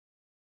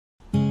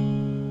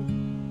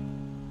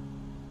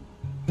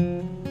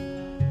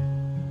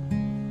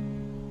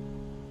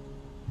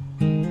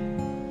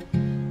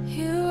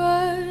You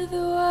are the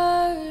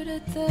Word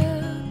at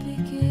the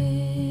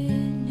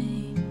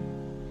beginning,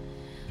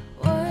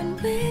 one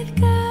with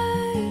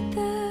God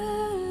the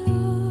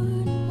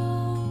Lord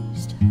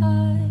Most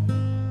High.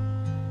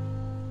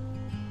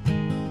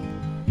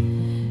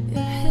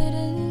 Your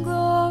hidden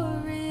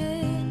glory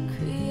in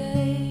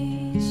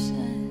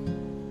creation,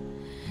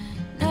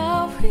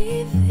 now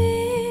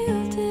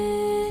revealed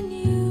in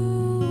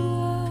you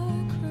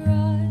are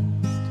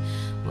Christ.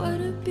 What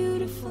a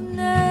beautiful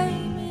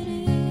name it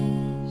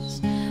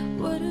is.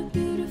 What a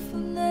beautiful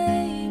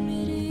name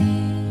it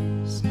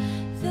is.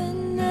 The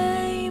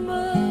name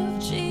of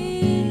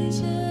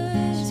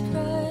Jesus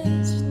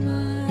Christ,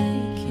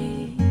 my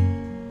King.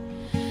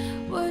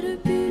 What a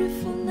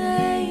beautiful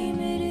name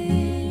it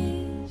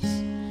is.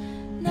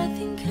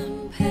 Nothing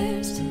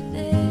compares to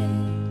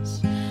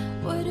this.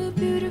 What a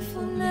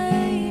beautiful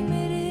name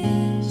it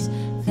is.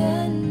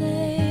 The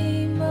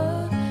name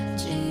of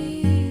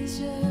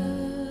Jesus.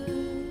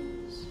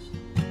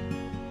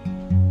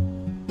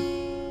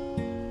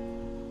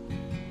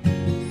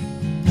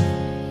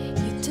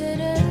 You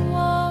didn't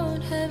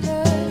want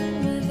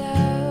heaven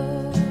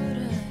without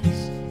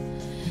us,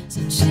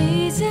 so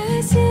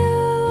Jesus,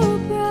 you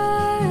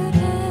brought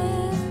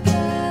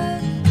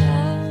heaven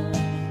down.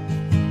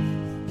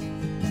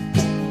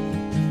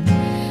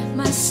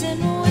 My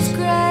sin was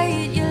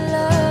great, your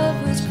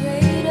love was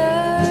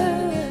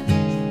greater.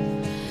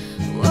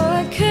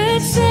 What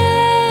could separate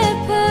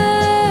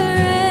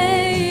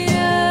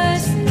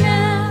us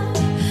now?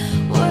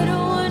 What a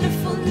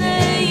wonderful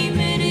name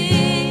it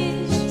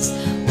is.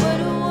 What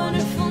a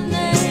wonderful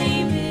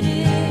name it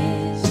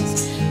is.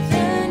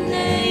 The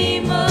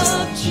name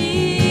of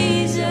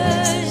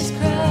Jesus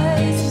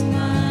Christ,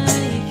 my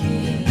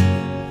King.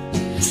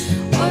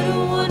 What a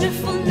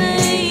wonderful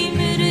name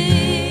it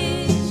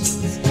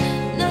is.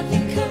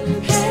 Nothing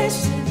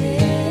compares to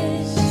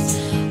this.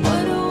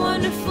 What a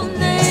wonderful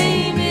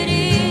name it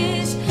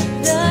is.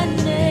 The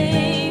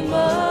name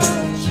of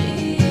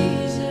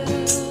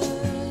Jesus.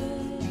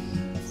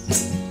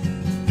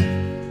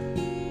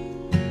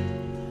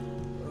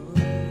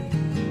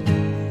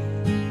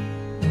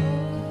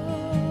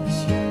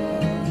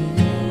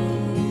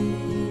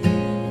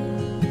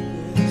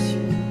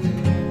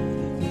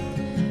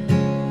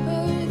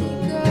 Worthy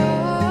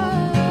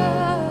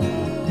God.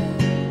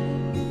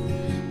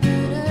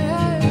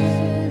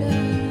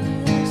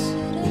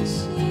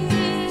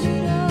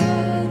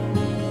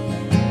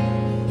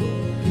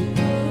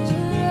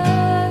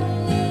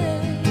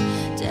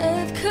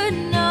 Death could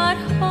not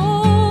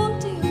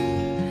hold you.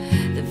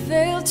 The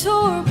veil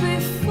tore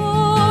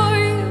before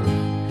you.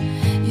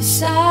 You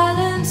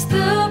silenced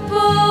the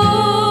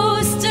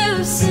boast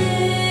of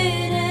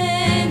sin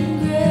and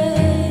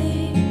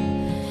grave.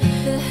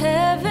 The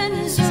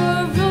heavens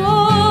are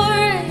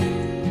roaring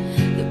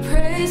the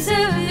praise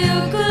of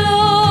your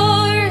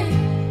glory.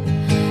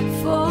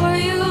 For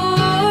you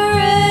are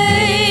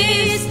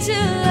raised to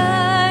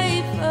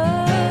life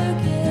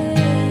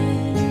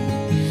again.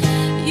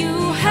 You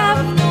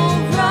have no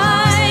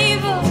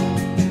rival,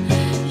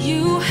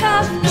 you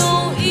have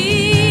no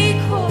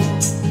equal.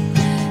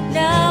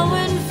 Now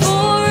and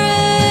forever,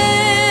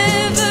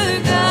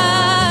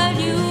 God,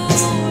 you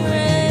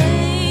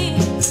reign.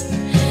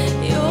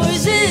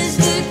 Yours is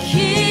the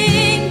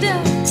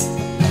kingdom,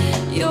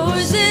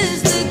 yours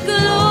is the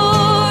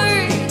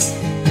glory,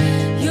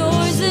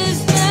 yours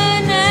is the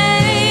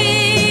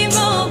name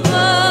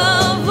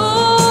above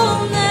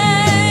all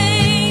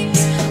names.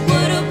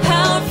 What a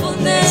powerful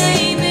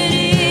name it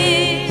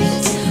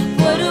is.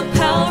 What a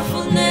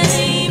powerful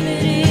name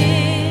it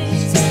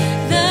is.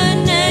 The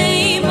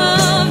name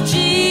of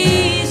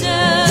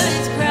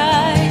Jesus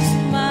Christ,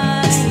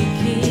 my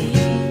King.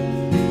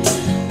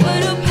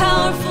 What a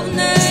powerful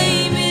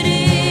name it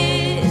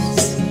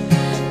is.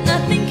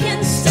 Nothing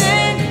can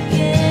stand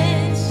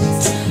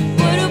against.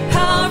 What a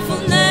powerful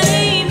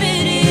name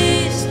it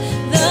is.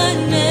 The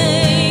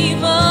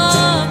name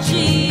of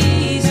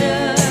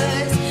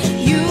Jesus.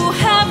 You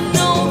have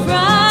no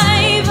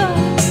rival,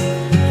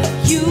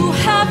 you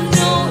have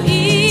no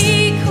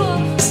equal.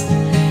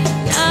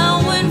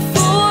 Now and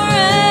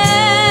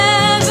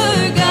forever,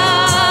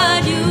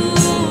 God, you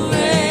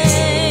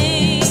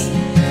reign.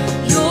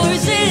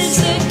 Yours is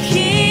the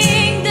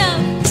kingdom,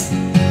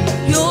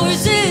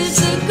 yours is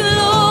the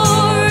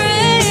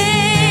glory,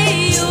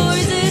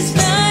 yours is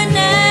the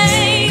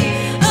name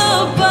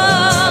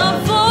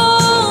above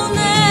all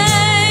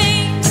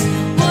names.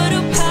 What a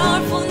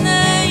powerful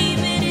name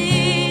it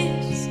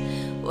is.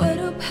 What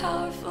a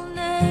powerful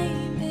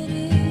name it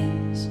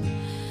is.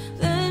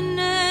 The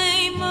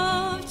name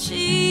of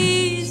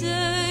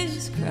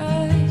Jesus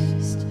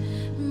Christ,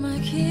 my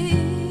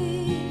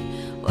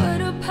King.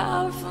 What a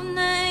powerful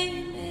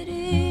name it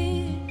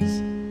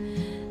is.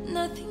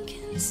 Nothing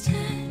can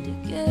stand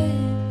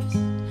against.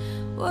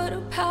 What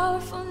a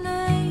powerful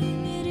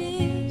name it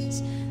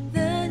is.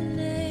 The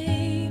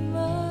name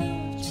of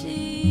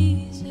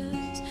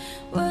Jesus.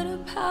 What a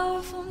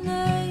powerful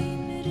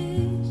name it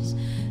is.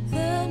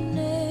 The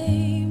name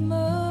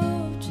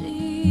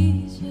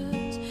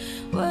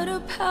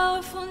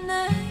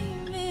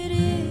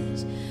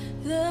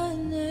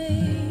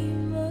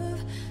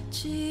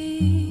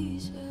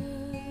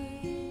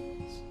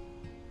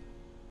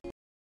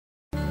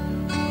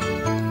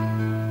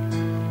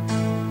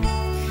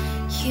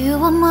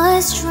are my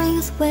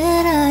strength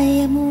when I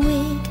am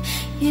weak.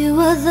 You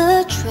are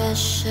the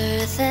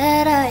treasure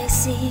that I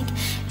seek.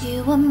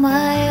 You are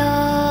my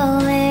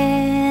all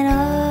in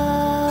all.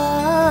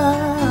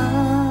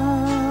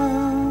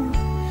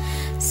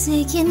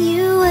 Seeking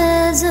you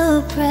as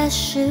a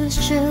precious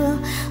jewel,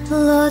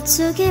 Lord,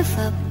 to give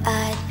up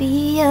I'd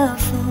be a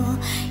fool.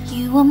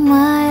 You are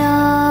my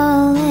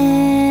all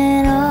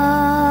in all.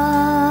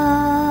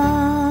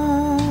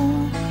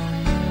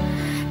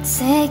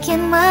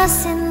 Taking my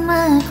sin,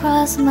 my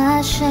cross,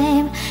 my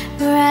shame,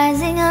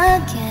 rising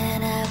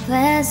again, I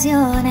bless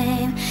your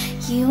name.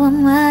 You are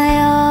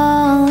my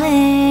all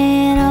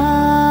in all.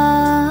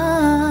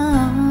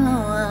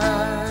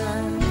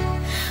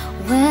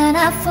 When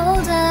I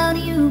fall down,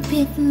 you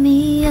pick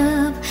me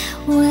up.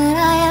 When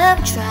I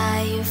am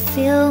dry, you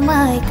fill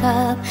my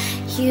cup.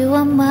 You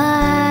are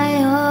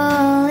my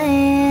all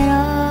in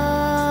all.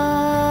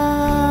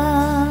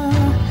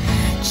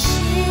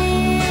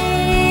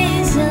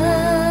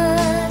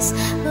 Jesus,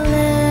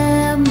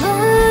 Lamb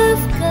of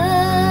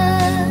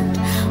God,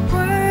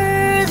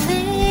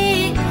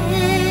 worthy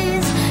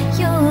is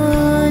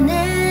your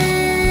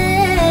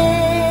name.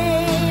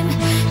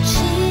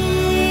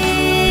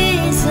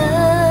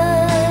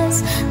 Jesus,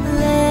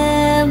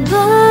 Lamb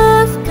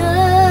of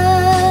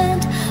God,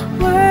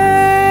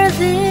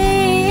 worthy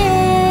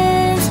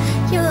is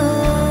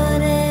your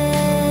name.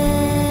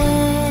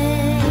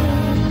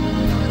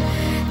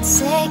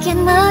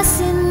 Taking my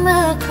sin,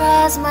 my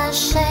cross, my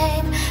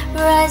shame,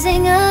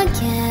 rising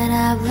again,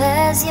 I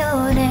bless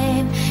your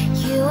name.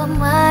 You are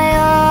my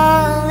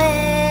all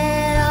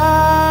in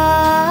all.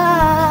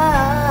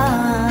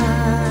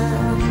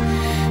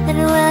 And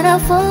when I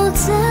fall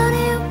down,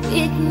 you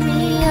pick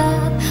me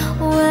up.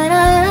 When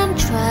I am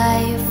dry,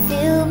 you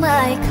fill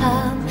my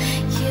cup.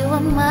 You are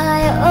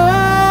my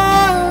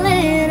all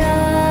in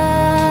all.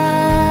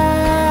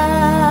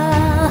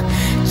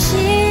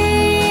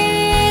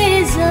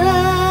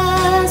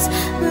 Jesus,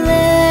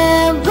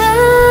 Lamb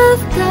of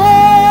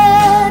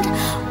God,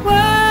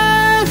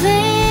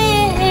 worthy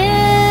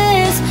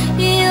is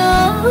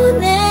your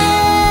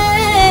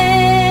name.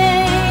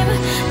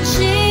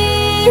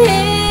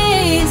 Jesus,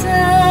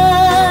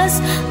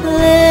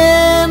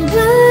 Lamb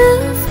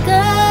of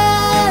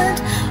God,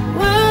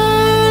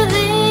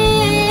 worthy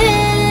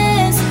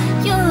is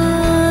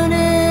your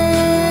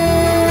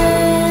name.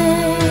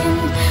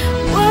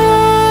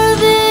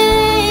 Worthy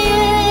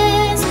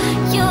is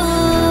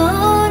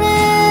your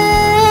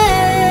name.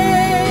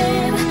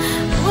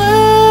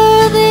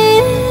 Worthy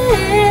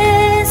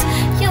is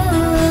your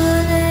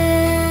name.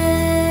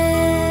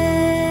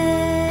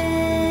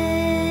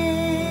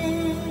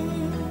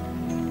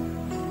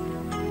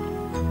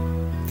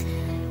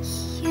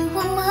 You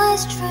are my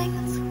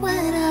strength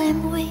when I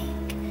am weak.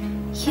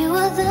 You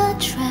are the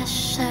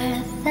treasure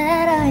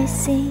that I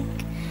seek.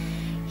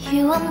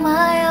 You are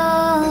my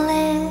all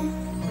in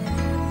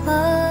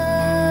all.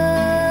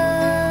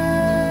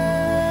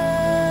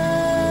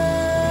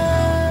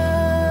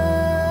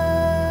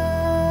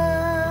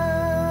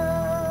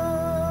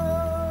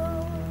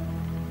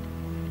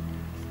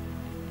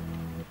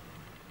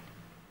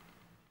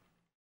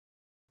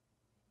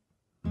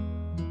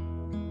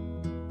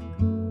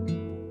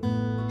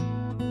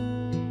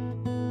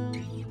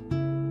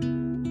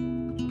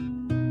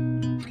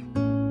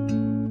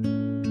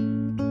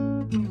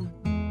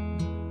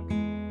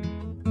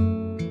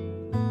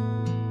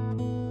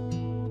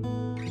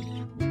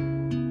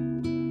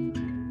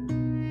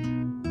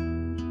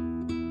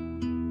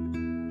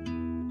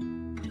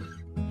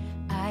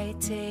 I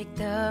take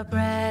the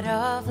bread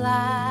of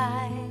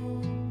life,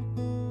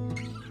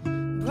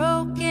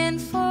 broken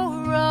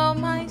for all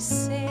my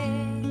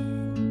sin.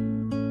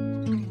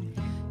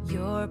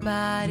 Your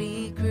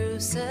body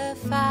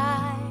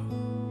crucified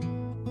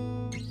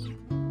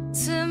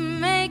to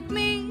make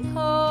me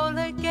whole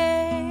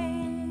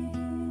again.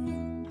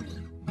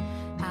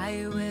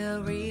 I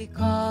will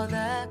recall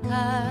the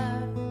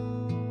cup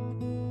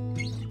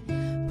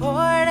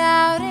poured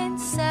out in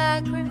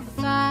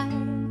sacrifice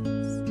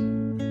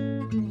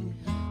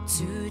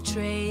to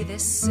trade the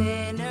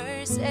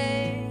sinner's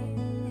aid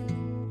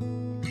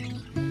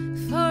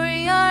for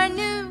your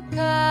new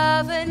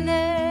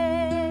covenant.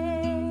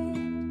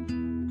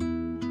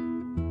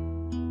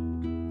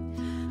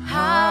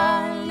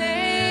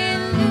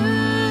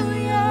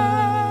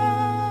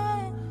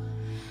 Hallelujah,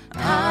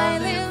 I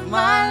live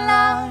my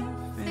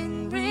life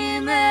in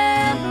remembrance.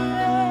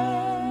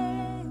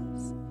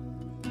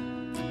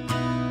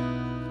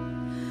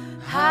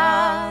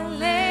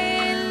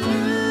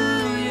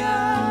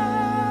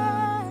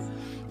 Hallelujah,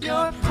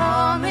 your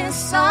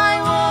promise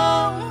I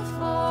won't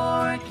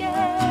forget.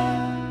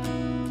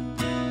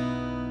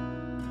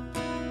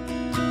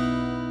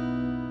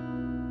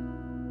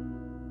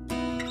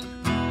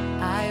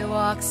 I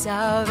walk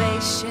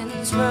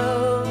salvation's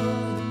road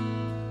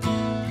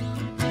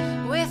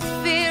with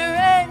fear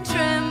and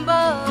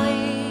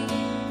trembling.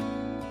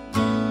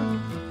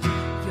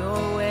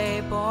 Your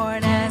way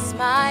born as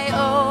my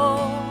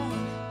own,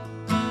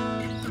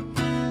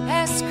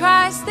 as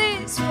Christ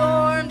is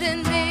formed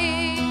in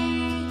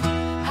me.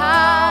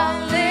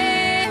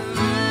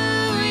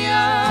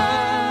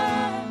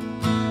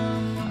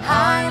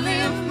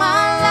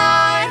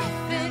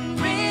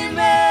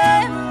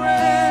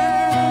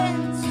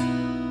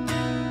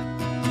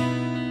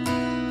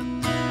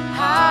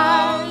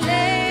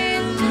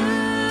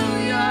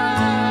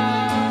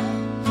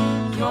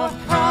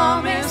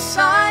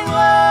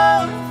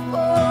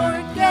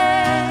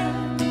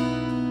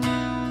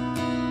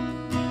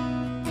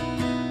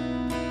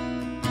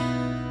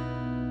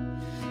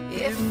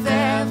 If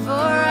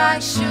ever I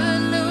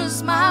should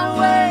lose my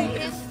way,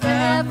 if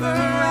ever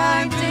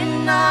I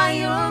deny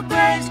your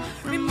grace,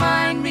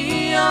 remind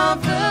me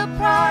of the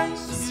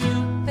price you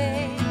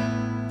paid.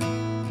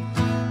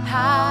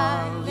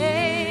 Hallelujah,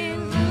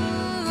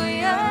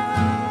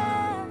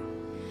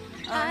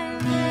 I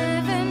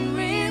live in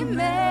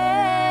remembrance.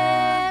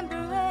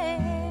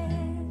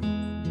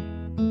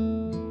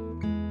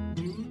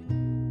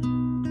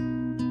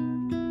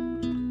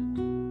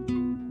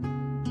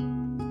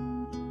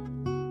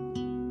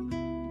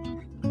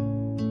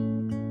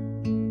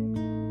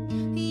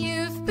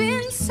 You've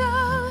been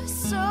so,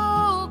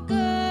 so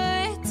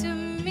good to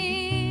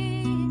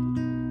me.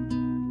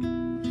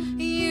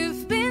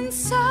 You've been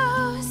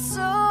so,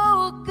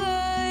 so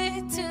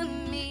good to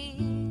me.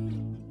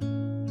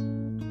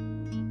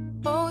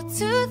 Oh,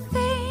 to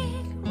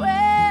think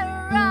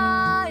where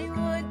I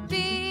would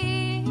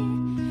be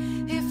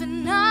if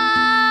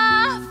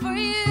not for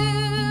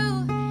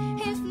you,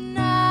 if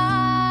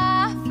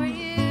not for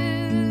you.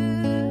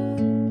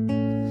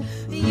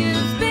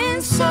 You've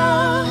been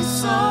so,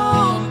 so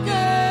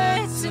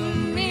good to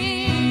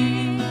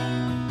me.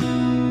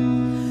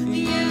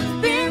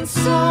 You've been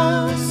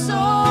so,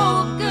 so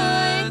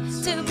good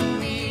to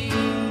me.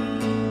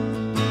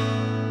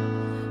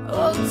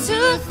 Oh,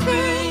 to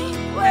think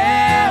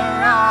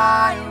where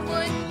I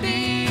would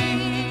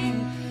be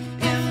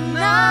if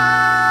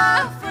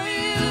not for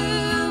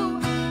you,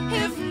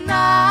 if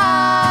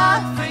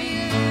not for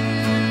you.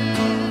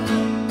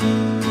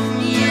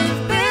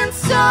 You've been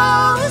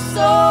so,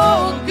 so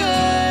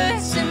good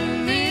to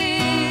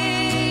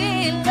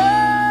me,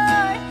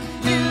 Lord.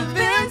 You've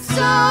been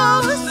so,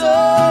 so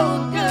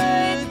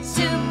good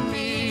to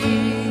me.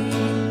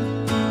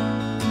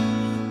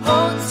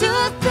 Oh, to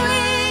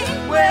think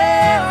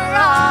where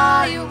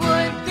I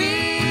would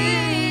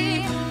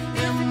be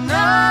if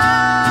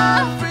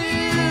not for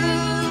you,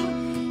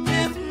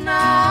 if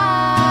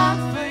not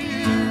for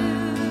you.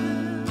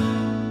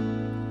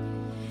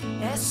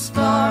 As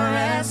far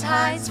as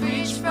heights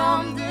reach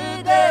from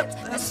the depths,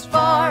 as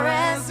far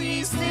as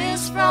east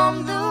is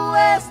from the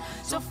west,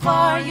 so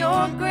far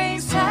your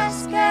grace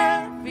has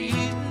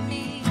carried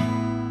me.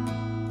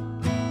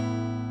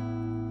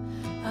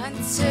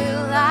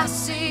 Until I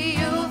see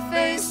you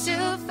face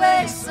to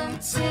face,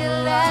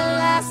 until at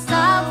last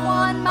I've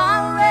won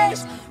my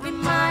race,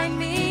 remind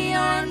me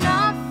you're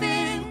not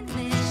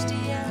finished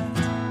yet.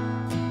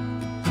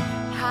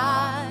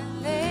 Hallelujah,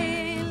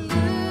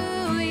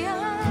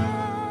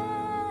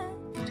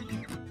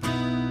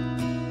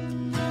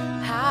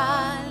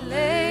 hallelujah,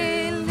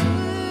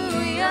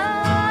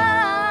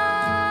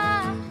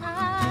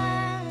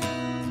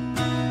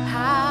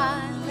 hallelujah.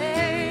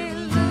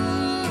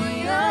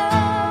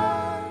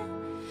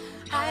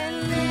 I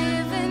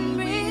live in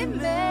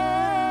remembrance.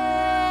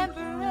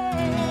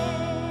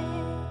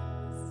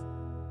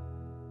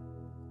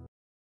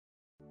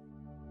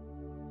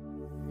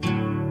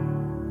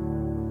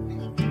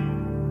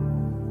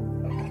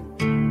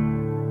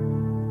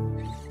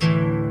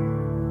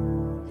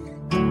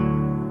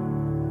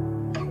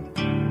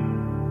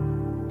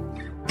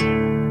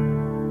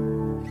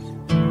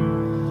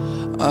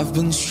 I've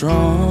been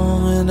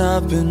strong and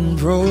I've been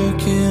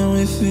broken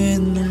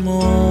within the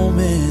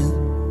moment.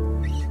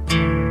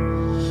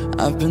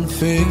 I've been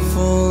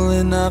faithful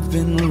and I've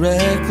been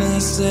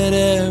reckless at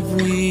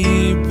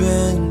every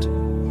bend.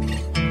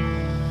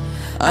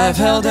 I've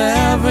held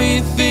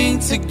everything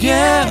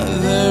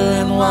together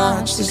and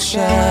watched it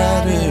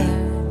shatter.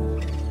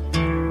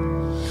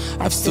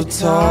 I've stood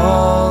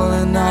tall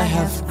and I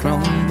have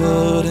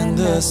crumbled in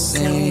the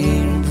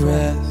same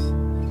breath.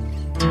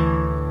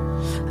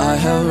 I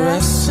have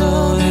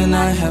wrestled and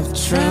I have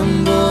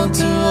trembled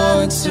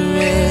towards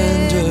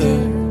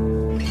surrender.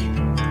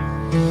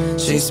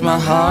 Chased my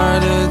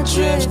heart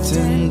adrift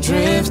and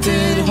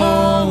drifted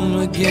home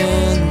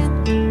again.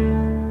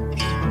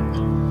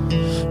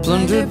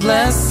 Plundered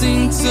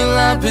blessing till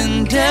I've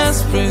been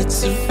desperate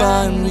to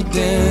find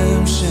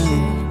redemption.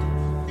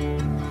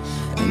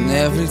 And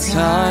every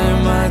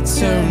time I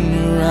turn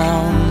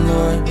around,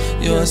 Lord,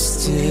 you're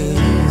still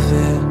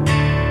there.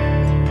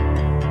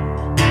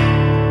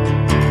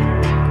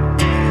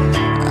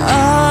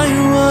 I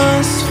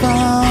was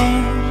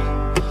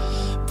found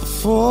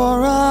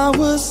before I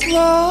was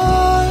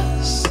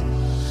lost.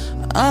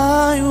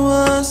 I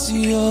was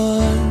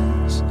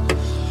yours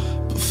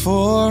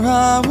before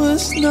I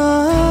was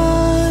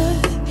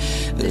not.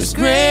 There's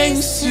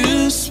grace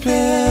to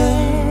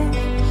spare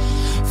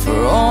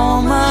for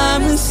all my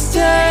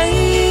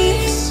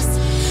mistakes,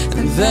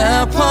 and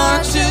that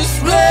part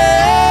just breaks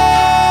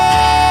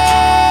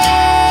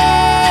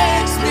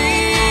me.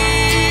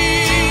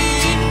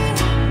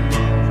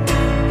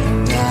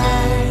 And I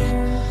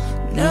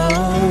know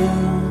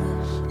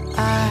I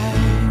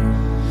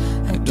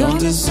don't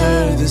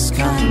deserve this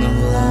kind of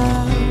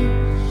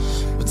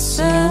love, but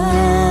somehow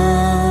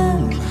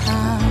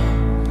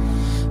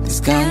this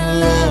kind of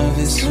love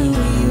is who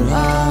you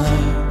are.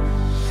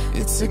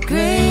 It's a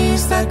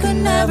grace that could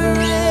never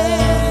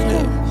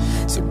end,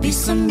 to be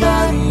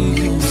somebody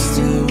you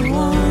still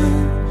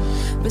want,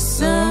 but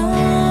some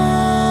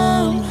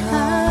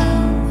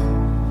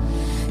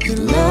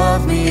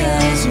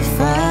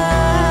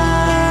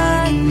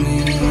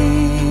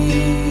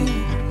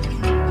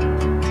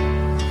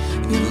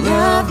You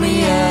love me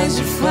as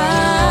you find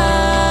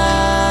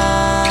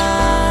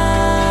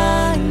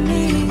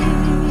me.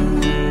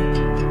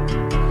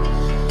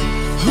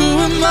 Who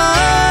am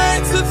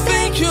I to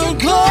think your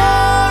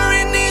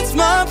glory needs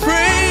my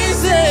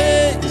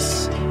praises?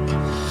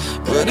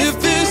 But if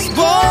this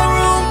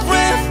ballroom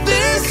breath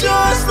is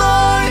yours,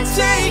 Lord,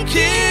 take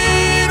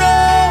it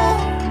all.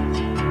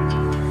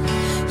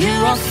 You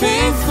are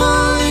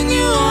faithful and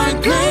you are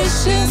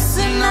gracious,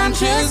 and I'm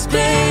just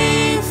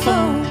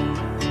grateful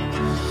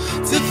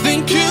to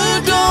think you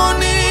don't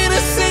need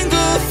a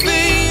single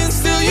thing,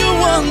 still you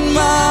want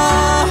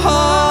my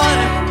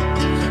heart.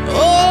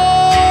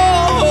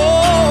 Oh,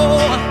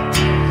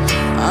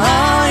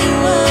 I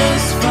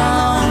was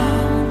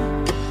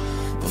found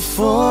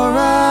before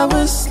I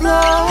was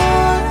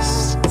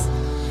lost.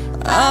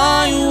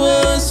 I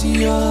was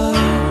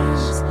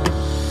yours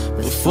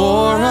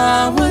before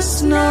I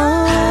was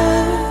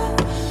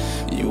not.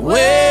 You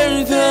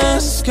wear the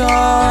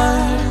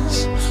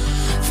scars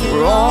for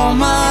all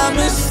my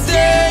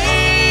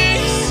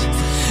mistakes,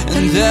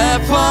 and that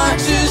part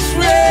just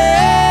wrecks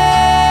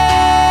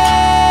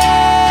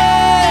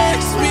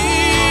me,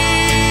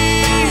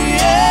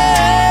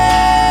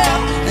 yeah.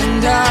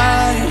 And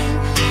I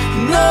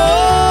know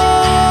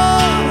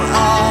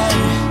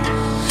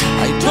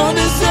I don't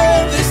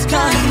deserve this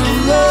kind of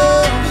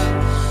love,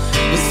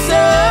 but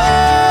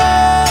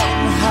somehow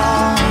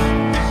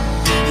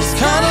this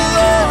kind of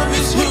love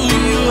is who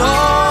you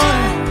are.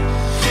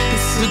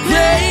 It's the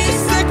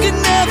grace that can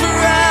never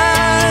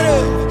add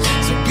up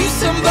to be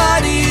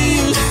somebody you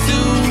used to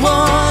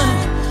want,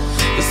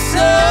 but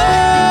somehow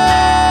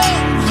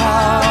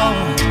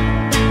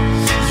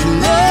you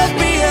love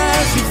me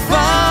as you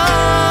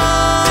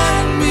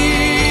find me.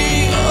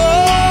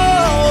 Oh,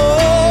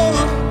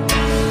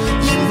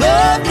 you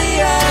love me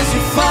as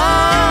you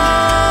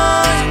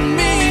find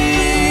me.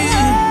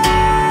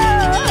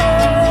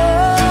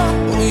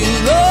 Oh, you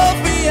love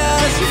me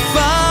as you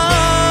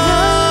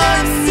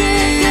find me.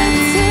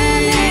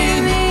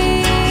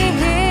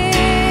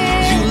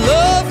 You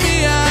love me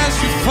as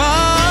you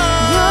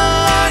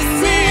find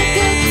me.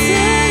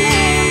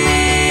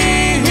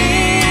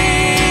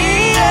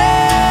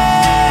 Yeah.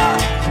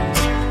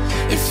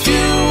 If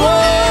you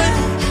want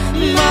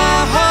my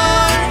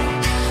heart,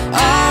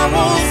 I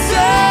won't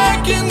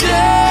second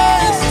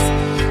guess,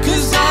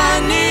 'cause I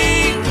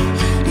need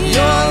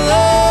your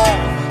love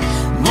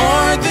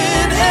more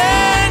than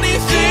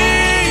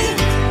anything.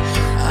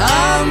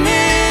 I'm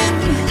in,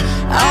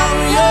 I'm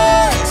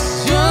yours.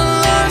 Your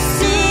love's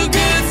too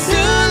good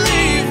to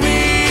leave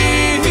me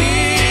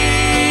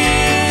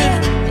here.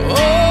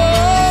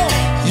 Oh,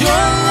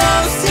 your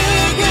love's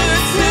too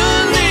good to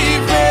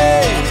leave me.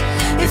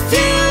 If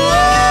you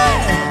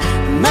want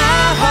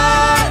my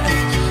heart,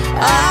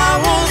 I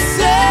won't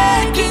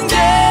second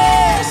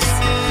guess,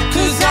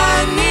 'cause I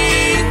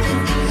need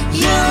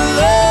your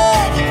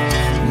love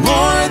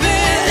more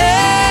than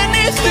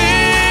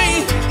anything.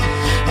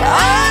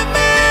 I'm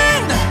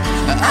in,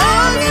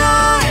 I'm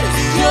yours.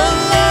 Your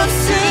love's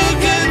too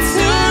good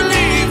to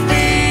leave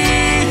me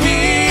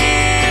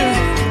here.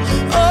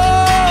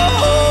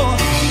 Oh,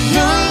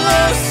 your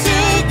love's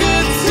too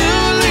good to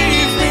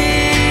leave me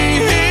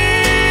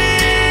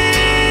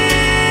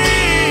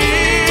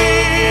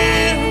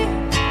here.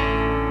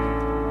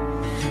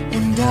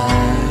 And I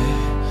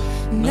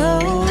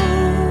know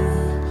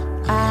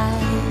I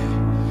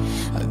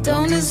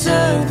don't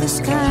deserve this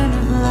kind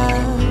of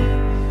love,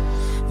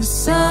 but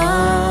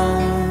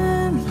somehow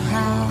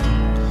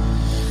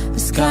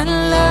this kind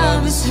of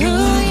love is who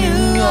you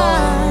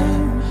are.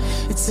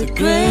 It's a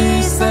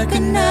grace that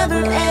could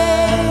never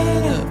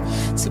add up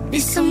to be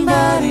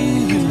somebody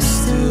you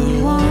used to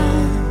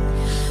want,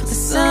 but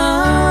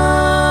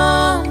somehow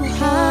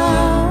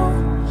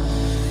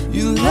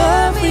you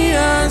love me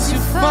as you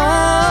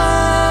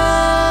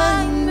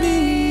find me.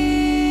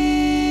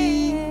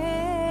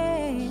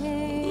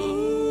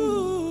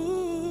 Ooh.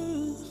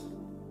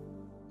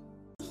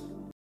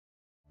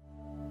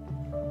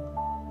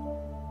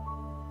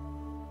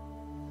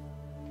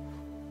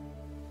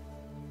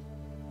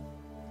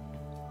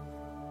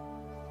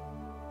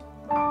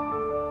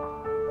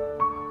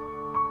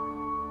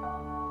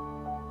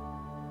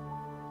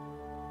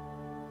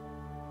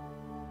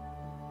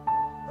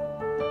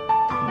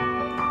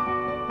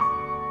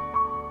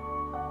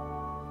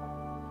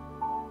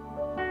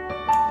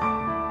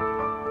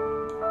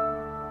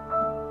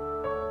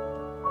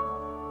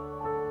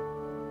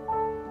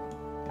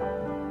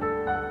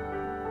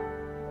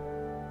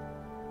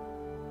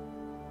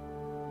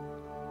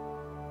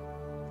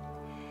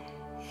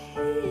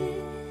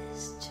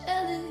 He's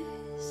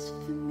jealous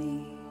for me.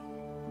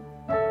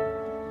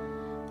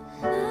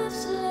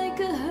 Love's like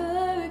a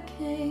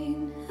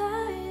hurricane. I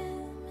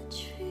am a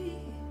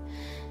tree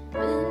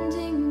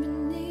bending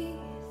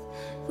beneath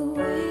the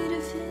weight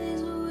of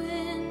his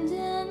wind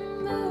and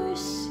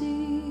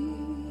mercy.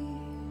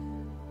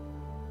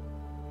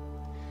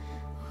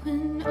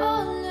 When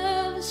all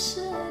of a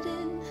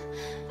sudden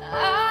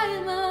I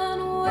am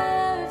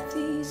unaware of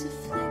these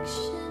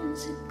afflictions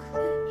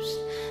eclipsed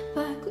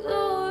by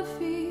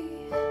glory,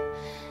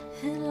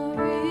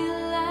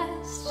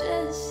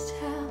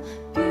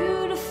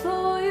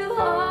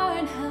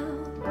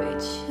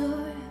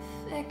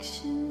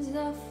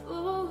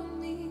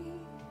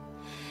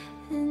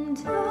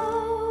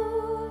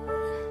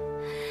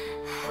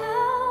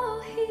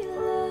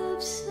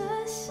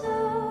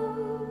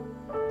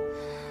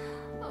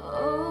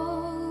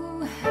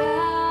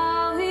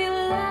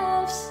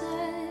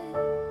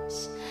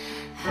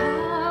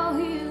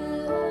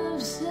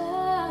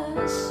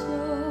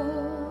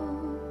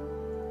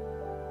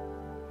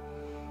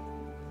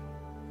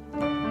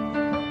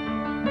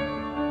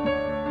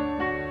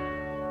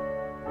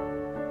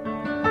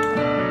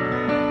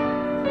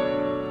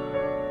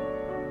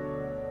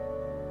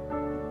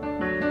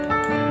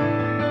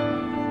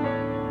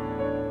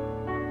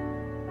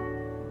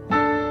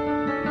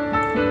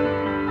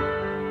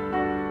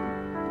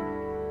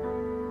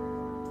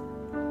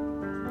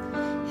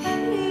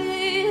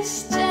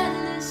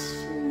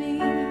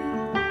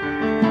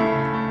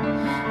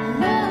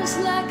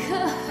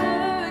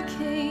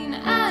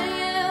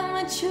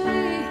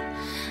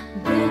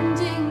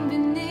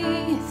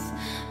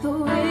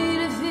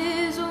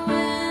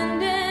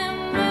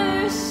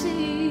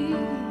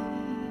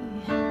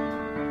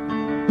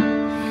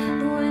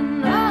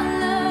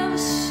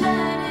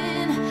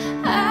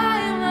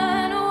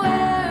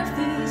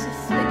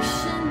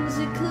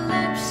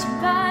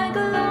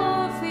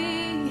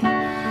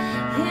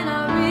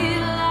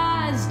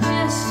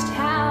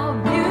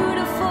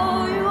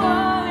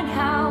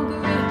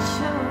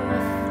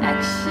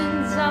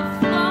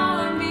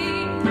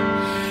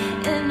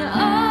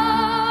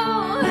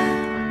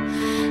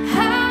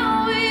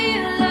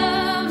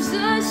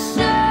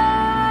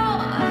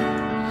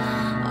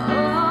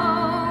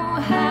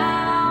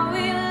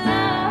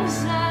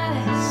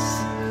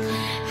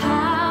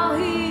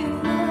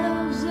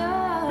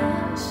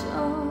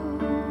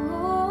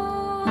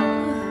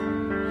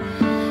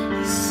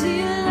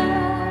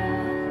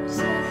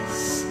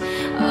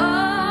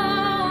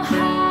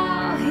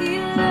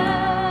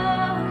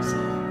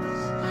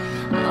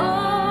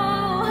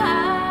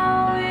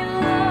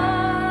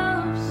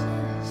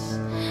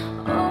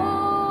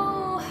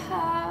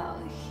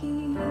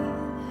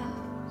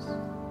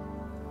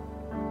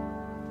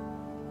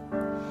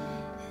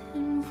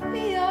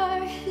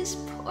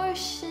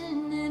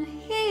 portion, and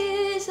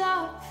He is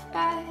our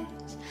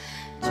prize.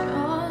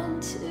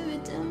 Drawn to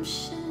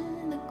redemption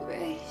in the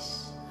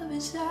grace of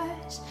His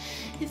eyes.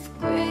 If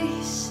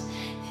grace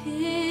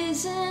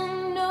is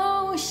an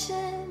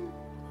ocean,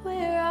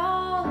 we're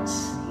all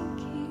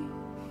sinking.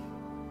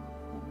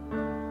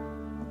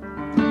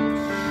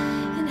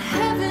 And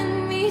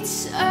heaven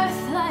meets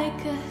earth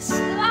like a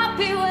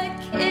sloppy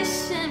wet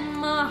kiss, and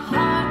my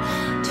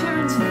heart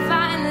turns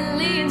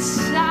violently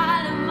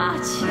inside of my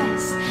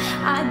chest.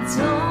 I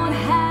don't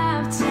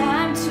have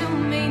time to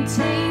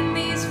maintain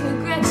these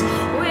regrets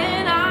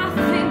when I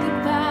think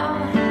about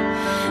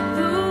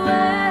the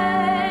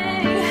way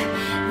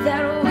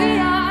that we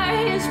are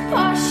His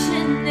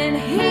portion and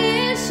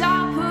He is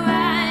our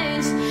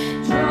prize.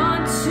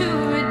 Drawn to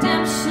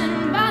redemption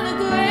by the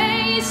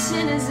grace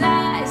in His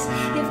eyes.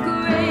 If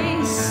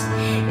grace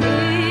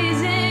is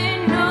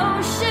an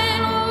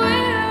ocean,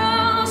 we're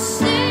all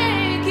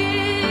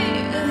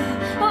sinking.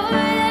 Oh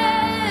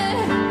yeah.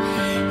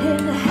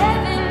 And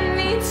heaven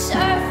meets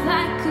earth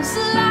like a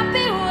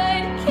sloppy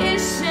wet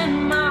kiss, and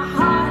my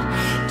heart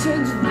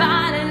turns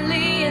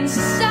violently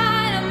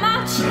inside of my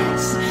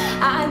chest.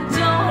 I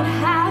don't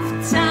have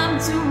time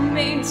to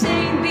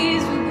maintain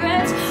these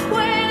regrets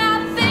when I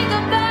think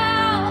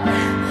about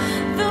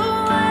the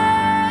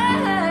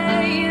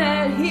way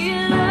that He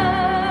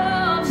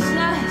loves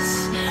us.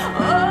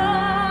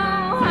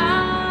 Oh,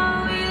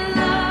 how He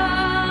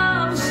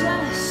loves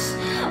us.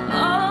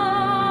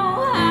 Oh,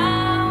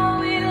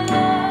 how He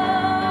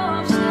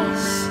loves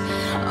us.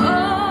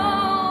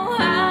 Oh,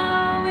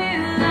 how He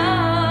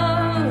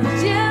loves.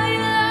 Yeah, He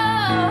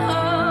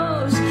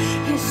loves.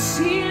 Yes,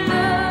 He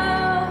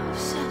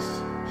loves us.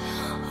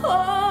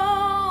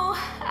 Oh,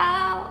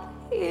 how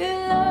He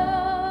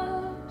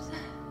loves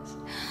us.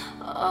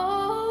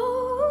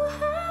 Oh,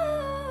 how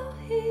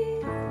He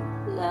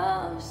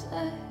loves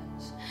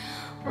us.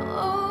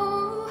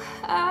 Oh,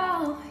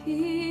 how He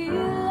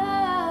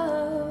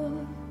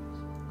loves.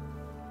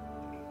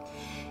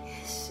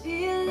 Yes, He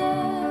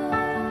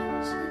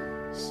loves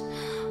us.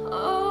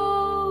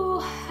 Oh,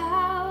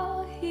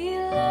 how He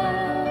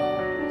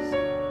loves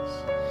us.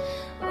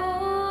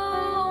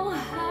 Oh,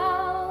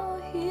 how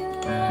He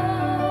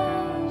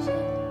loves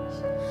us.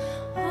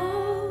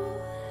 Oh,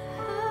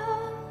 how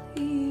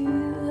He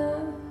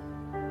loves.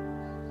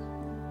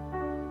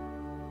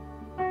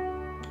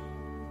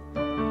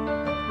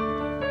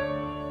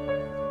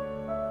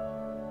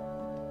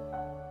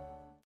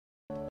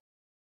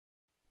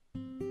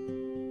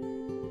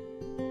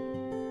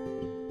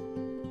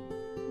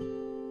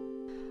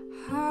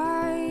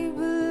 I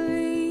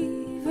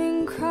believe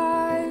in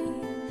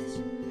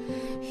Christ,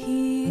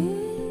 He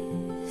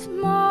is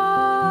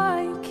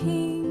my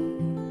King.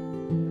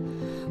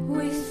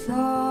 With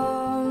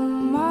all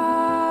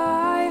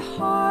my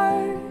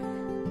heart,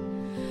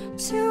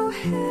 to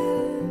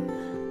Him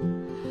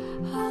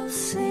I'll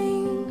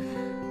sing.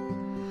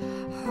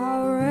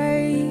 I'll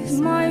raise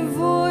my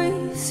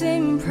voice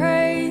in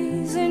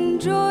praise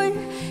and joy,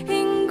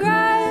 in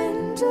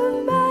grand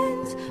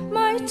demands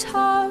my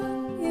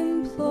tongue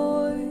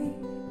employ.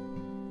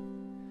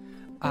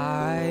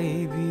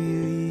 I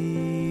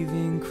believe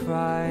in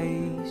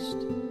Christ,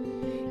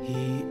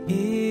 He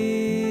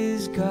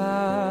is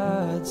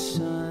God's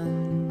Son,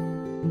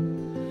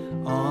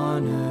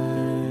 on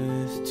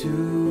earth to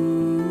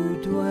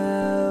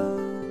dwell.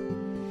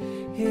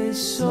 His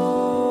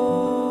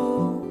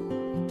soul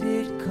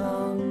did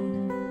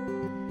come,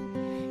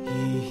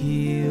 He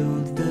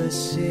healed the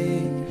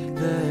sick,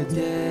 the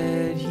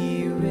dead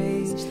He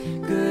raised.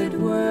 Good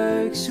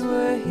works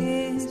were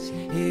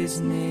His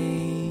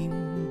name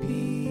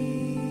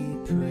be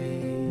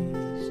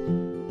praised.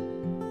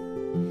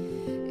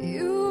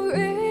 You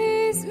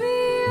raised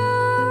me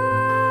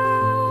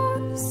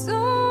up so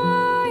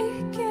I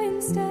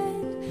can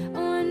stand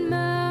on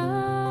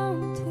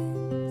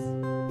mountains.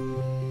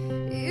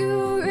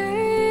 You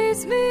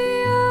raised me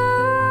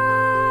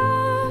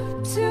up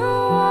to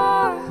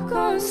walk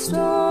on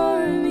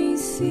stormy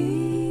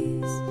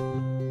seas.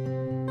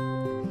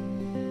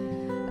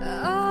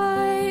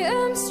 I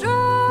am strong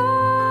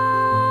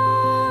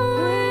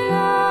when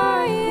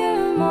I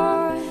am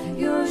on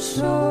your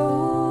shoulders.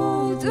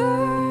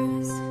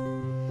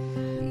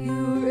 You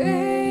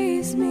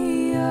raise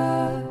me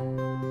up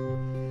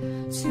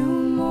to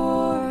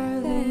more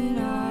than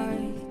I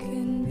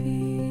can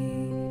be.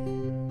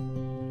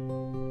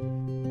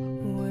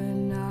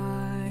 When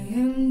I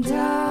am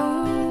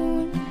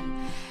down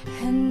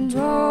and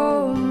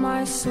oh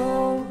my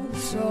soul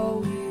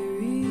so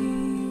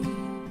weary,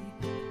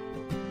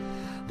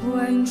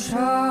 when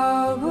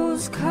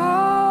troubles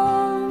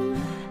come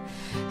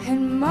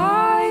and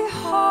my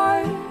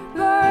heart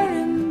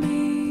burden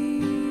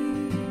me,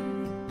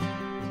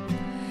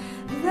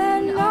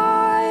 then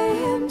I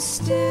am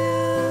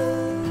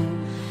still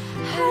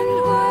and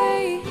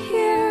wait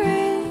here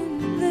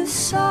in the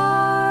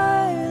silence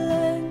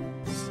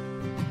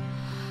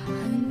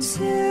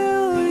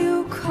until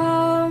you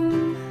come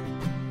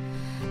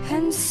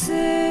and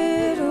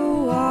sit a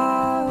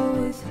while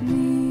with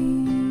me.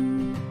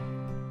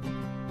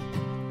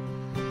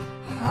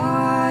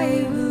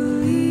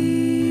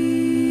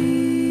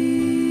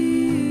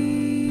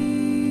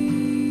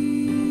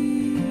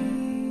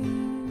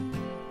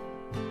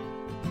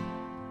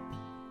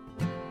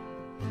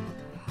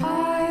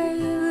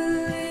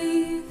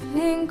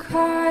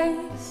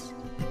 Christ,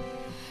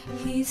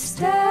 He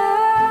stands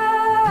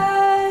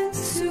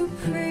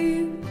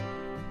supreme.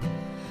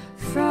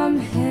 From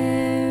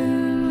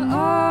Him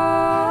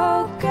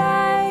I'll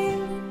gain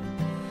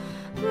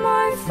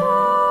my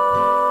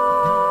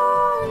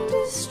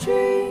fondest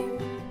dream.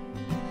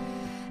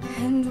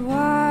 And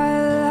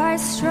while I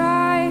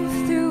strive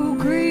through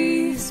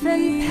griefs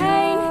and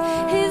pain,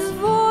 His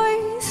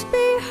voice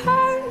be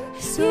heard,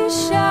 you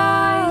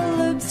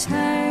shall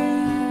obtain.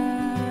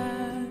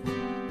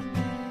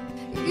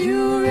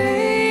 You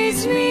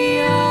raise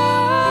me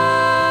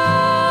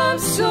up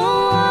so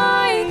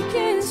I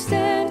can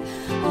stand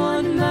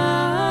on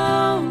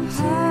mountains.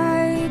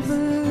 I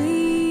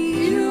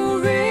believe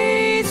you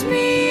raise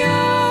me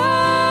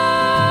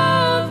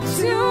up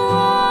to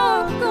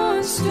walk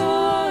on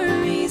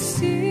stormy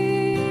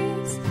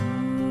seas.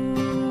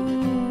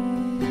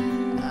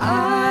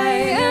 I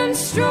am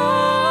strong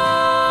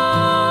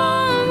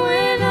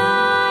when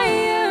I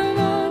am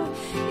on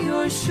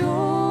your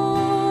shoulders.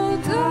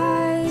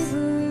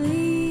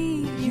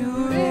 You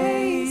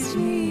raise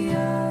me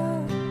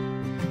up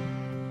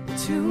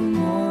to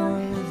more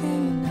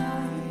than I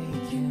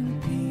can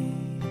be.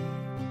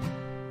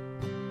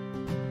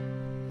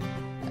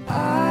 I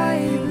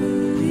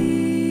believe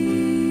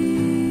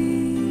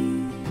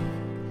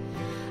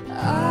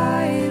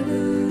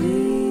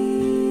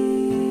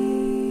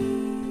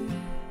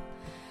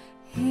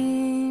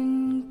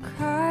in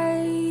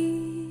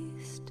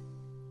Christ.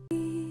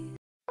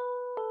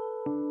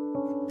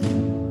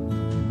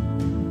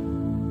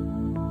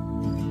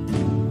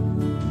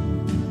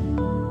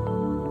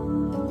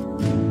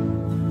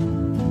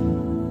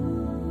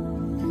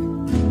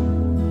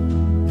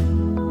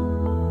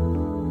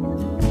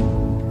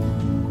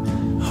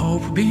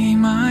 Hope be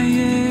my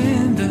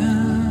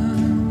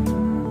anthem,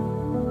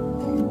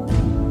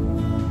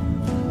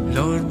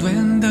 Lord,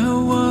 when the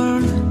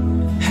world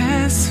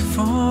has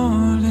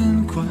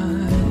fallen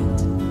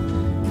quiet,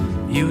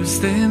 you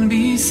stand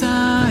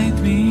beside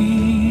me.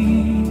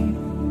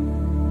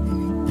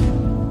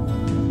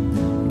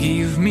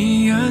 Give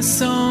me a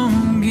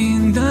song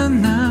in the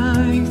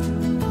night,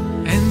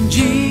 and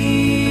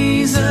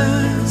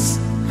Jesus,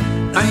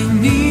 I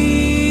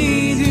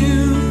need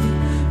you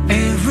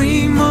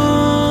every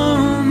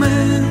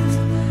moment.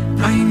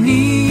 I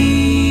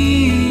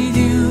need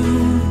you.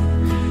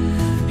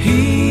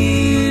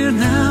 Hear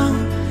now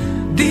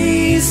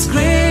this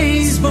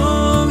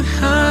graceful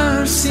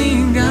heart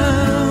sing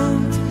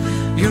out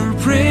your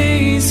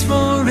praise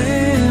forever.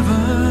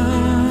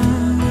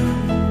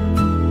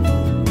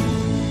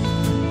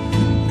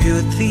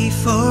 Beauty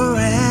for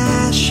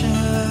ashes,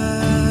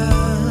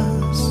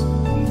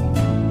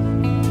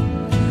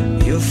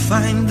 you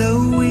find the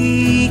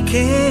weak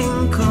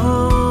and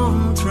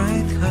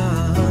contrite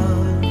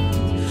heart,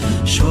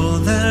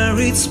 shoulder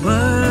its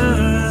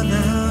burdens,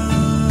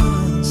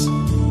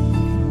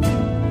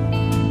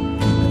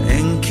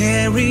 and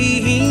carry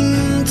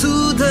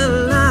into the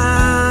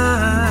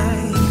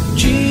light.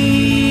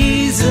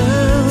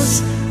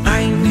 Jesus,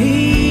 I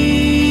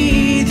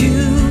need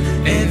you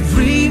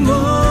every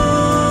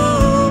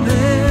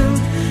moment.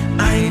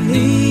 I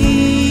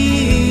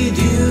need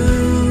you.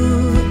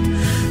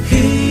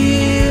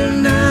 Hear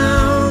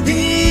now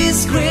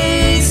this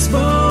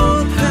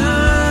graceful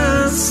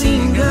heart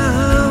sing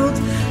out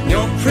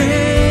your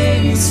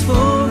praise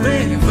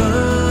forever.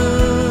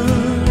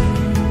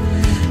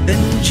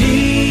 And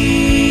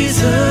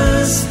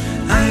Jesus,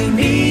 I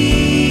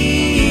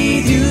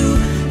need you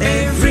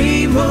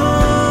every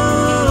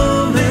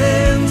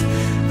moment.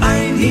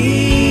 I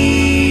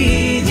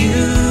need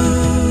you.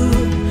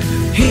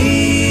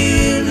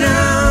 Hear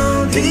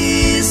now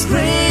this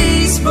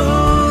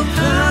graceful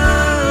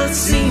heart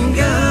sing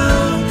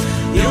out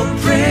your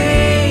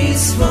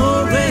praise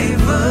forever.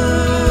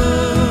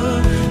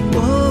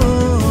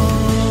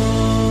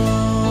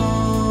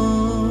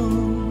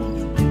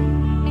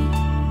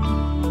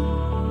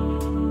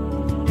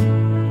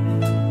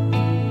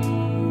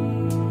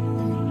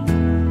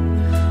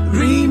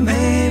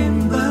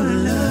 Remember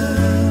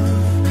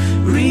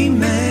love,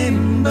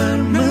 remember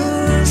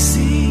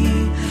mercy,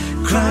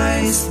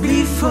 Christ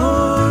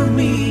before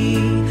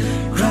me,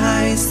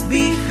 Christ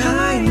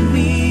behind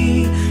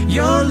me.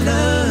 Your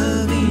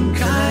loving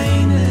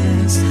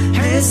kindness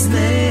has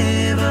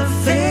never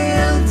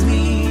failed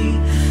me.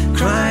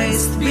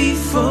 Christ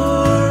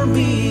before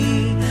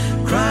me,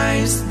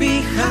 Christ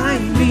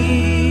behind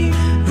me.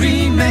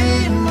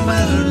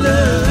 Remember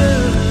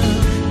love,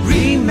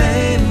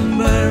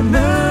 remember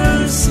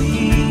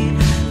mercy,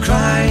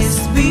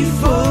 Christ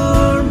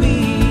before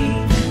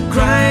me,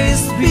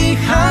 Christ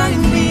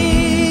behind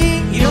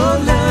me. Your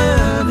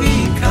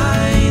loving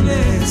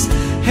kindness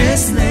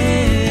has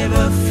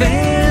never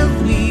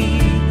failed me.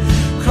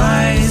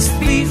 Christ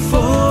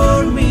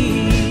before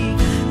me,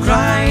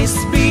 Christ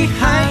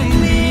behind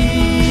me.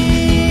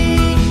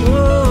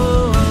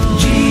 Oh,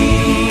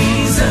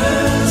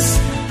 Jesus,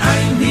 I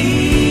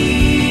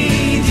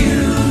need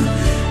you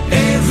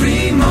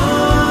every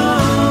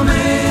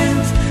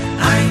moment.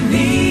 I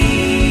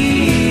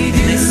need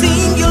you.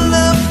 Sing your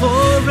love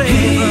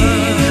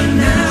forever.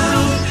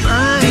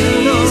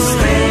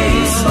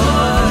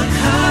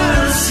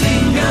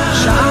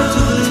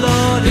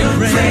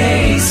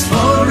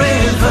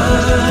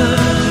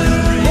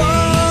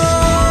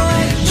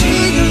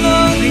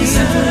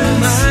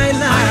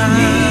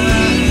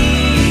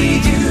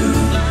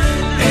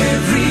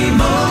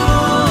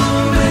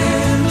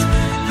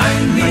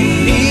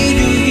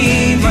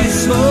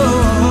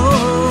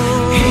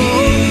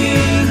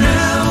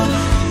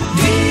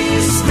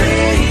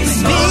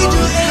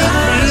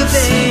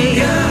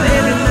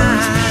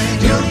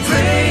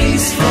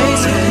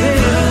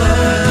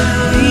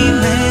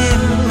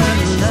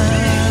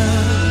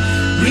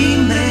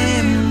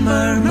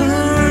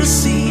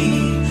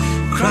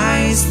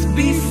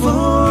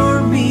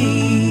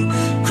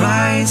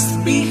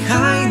 Christ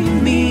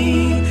behind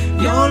me.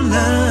 Your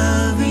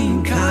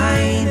loving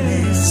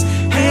kindness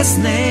has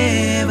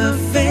never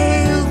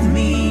failed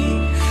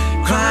me.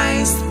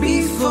 Christ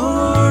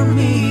before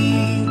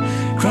me,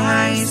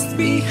 Christ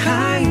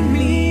behind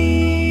me.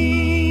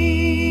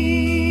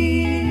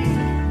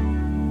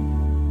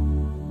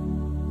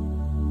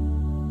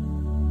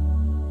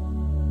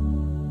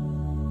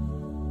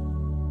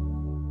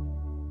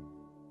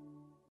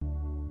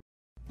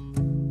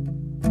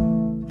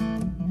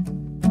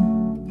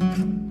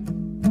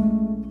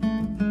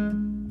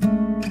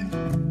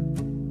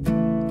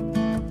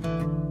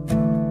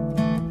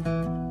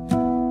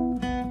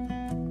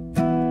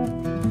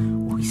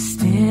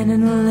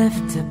 And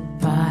lift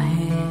up our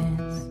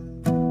hands,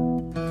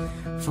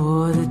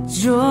 for the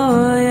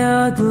joy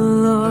of the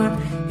Lord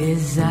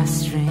is our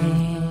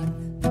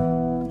strength.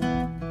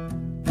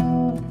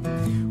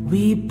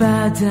 We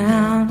bow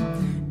down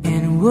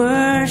and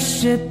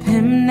worship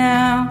Him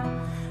now.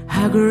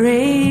 How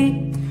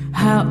great,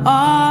 how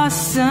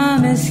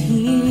awesome is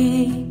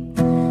He.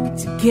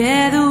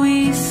 Together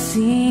we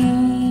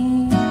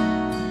sing,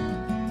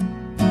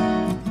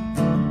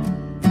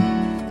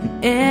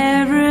 and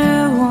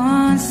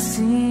everyone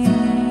sing.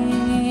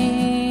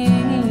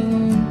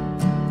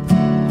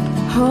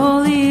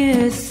 Holy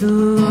is the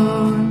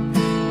Lord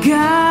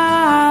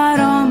God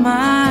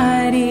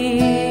Almighty.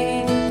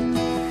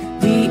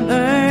 The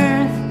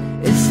earth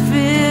is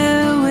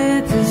filled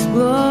with His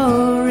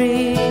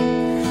glory.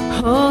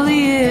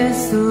 Holy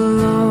is the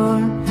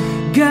Lord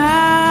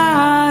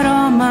God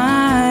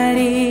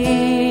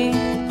Almighty.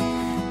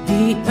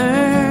 The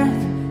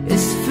earth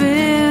is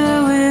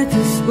filled with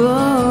His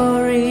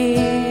glory.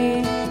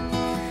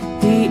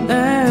 The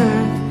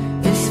earth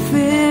is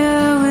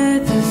filled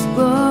with His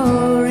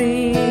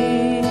glory.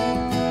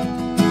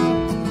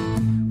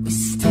 We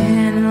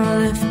stand and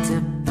lift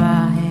up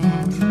our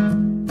hands,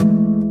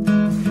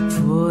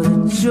 for the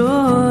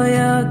joy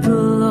of the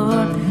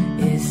Lord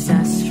is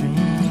our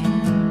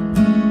strength.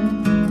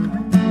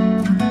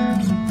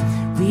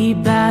 We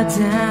bow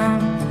down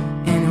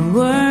and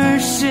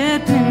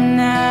worship Him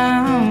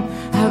now.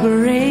 How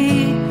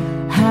great,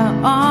 how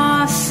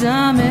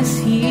awesome is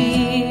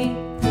He.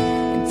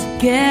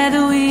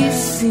 Together we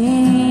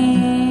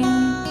sing,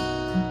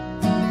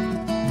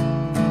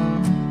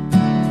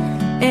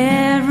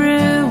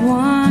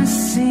 everyone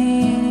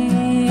sing.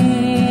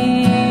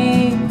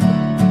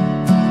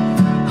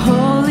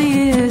 Holy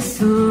is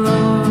the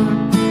Lord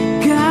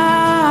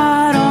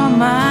God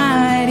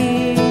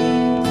Almighty.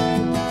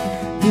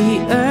 The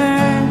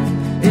earth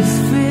is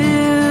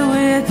filled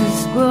with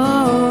His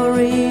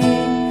glory.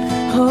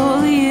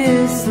 Holy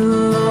is the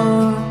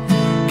Lord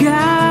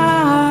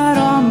God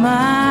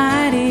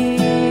Almighty.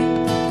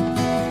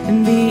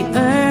 And the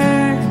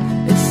earth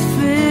is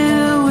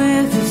filled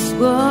with His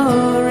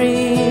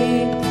glory.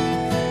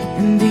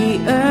 And the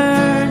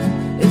earth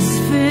is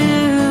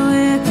filled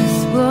with His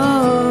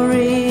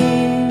glory.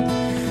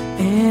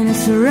 And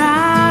it's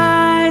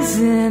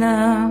rising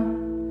up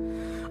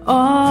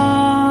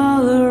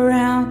all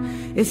around.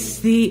 It's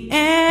the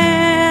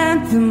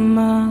anthem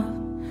of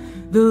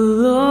the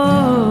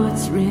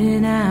Lord's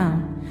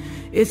renown.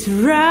 It's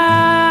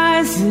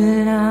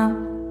rising up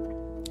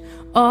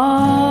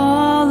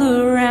all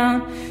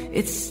around.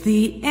 It's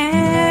the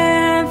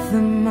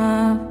anthem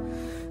of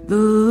the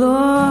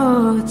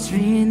Lord's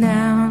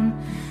renown.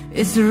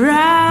 It's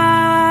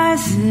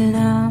rising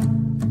up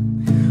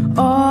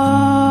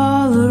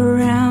all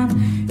around.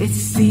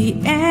 It's the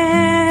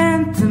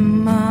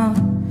anthem of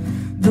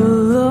the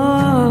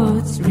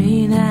Lord's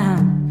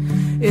renown.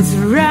 It's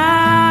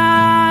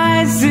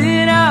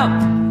rising up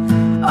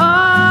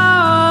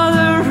all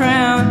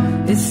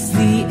around. It's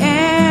the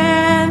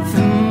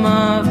anthem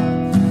of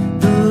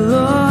the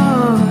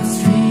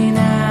Lord's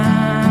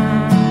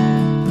renown.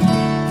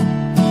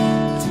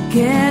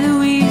 Together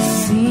we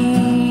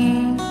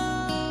sing,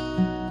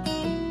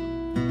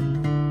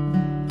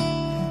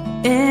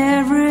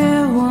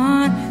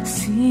 everyone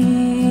sing.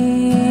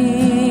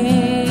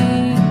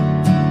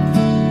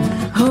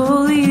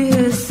 Holy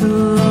is the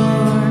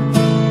Lord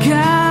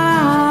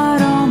God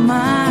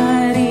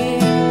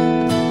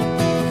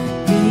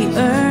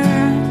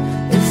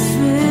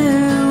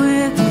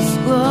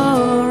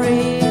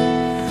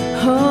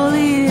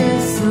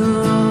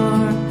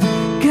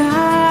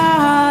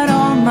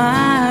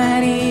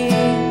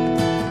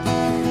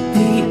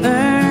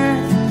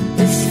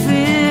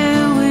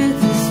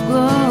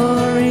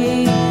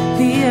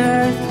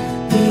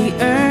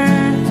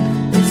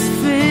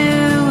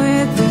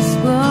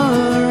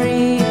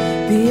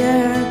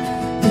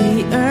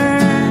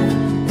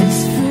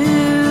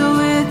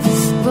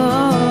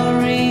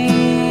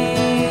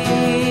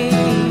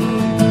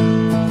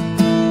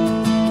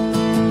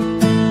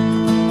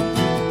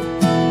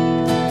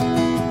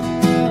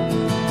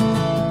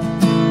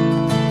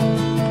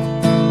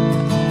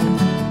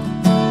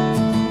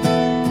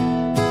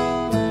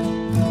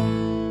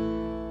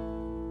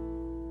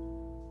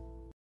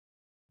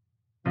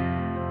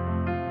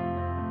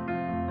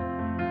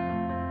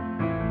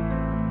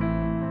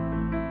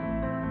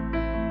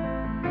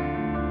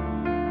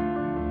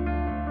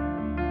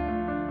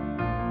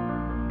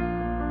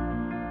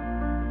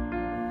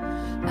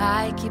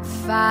I keep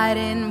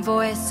fighting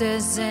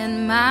voices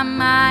in my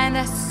mind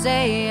that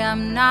say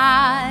I'm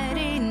not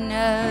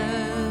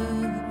enough.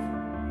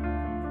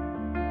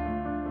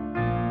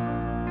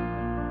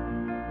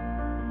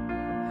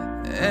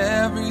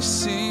 Every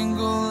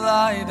single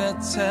lie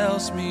that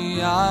tells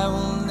me I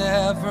will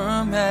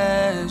never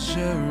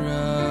measure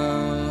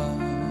up.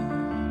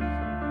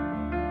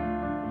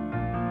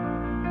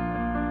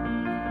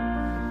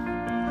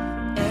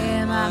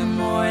 Am I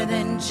more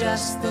than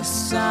just the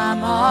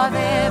sum of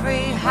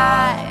every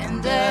high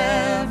and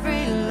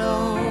every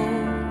low?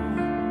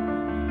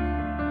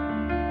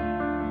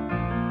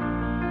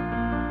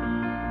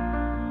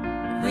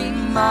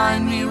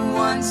 Remind me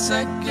once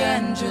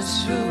again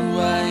just who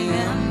I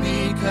am,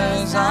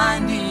 because I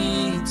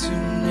need to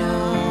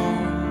know.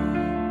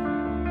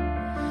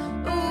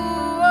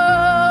 Ooh,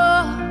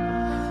 oh,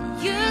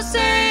 you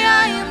say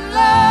I am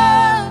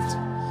loved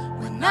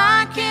when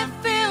I can't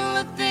feel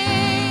a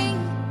thing.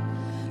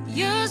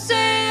 You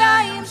say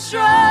I am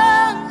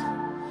strong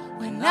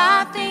when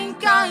I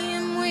think I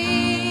am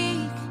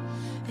weak.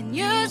 And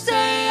you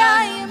say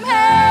I am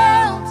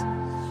held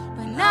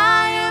when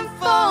I am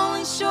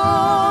falling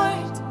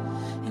short.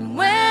 And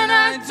when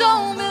I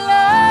don't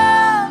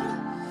belong,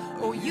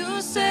 oh,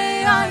 you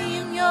say I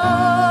am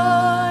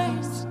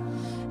yours.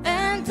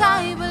 And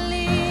I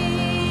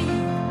believe,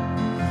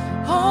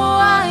 oh,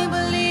 I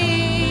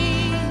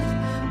believe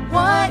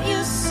what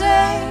you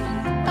say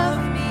of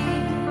me.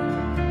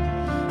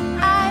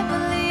 I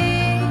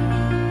believe.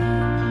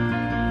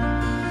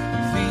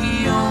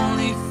 The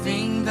only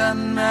thing that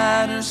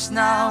matters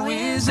now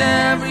is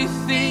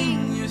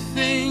everything you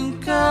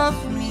think of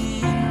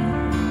me.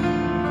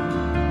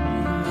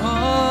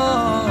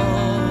 Oh,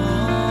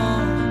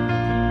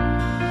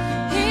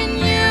 In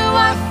you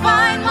I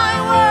find my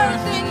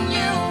worth, in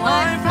you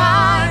I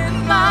find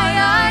my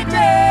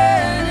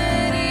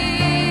identity.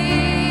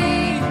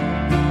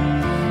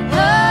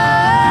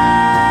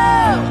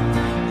 Oh,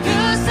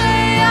 you say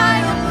I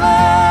am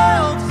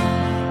loved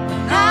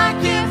when I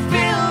can't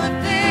feel a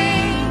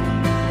thing.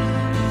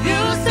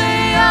 You say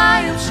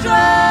I am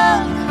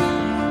strong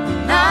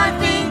when I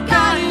think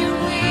I am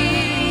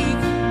weak.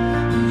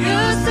 You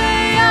say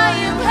I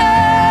am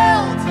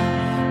held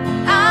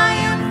when I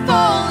am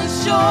falling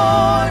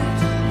short.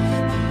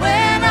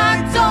 When I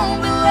don't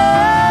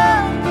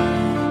belong,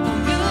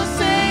 you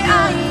say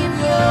I am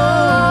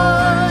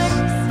yours.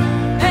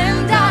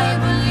 And I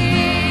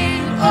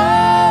believe,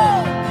 oh,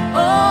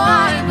 oh,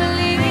 I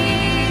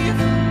believe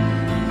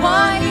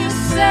what you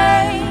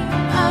say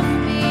of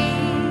me.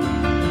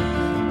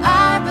 I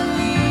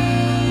believe.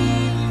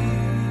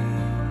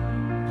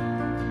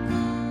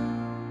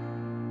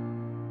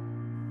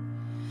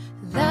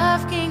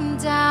 Love came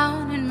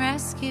down and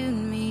rescued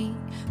me.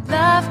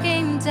 Love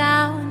came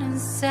down and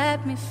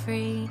set me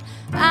free.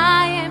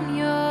 I am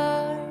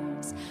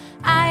yours.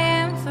 I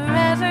am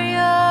forever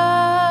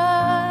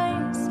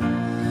yours.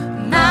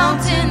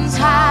 Mountains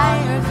high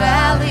or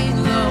valley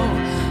low,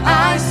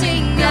 I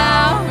sing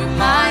out,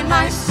 remind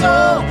my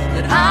soul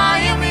that I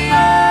am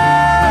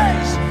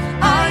yours.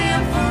 I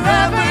am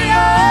forever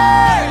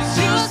yours.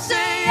 You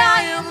say I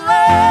am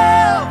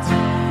loved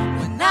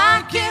when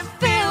I can't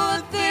feel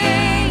a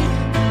thing.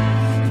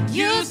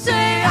 You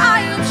say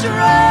I am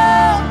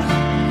strong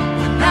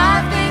when I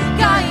think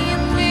I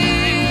am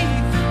weak.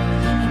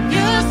 And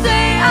you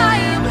say I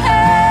am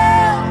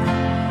held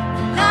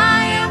when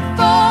I am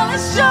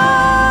falling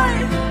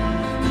short.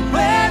 And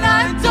when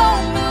I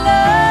don't belong,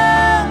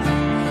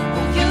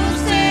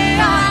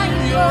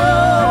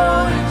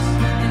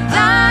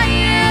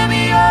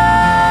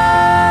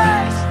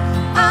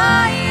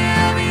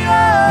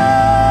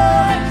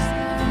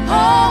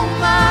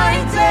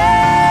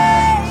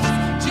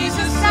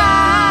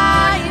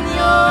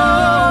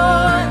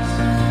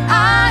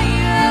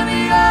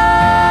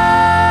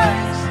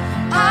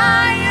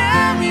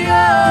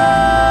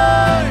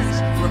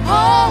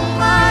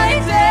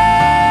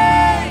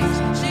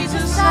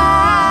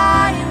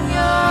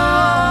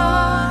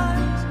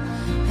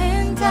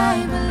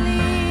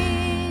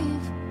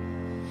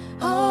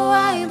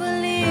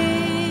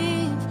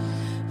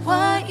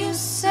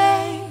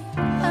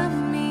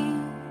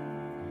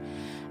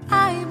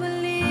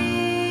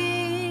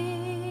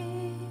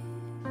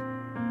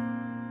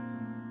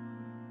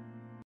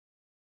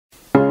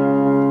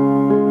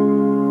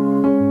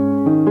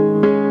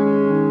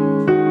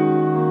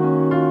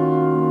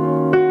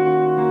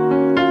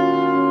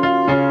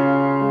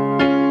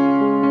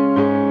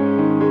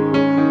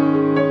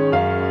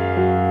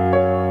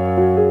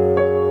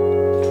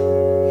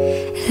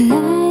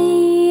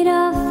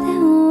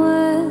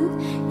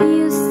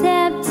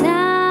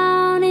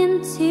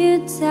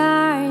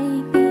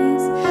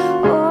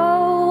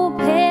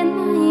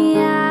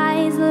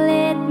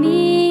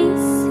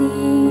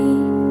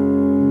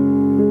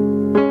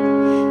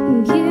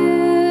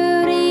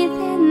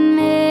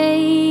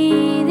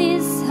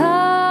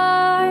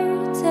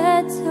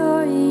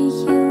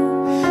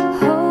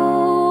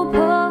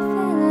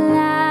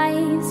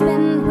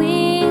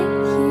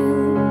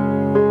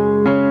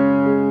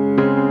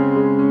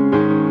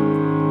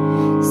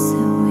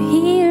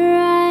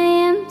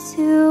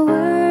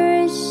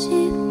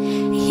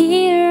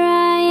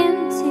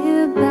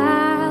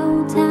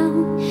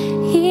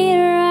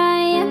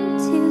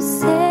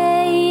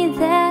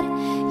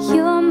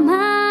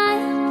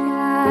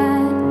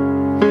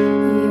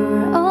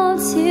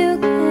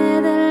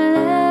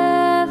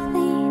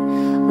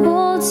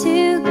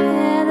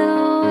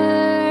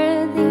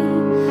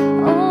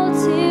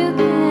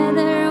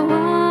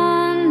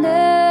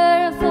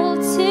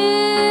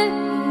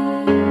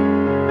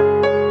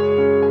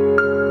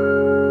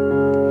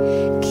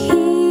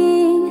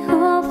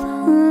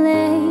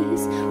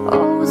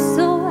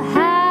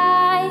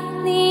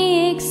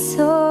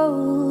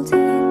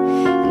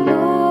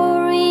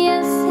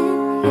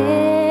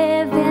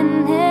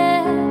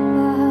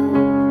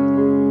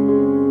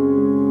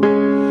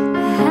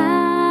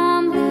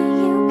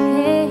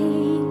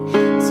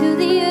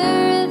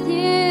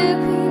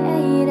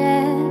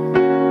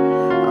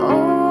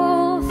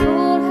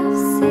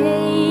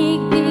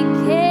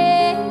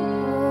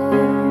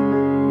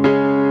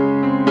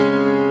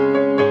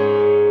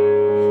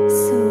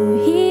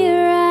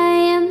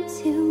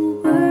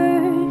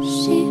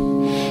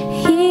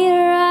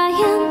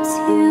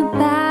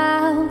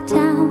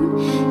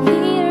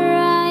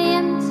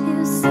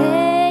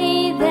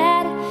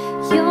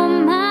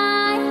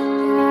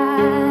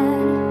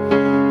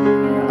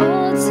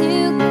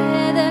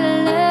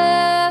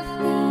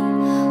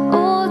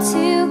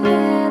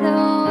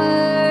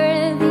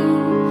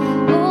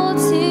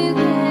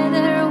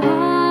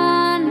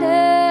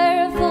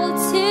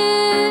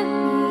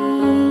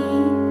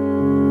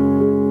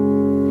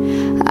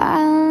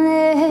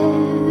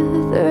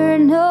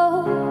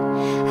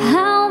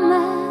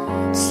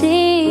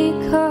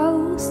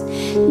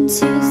 to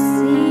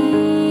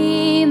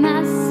see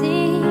my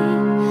seed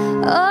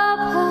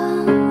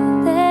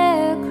upon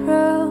their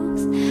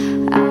cross.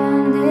 I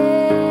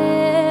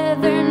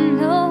never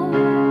know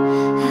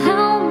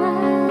how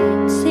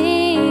much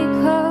it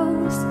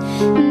costs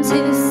to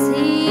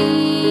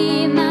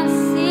see my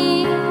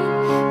seed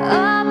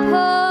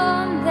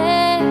upon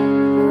their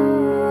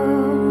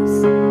cross.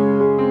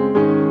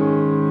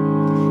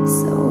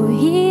 So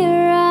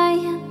here I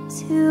am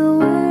to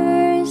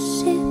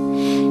worship,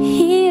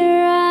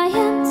 here I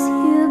am to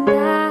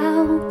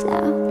bow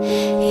down,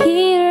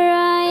 here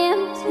I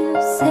am to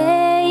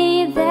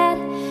say that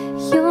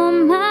you're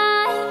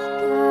my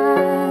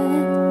God.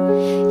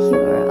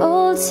 You're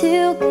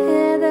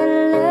altogether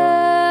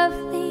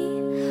lovely,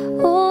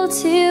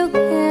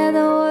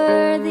 altogether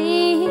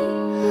worthy,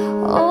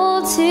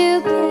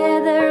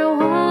 altogether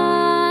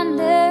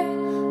wonderful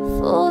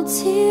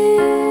to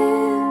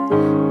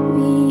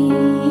me.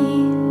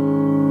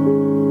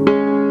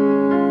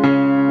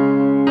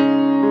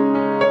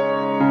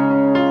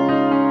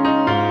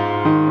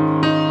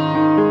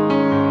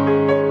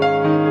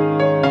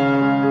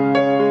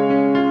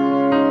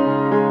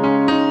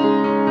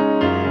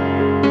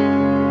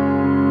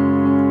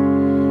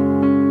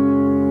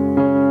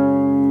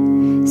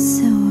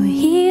 So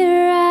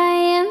here I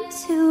am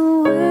to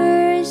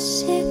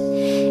worship,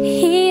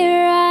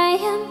 here I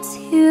am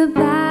to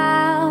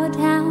bow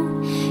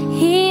down,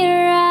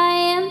 here I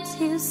am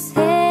to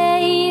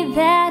say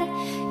that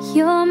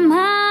you're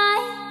my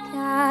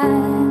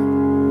God.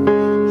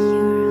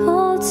 You're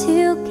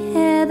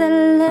altogether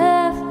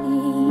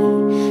lovely,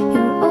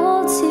 you're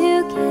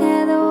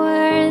altogether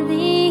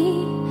worthy,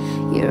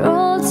 you're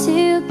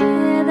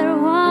altogether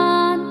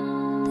wonderful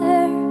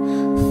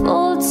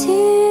to me.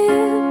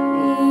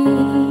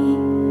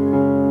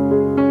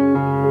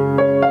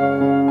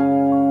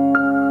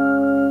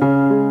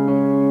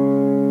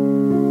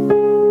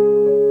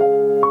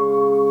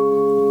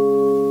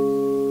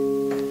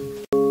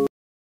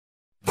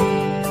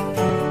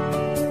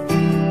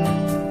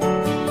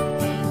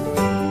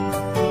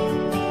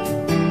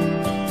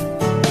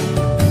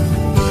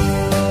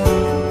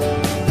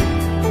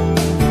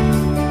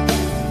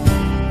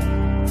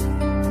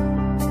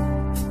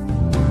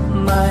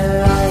 My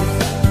life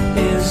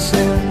is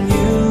in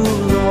you,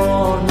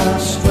 Lord. My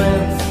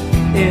strength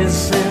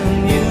is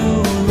in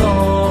you,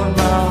 Lord.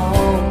 My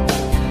hope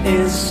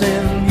is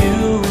in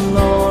you,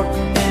 Lord.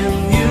 In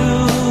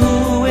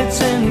you, it's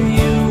in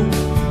you.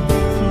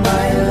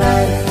 My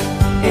life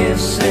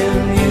is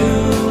in you,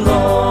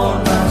 Lord.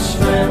 My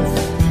strength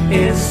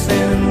is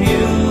in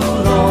you,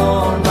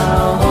 Lord. My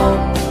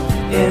hope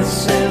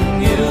is in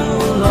you,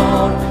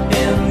 Lord.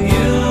 In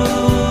you,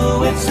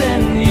 it's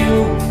in you.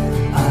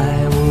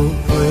 I will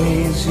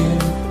praise you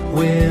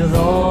with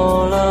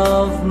all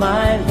of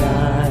my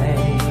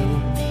life.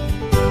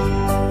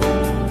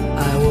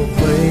 I will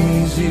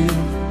praise you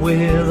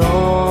with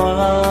all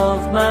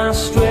of my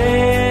strength,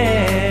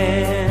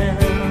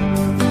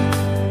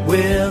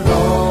 with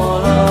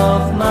all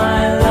of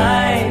my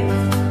life,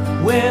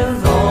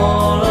 with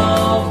all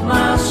of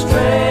my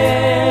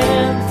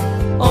strength.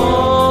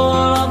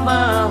 All of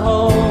my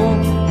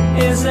hope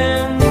is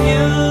in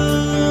you.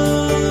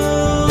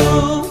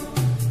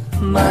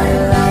 My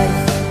life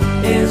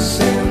is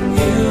in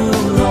you,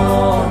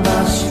 Lord.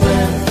 My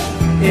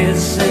strength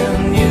is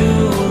in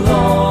you,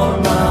 Lord.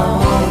 My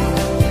hope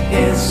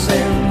is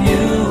in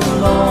you,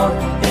 Lord.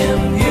 In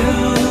you,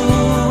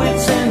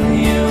 it's in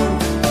you.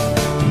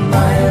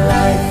 My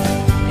life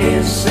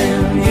is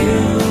in you,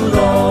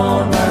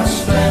 Lord. My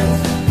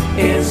strength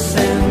is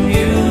in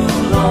you,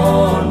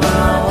 Lord.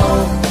 My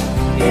hope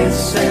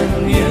is in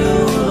you,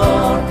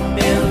 Lord.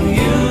 In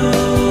you,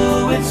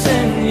 it's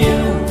in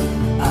you.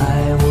 I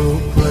will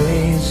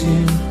praise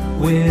you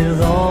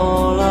with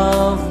all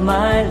of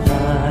my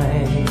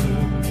life.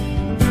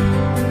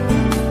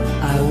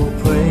 I will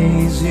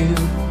praise you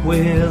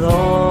with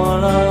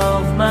all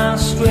of my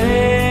strength,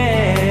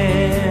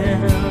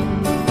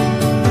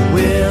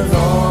 with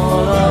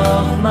all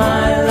of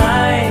my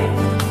life,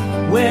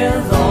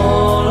 with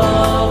all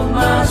of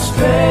my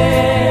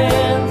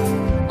strength.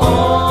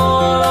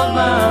 All of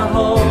my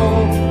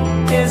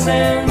hope is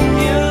in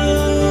you.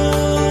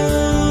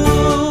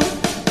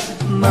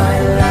 My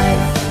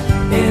life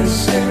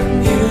is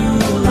in you,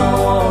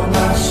 Lord.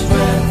 My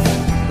strength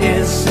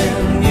is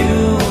in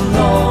you,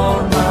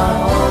 Lord. My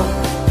hope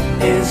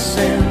is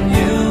in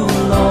you,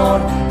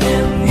 Lord.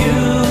 In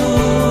you,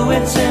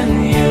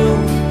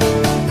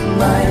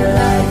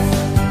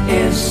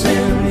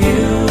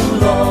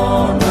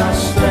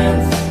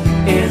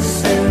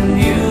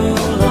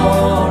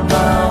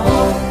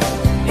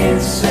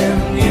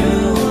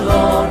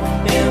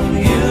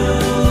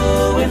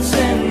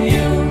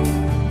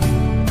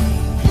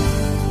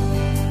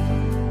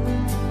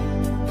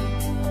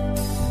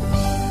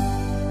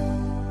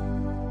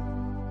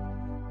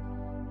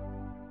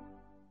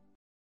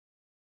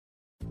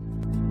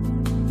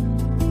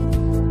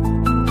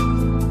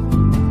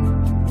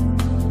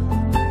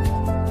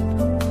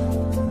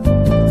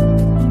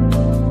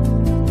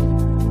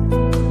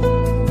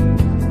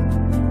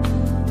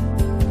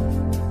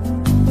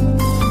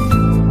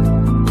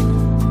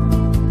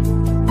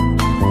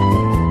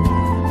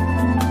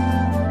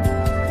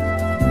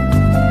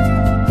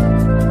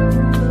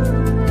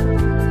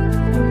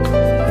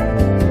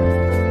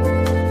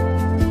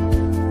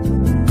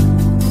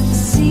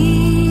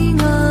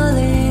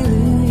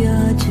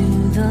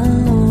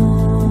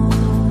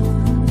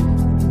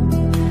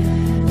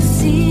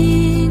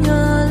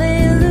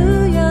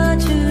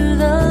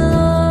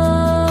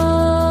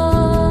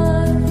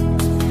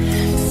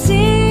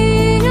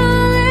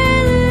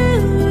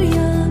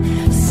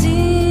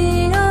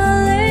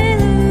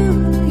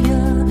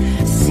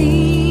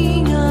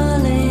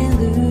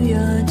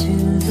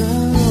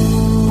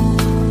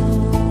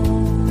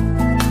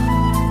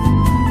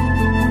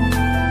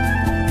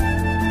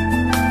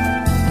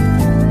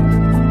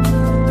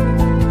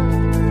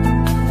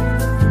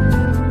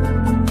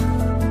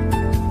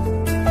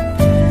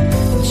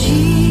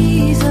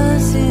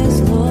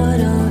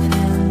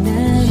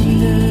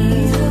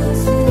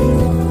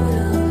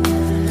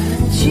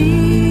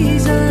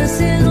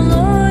 is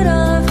Lord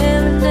of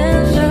heaven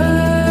and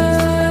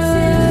earth.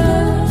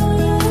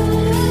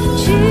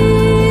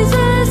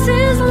 Jesus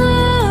is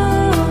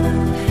Lord.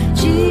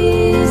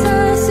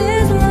 Jesus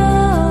is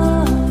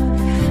Lord.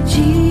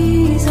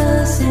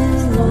 Jesus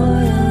is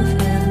Lord of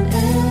heaven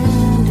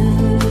and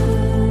earth.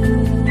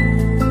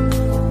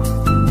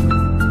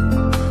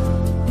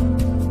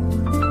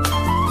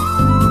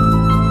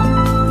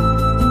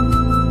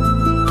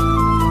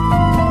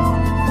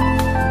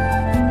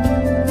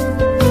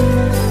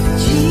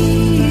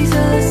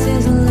 Jesus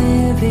is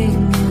living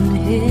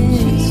in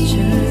His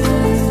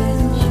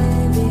church.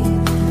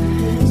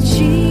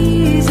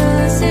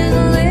 Jesus is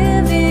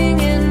living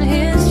in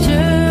His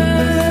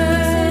church.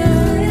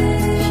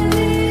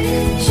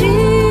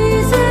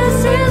 Jesus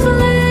is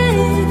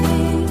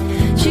living.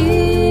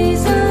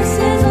 Jesus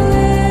is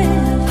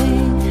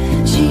living.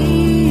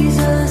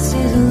 Jesus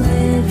is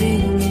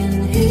living in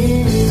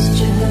His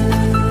church.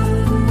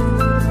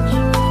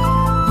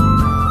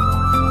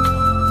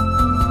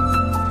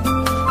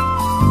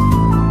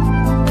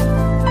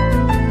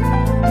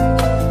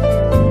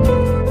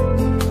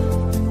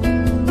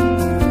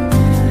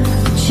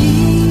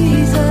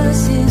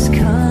 Jesus is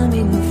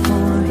coming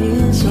for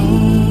His own.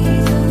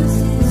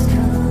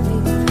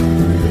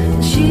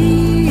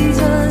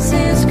 Jesus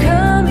is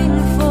coming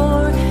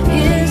for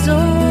His own.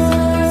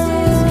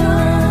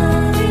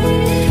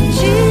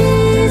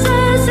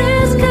 Jesus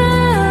is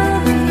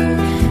coming.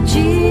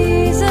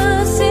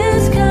 Jesus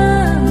is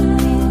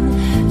coming.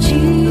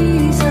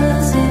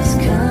 Jesus is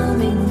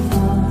coming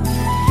for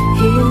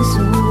His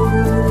own.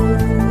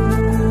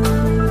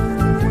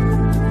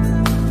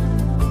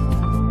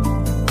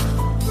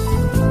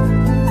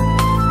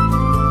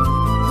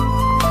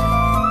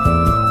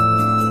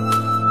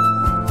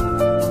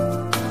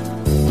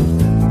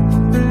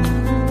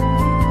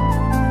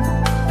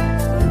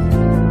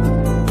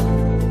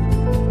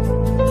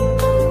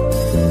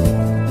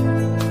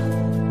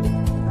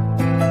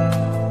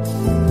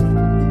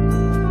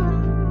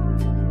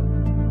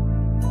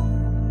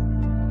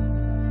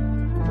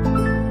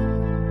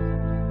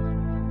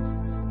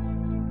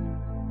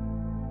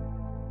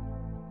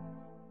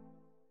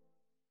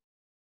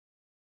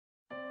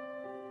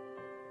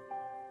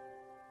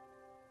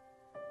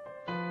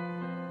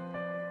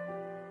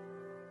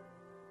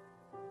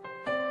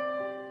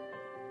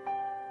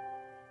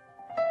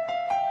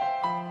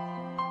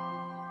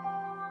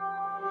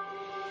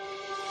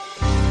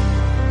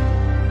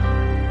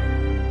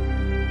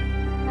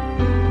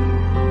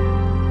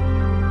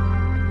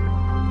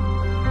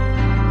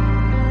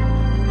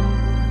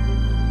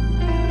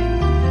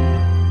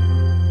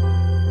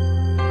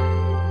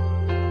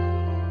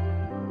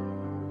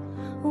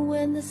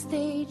 When the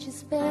stage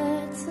is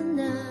bare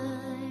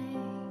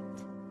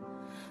tonight,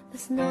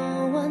 there's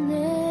no one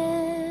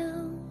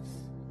else,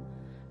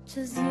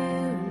 just you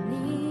and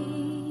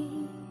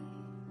me.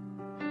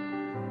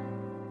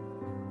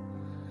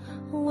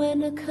 When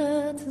the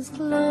curtains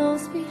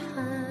close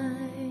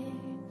behind,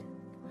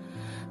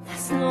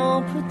 there's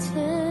no pretense,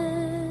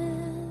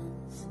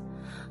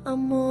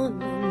 I'm on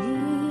my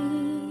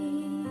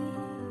knees.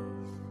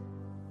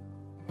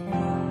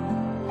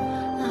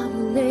 I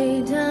will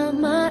lay down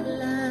my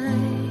life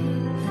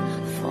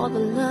for the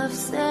love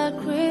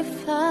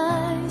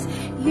sacrifice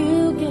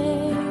you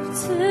gave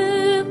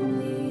to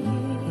me.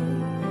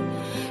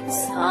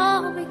 It's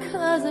all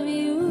because of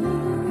you,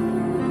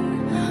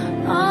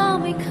 all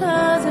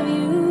because of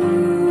you.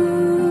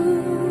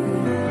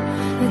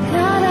 The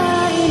God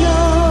I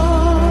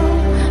know,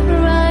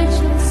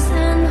 righteous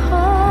and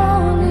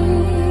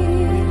holy.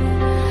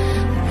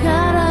 The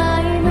God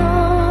I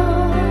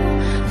know,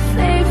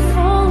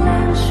 faithful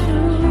and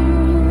true.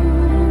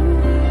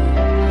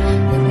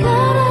 The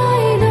God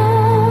I know,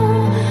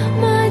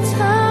 my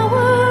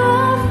tower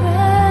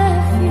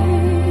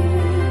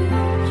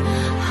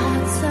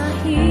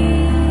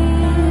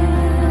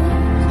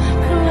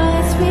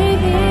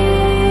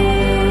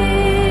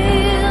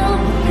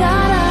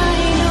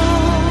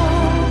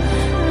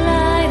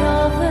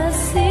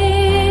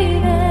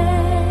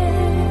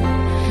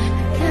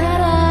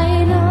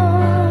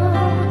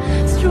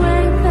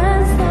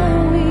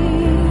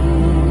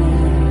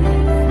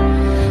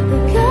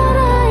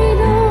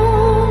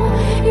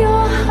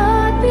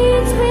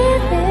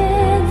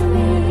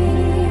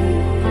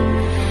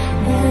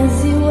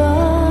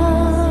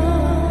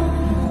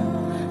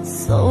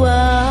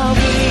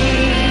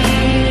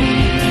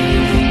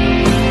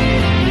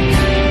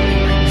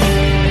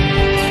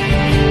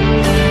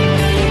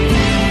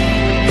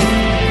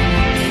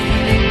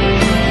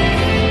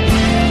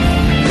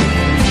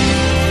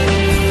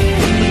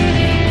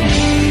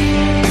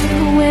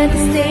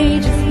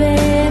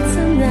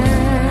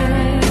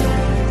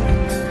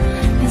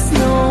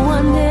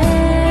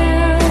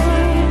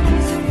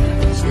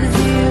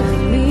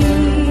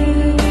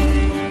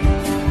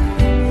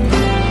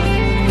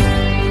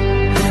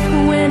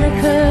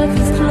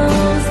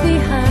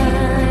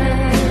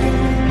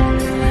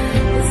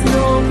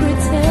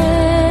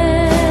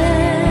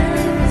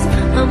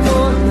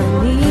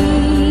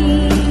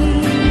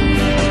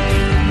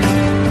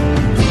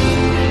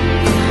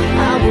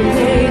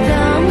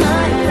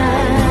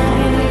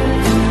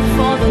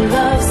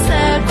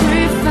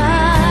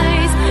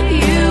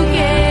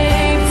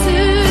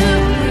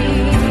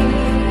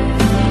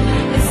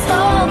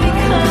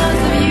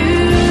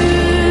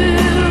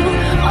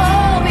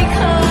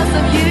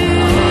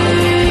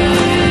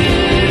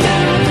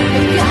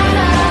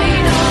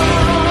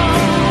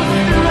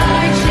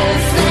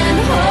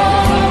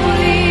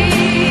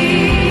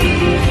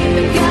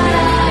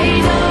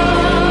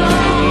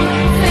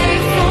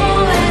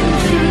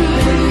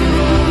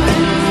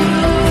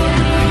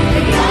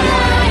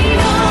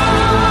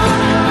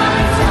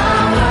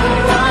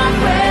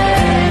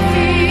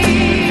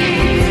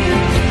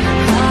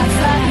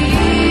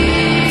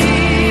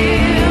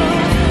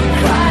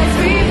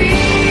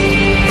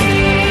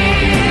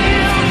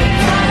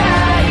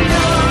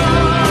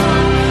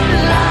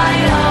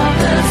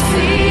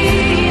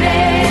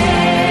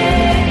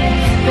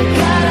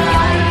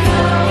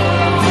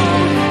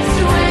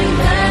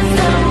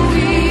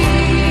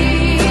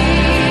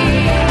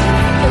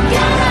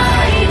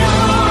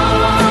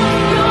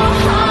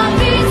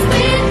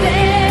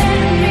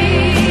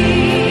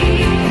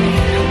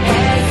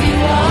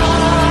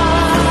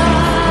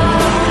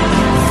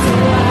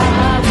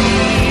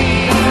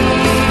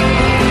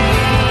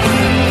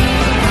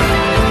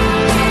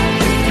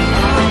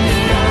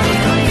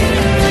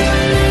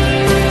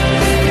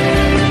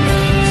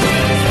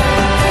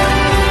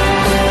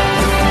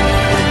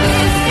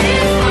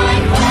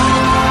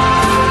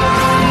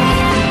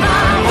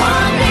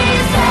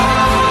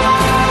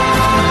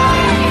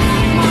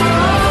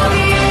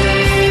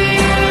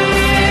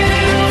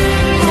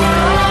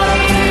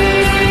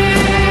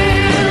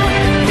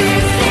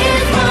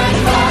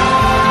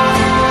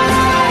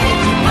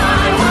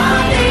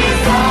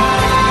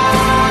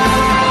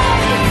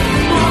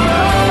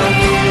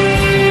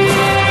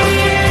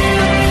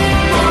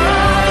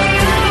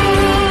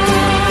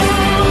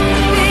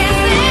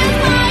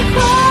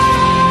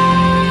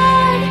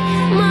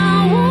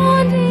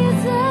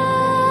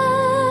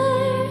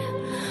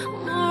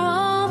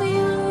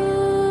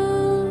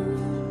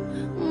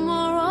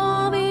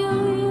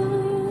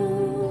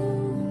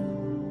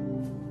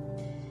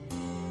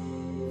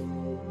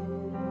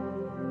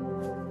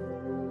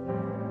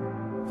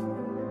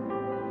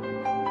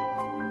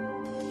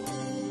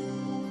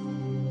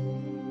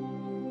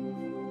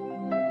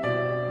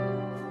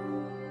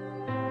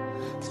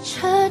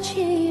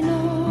He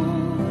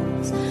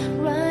knows,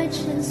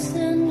 righteous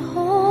and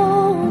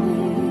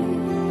holy.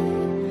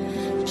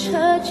 The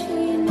church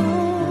He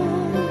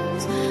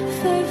knows,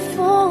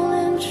 faithful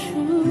and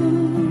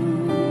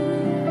true.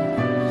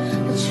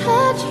 The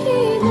church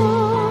He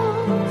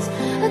knows,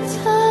 a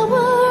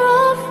tower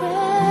of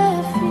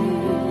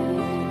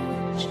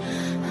refuge.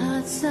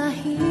 Hearts are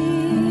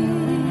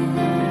healed,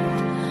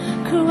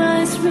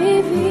 Christ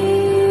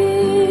revealed.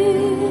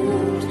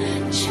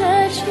 The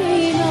church He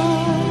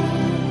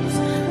knows,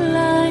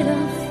 light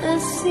of the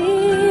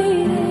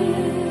city.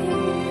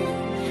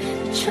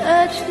 The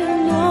church He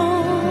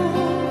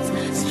knows,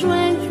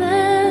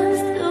 strengthens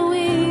the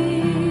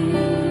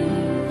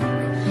weak.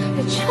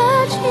 The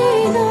church He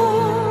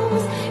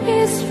knows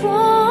is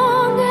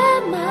strong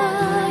and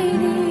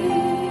mighty,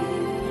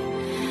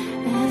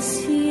 as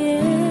He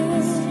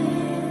is,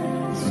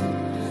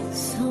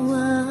 so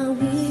are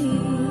we.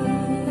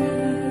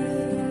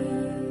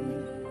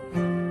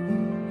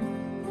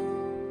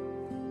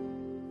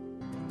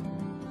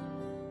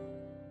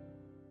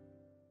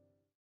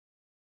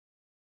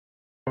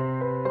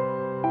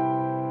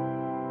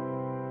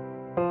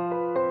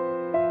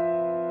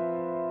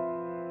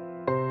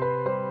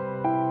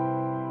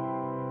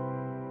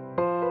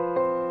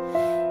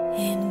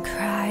 In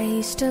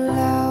Christ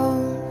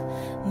alone,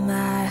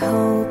 my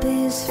hope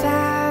is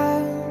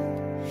found.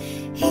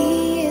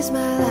 He is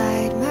my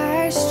light,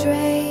 my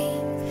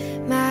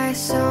strength, my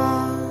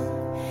song.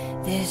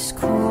 This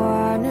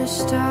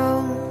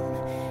cornerstone,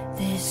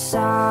 this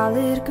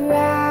solid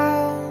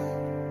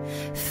ground,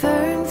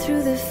 firm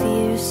through the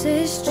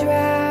fiercest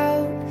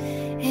drought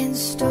and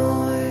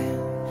storm.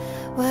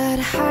 What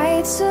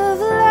heights of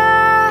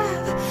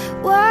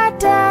love, what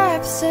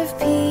depths of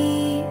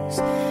peace,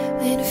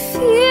 when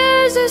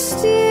fears are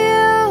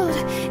stilled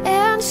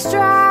and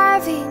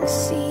striving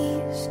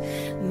cease.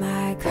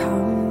 My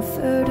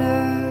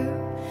comforter,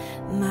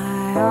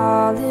 my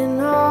all in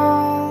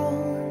all,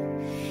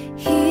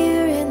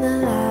 here in the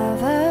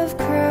love of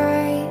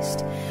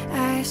Christ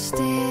I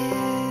stand.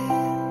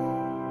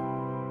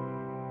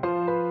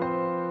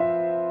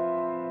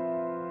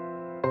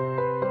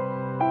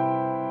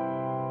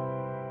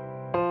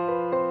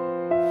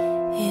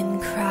 In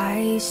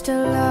Christ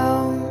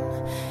alone,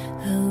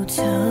 who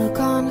took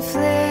on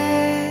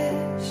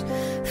flesh,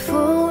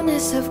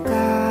 fullness of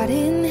God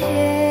in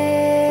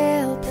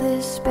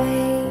helpless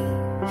babe.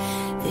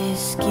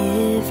 This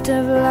gift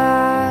of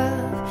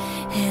love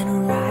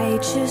and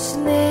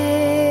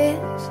righteousness,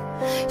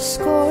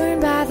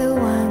 scorned by the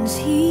ones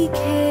He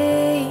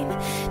came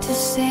to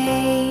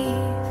save.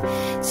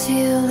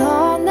 Till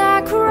on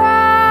that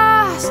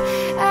cross,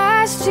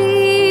 as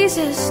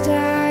Jesus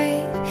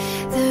died,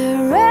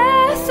 the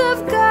wrath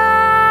of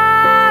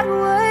God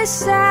was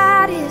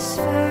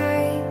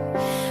satisfied.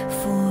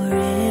 For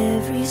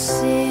every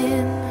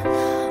sin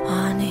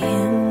on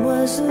Him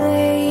was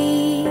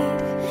laid.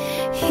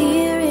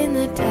 Here in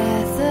the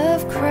death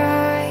of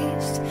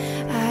Christ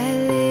I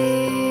live.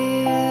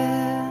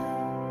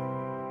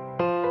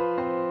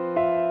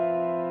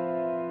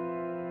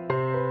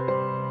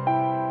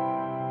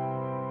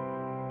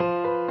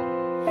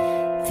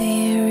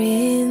 There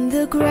in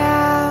the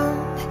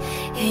ground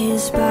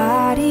His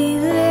body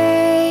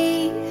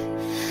lay,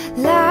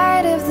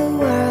 light of the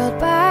world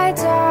by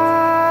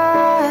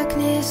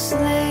darkness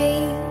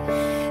slain.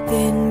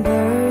 Then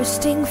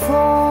bursting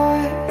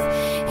forth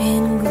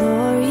in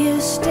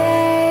glorious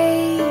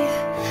day,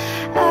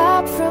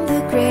 up from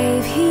the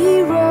grave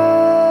He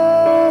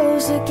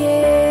rose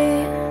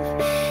again.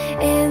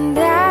 And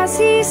as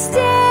He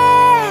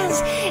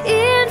stands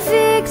in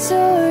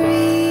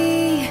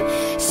victory,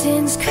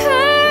 sin's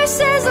curse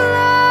has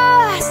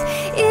lost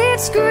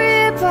its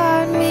grip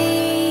on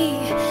me.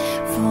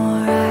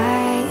 For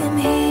I am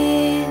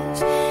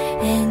His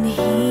and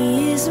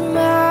He is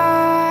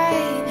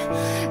mine,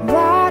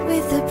 bought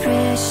with the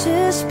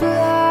precious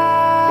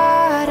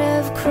blood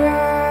of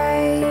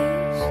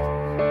Christ.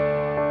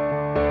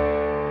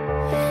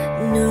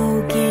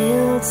 No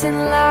guilt in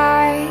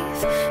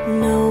life,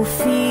 no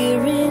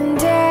fear in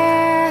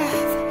death.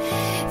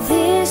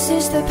 This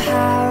is the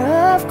power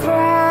of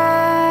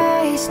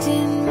Christ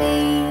in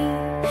me.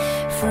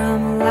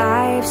 From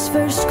life's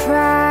first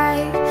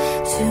cry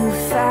to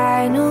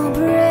final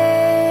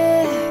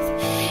breath,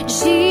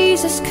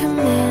 Jesus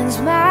commands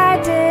my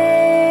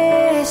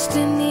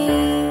destiny.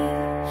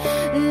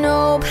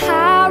 No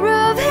power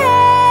of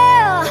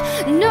hell,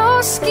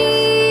 no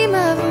scheme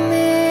of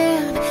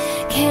man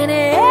can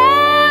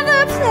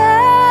ever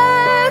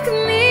pluck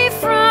me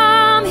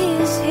from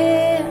His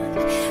hand,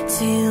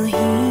 till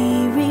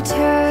He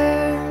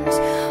returns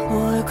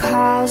or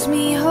calls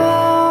me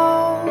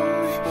home.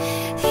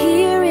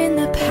 Here in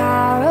the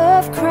power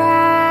of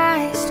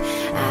Christ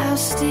I'll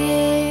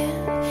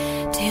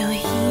stand, till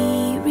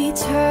He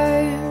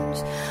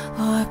returns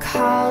or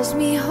calls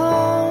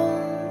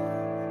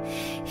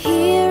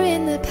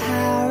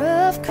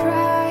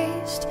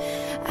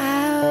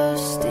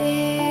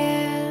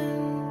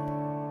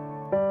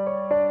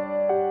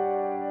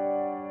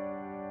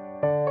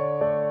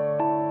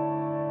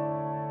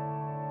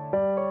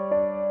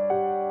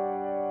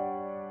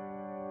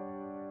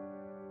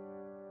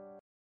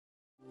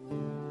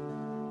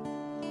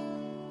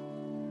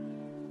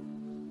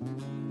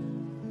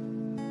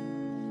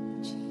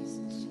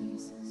Jesus,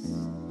 Jesus.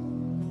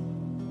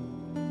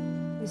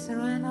 We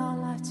surrender our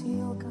life to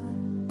you,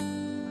 God.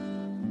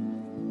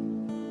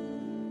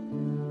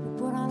 We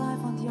put our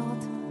life on the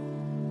altar.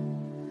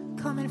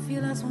 Come and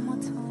feel us one more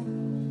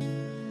time.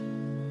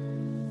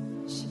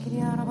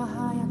 Shikiriara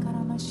Bahaya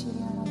Karama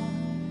Shiriara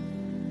Bahaya.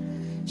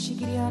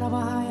 Shikiriara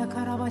Bahaya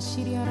Karaba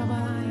Shiriara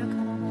Bahaya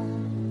Karama.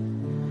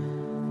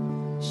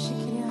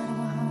 Shikiriara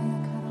Bahaya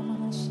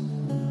Karama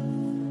Shiriara.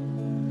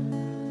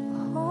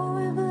 Oh,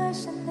 we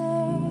bless your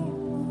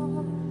name,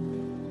 Lord.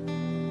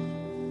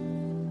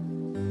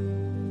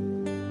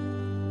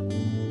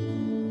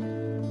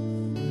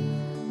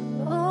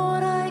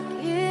 Lord, I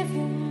give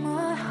you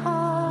my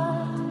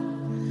heart.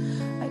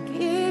 I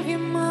give you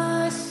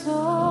my soul.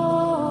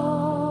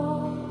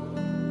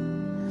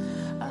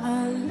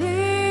 I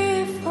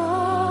live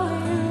for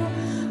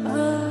you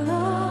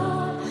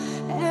alone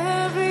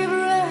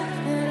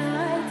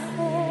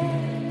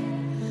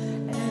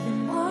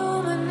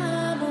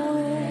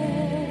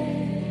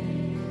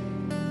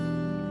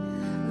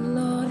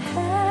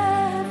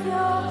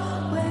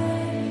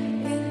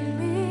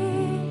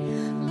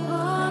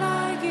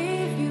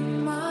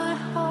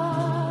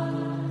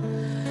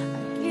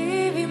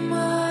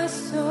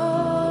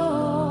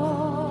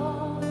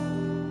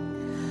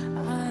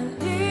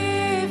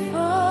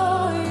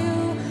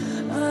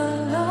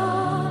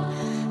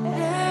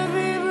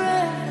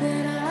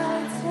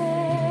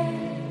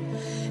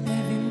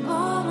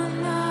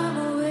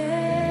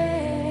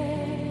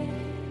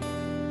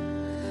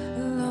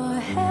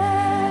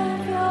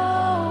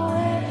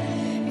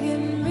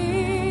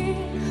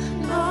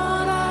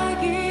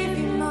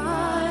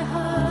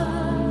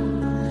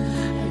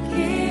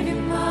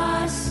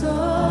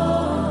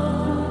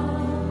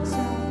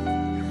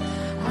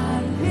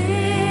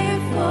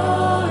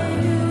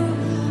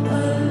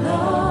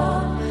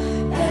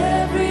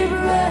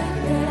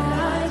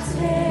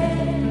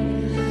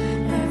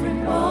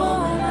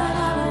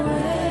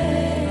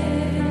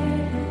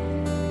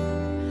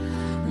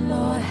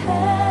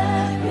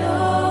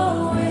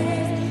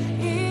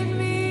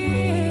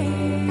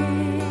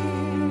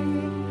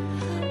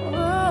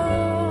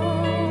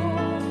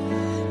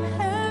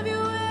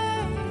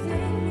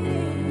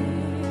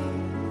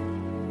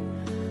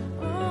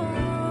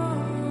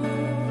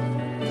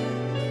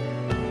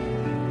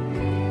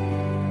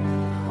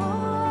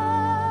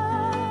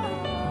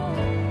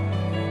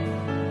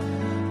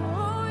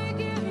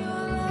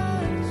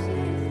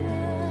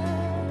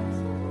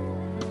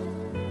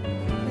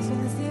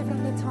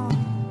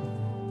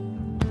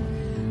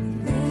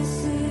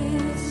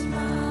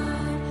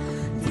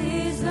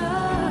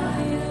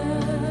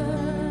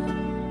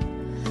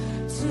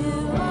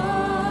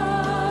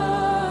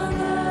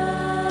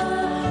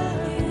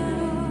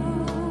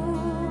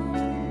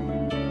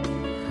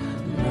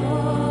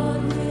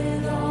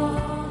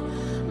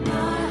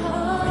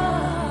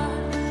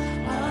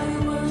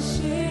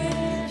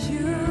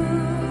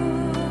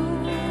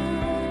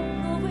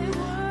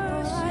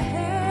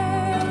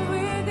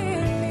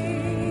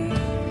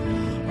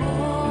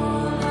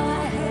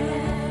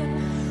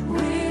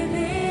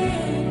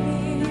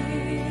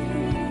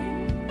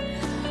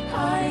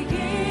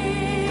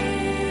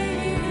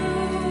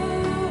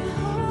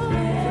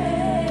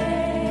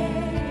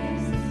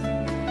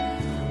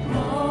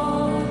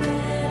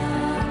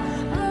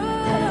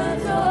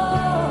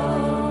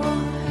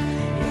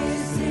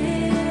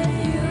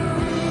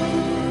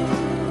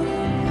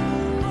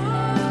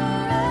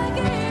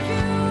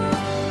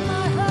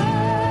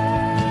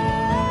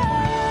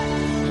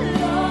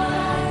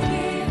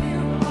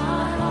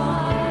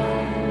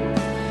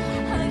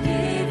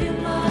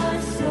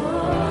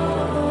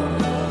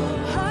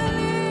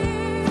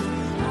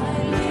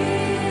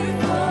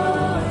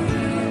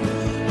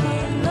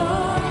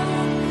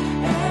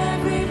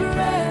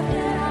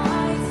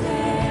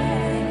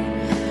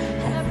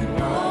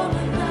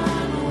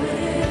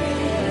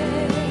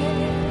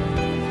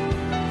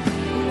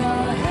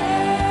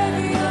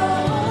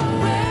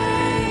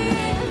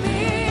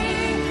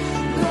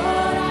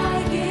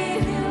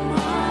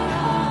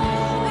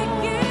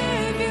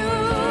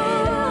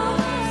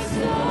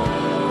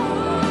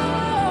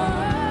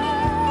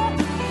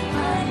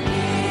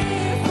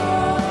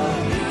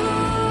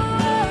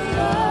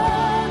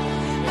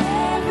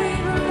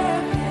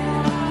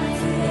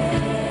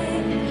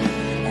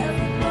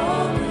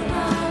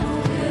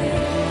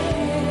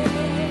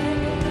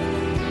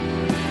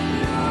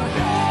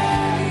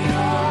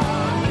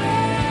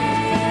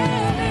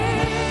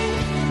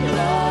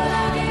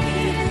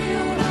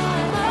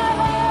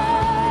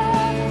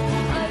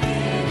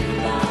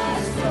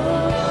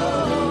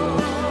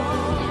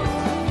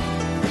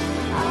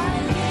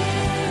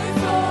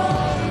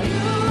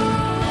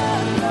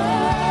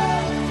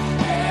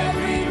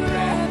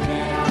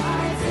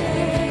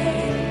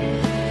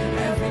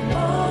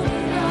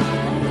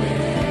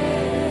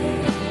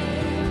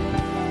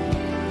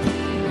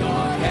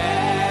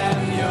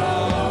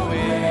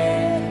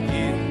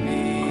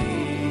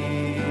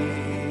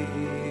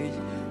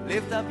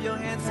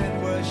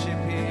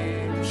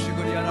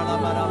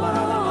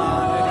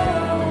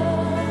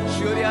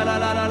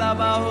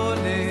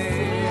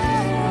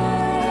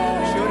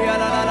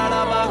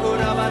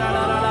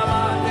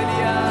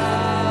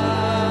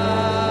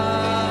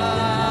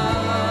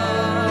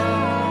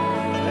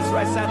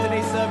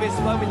service,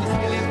 why we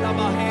just lift up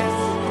our hands,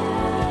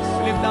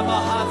 lift up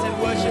our hearts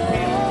and worship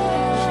Him.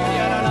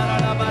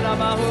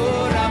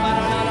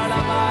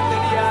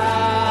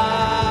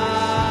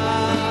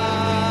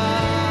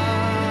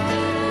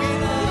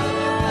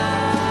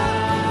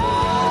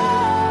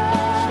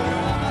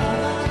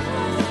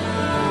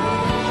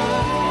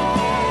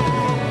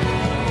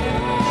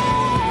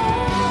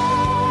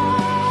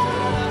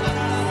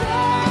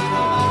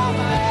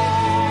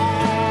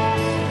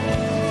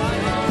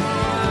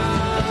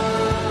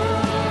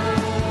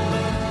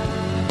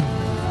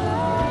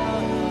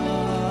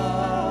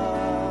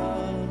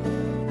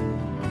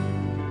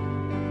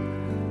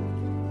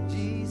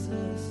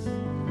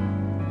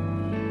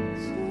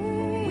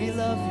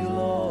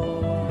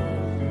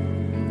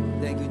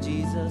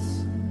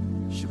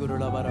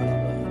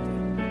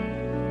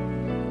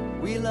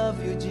 We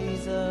love you,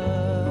 Jesus.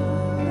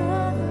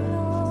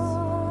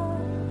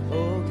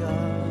 Oh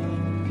God.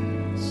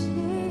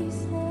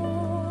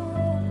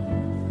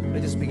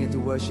 Let's just begin to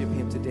worship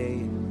Him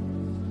today.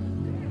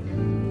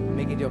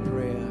 Make it your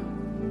prayer.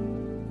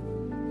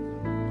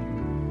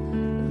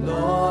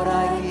 Lord,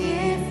 I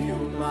give you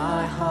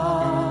my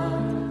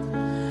heart.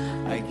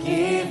 I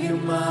give you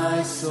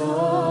my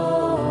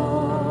soul.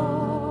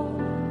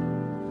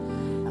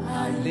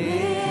 I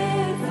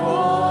live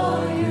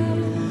for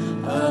you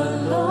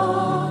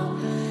alone.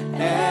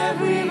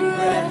 Every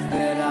breath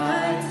that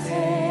I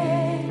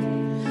take,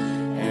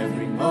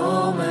 every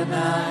moment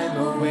I'm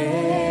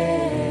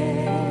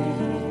awake.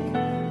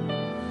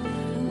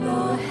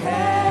 Lord,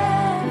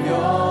 have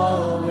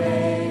your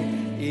way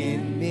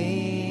in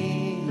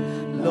me.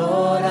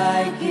 Lord,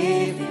 I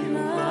give you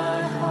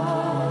my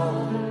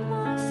heart.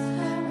 I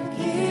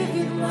give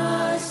you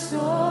my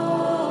soul.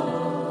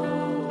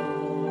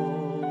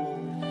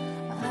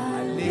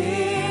 I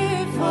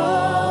live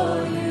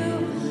for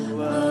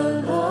you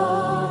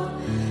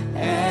alone.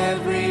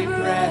 Every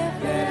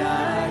breath that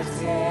I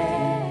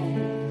take,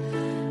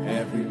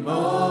 every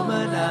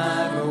moment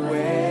I'm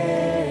awake.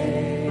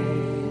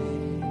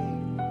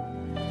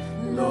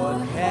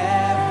 Lord,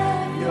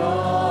 have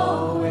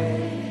your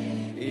way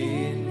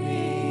in me.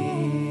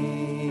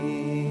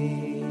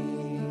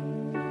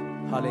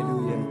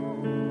 Hallelujah.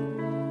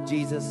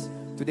 Jesus,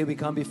 today we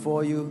come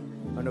before you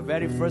on the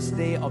very first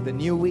day of the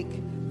new week.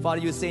 Father,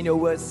 you say in your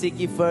word, seek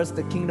ye first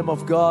the kingdom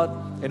of God,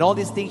 and all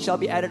these things shall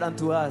be added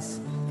unto us.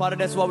 Father,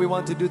 that's what we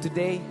want to do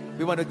today.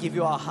 We want to give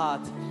you our heart.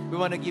 We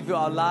want to give you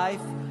our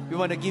life. We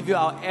want to give you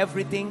our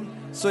everything,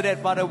 so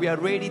that, Father, we are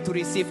ready to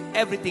receive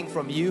everything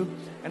from you.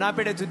 And I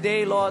pray that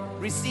today, Lord,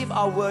 receive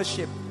our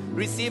worship,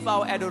 receive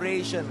our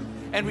adoration,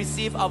 and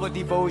receive our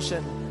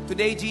devotion.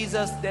 Today,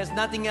 Jesus, there's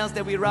nothing else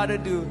that we rather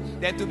do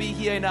than to be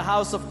here in the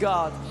house of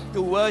God,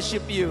 to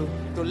worship you,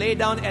 to lay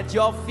down at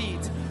your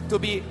feet, to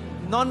be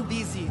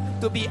non-busy,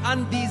 to be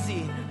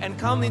unbusy, and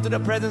come into the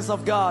presence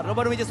of God. Why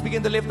don't we just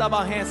begin to lift up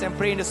our hands and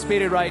pray in the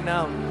Spirit right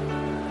now?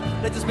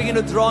 Let's just begin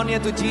to draw near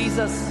to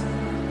Jesus.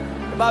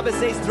 The Bible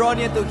says, draw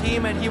near to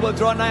Him and He will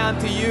draw nigh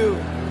unto you.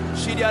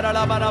 That's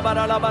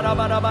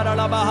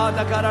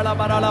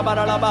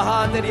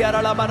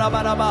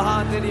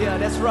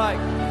right.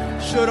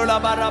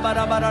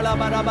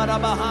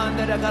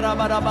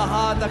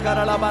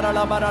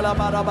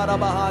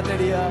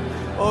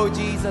 Oh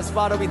Jesus,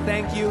 Father, we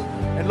thank you.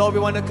 And Lord, we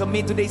want to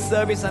commit today's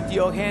service unto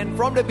your hand,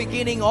 from the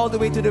beginning all the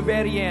way to the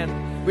very end.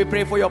 We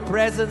pray for your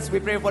presence. We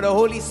pray for the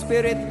Holy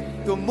Spirit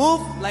to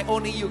move like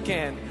only you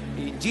can.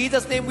 In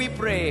Jesus' name we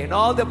pray. And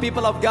all the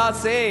people of God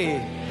say,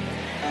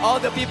 all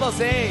the people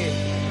say,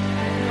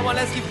 come on,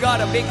 let's give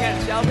God a big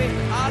hand, shall we?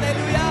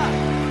 Hallelujah.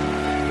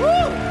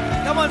 Woo!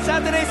 Come on,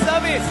 Saturday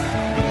service.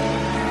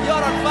 You're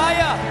on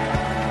fire.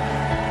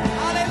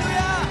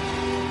 Hallelujah.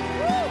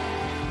 Woo!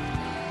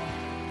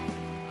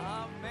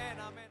 Amen,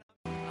 amen,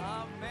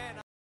 amen.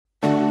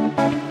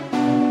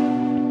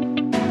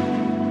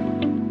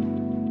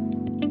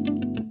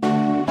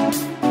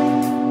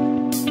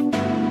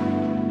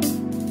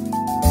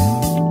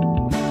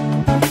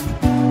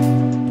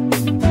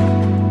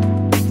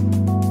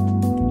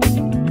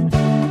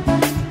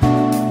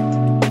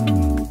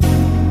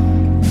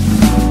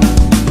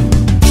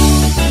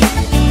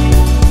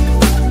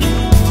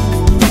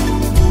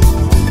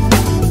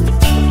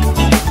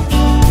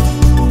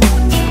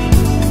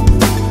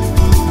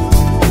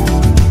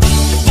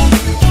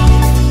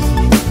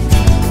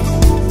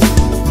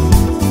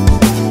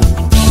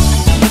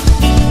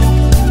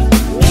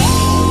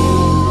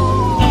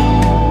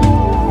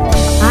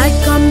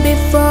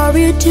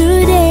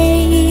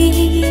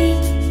 Today,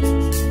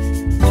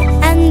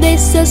 and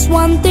this is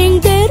one thing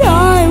that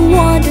I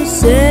want to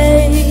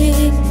say.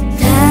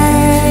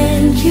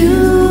 Thank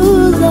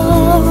you,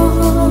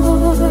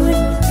 Lord.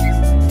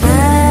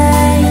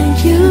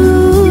 Thank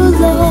you,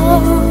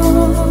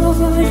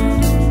 Lord,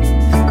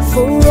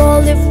 for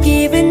all you've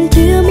given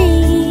to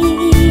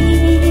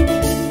me,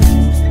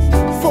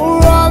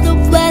 for all the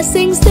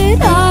blessings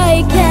that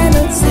I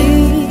cannot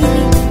see.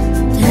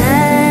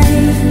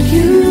 Thank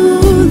you,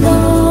 Lord.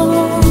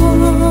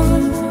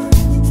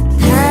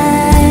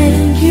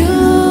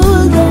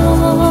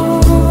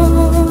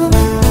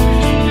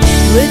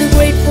 with a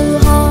grateful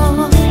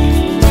heart,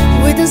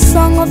 with a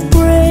song of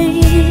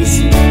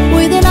praise,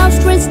 with an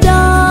outstretched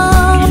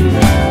arm,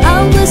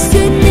 I'll bless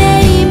your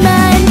name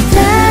and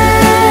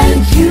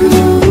thank you,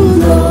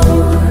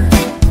 Lord.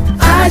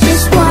 I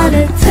just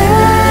wanna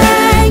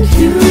thank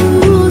you,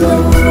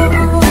 Lord.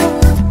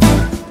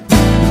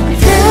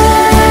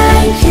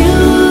 Thank you,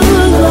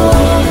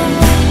 Lord.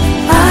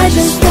 I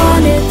just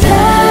wanna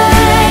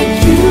thank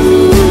you,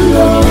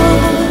 Lord.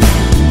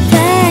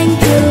 Thank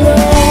you,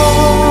 Lord.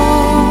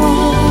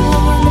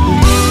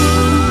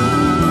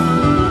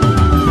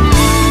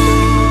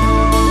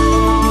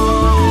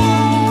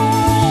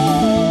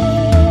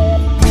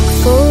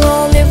 For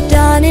all you've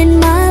done in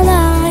my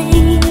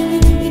life,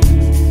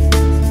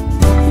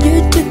 you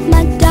took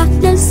my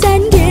darkness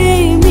and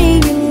gave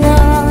me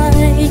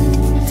light.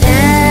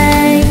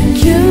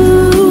 Thank you,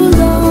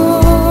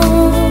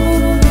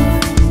 Lord.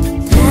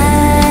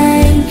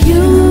 Thank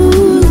you,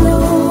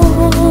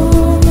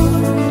 Lord.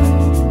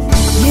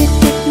 You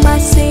took my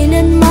sin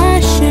and my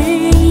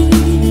shame.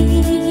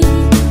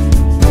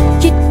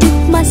 You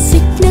took my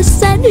sickness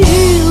and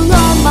healed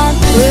all my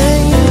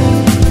pain.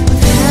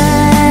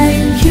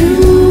 Thank you,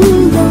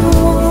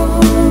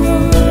 Lord.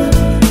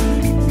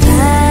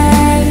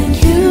 Thank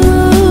you,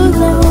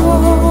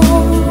 Lord.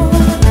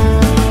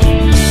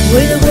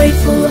 With a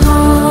grateful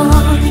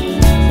heart,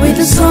 with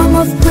a song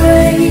of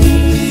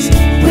praise,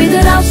 with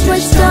an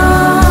outstretched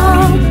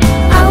arm,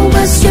 I'll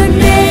bless your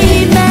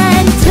name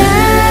and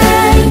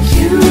thank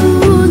you,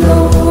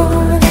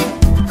 Lord.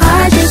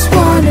 I just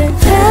wanna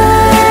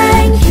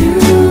thank you,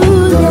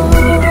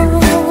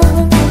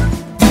 Lord.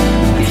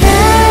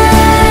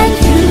 Thank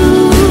you,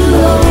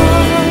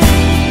 Lord.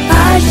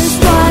 I just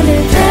wanna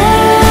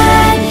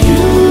thank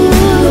you,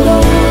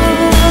 Lord.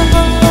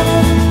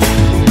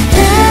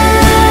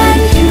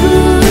 Thank you,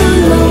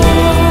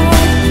 Lord.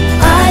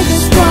 I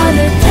just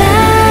wanna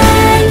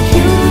thank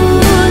you,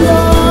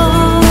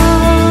 Lord.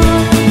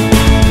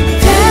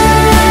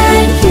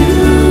 Thank you,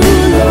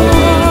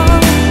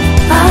 Lord.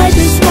 I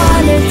just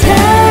wanna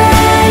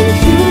thank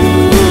you,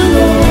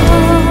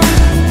 Lord.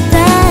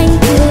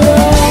 Thank you,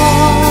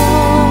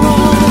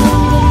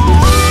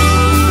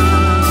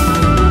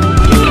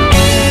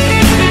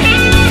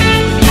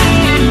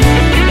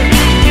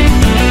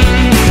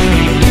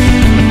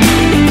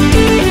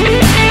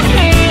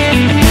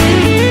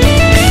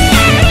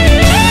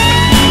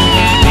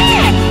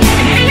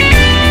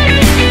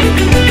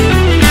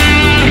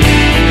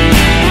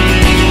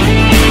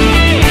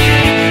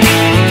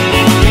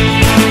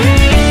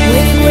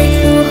 with a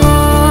grateful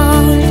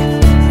heart,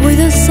 with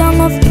a song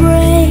of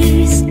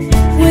praise,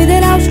 with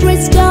an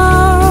outstretched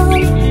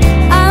arm,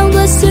 I'll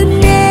bless your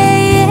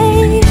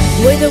name.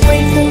 With a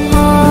grateful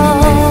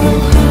heart,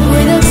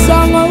 with a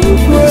song of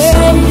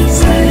praise,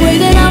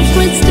 with an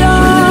outstretched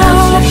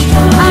arm,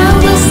 I'll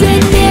bless your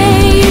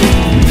name.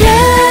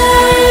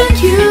 Thank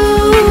you,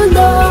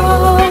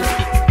 Lord.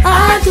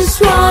 I just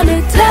wanna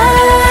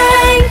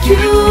thank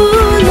you,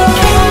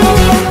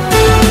 Lord.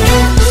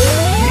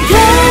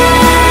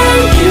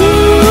 Thank you,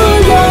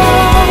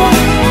 Lord.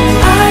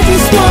 I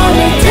just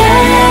wanna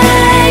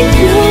thank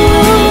you,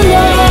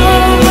 Lord.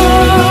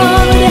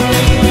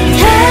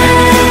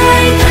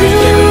 Thank you,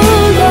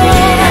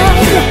 Lord.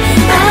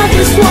 I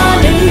just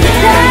wanna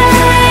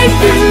thank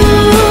you,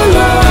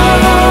 Lord.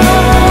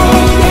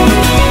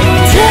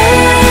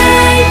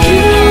 Thank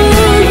you,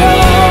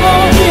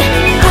 Lord.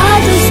 I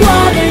just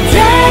wanna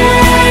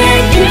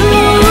thank you,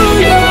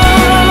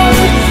 Lord.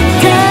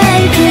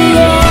 Thank you,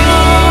 Lord.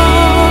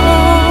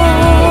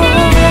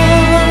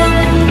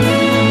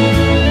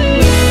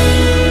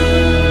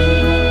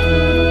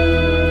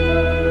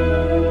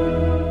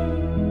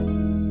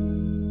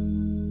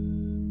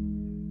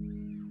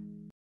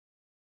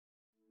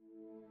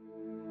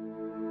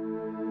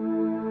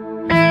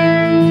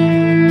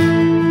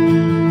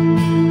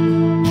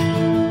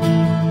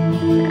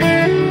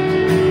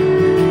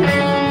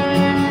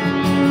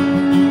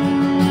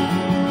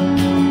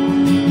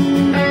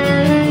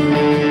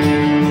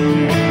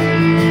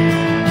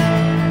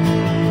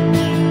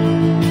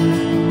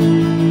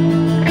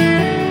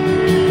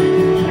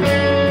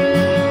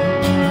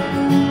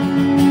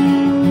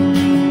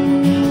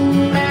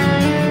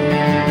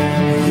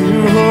 You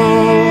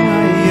hold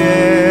my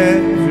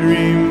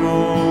every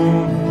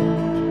moment,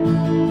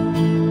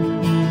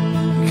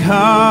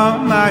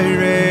 calm my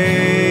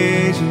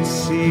raging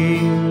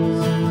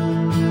seas.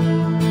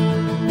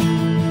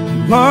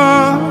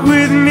 Walk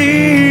with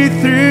me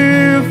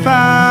through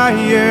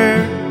fire,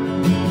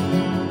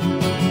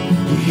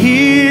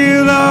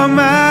 heal all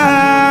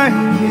my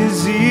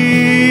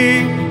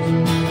disease.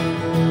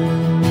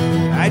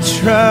 I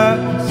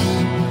trust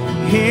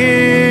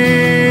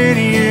in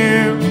you.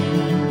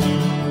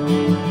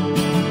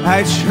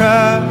 I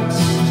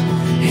trust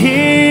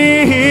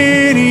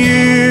in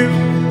you.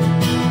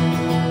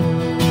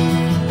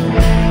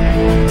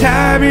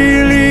 I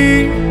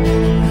believe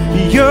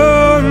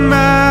you're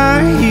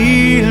my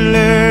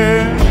healer.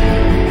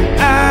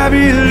 I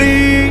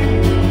believe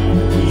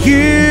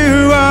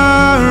you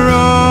are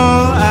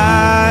all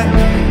I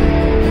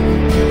need.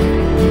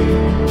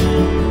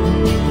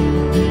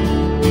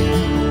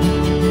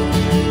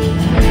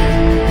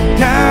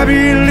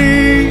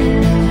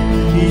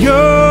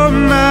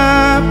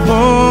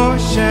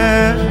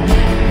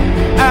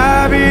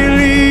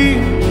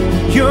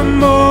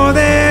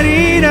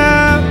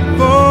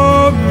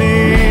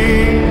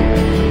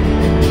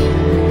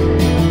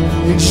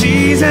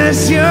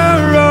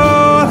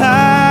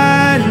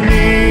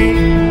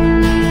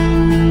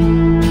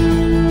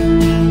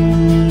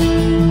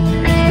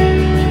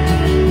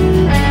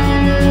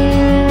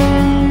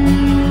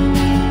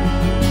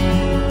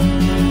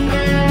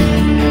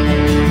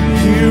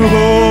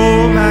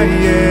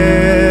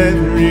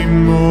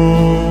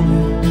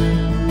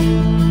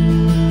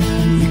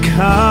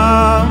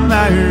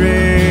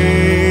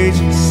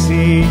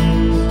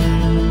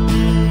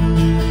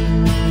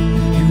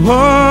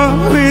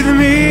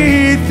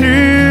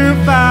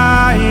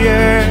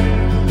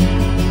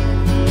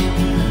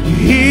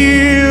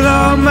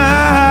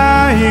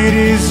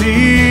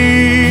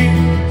 disease,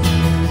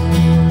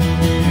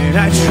 and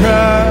I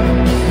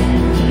trust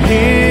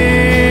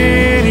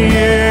in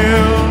you.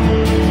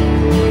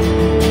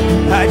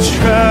 I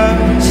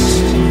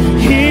trust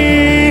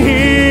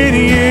in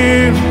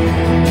you.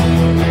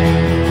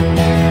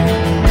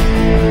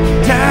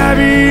 I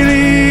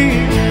believe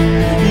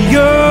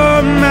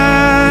you're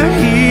my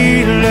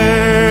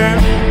healer.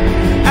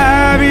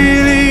 I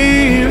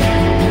believe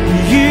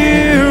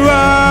you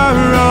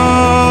are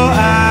all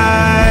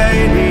I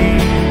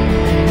need.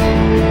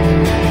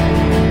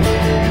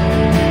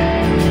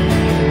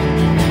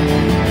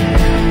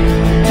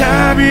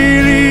 I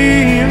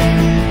believe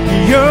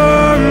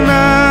you're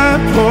my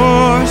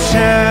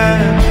portion.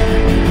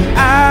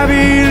 I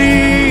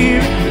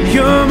believe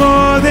you're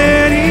more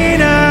than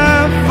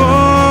enough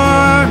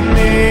for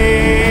me.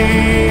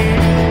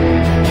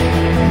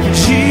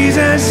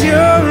 Jesus,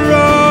 you're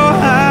all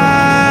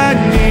I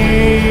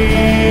need.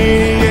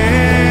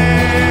 Yeah.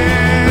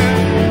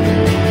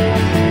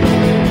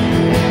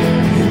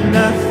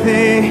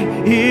 Nothing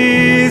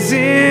is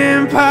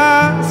impossible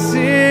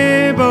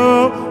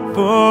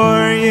for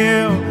you.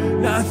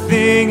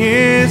 Nothing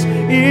is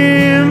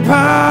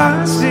impossible.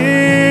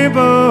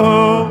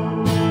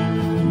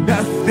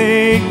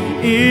 Nothing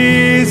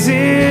is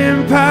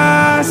impossible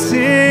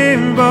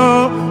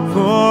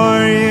for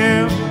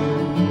you.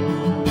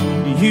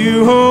 You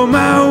hold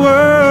my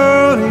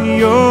world in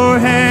your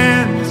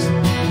hands.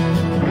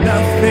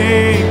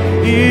 Nothing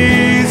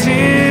is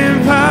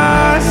impossible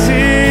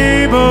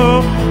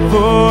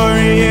for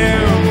you.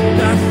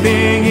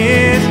 Nothing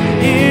is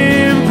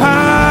impossible.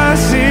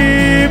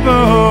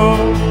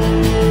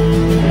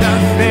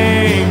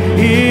 Nothing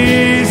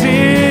is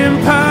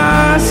impossible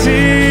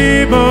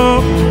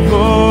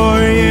for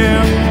you.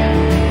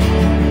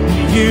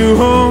 You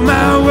hold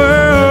my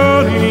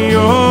world in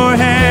your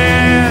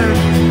hand,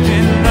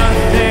 and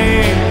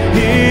nothing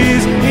is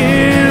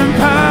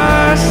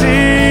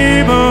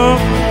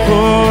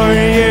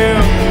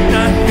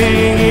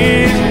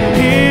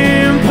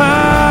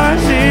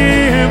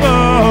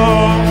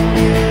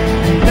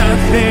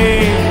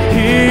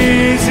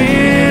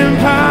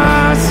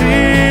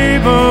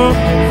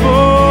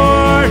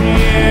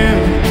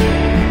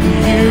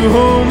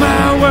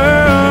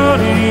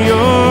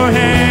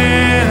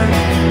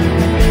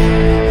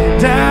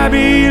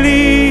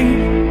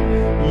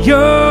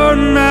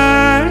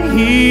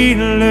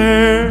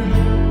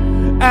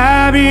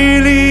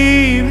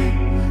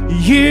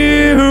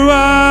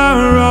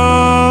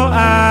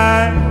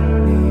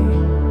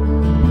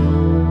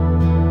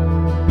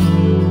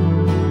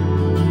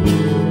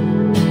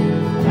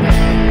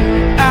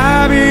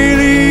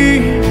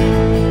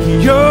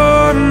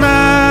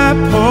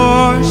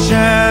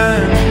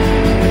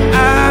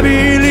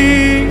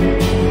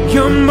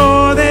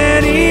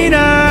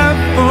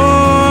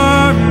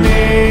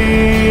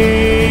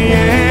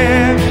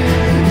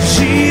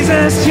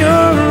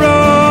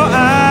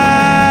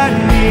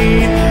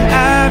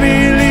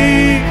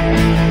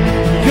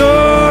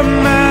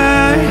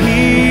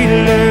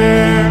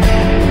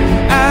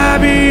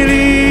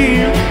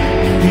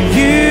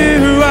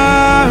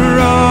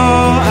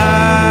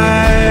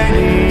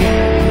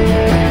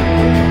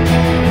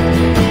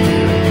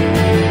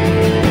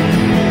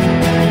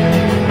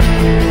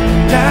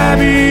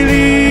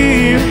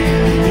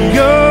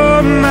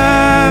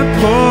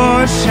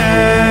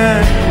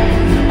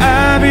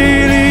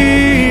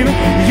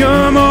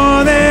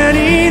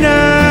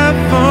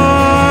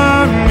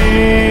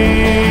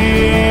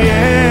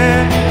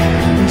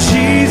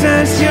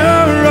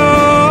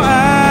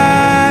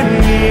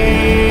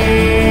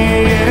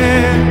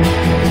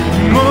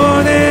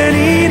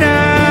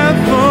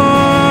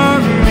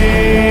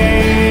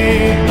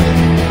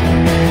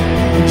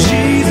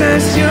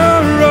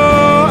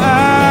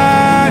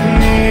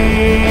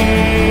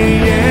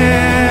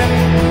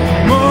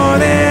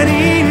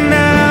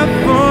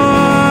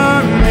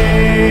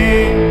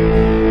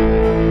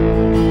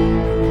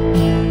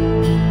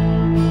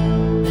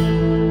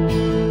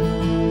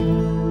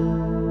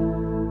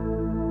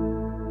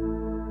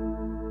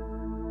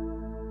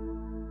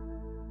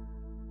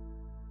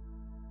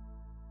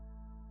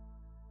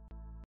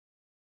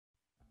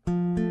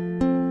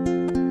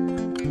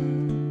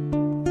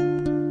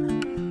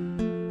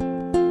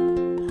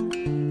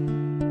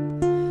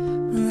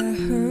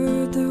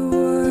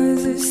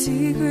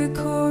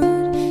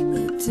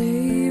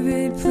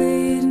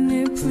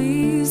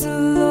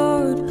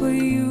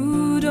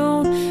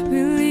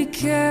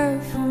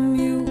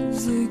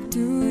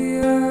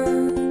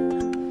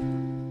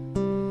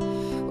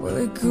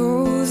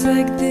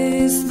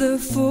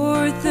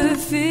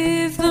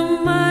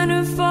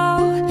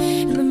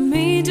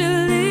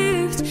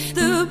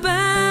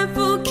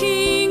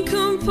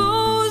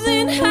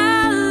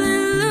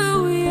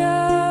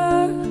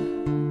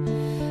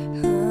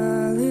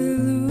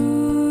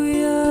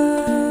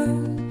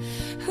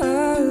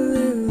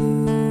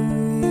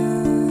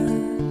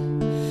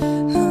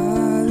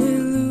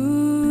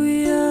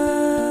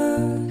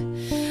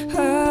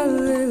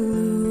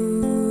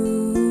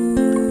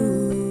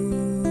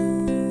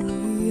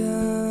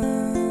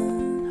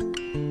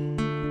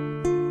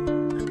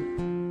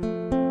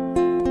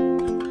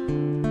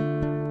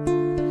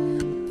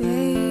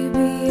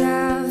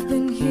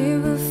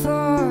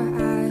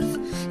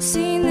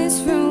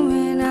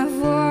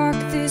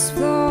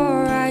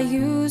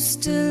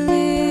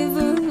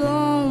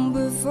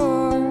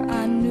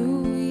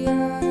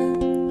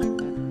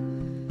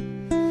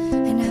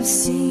I've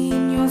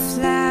seen your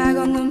flag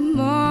on the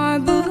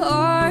marble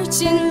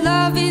arch, and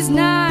love is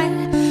not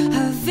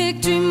a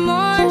victory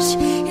march.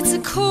 It's a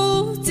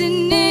cold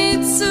and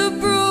it's a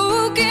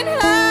broken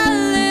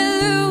hallelujah.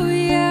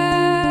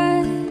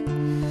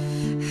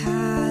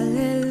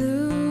 Hallelujah.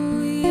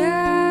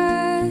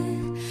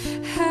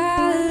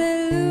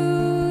 Hallelujah.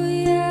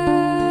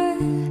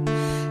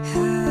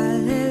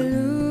 Hallelujah.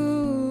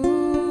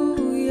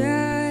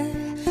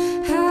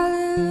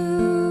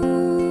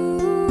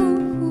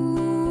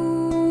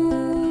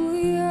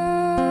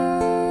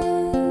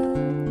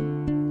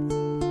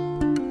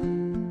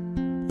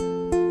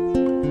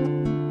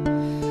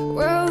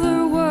 Well,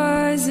 there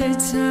was a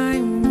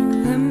time you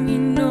let me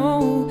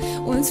know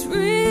what's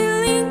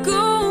really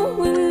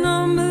going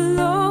on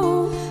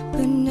below,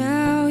 but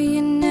now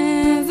you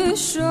never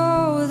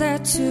show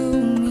that to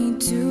me,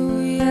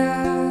 do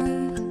ya?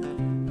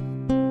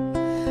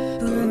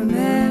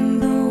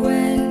 Remember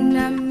when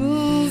I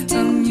moved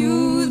and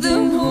you,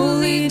 the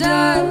holy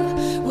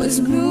dove,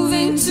 was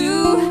moving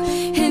too,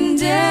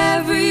 and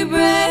every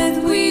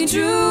breath we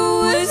drew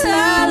was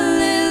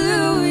hallelujah.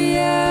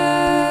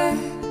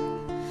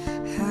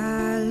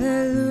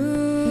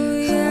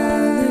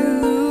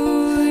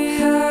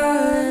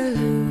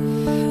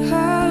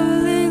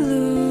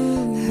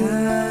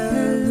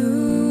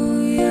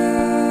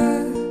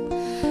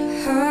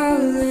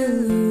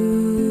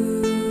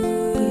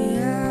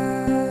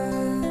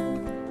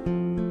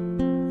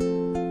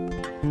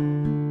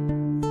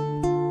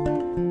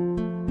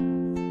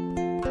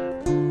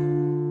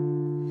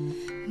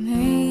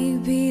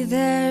 Maybe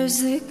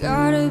there's a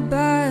God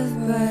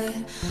above, but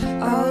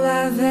all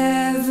I've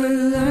ever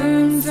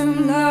learned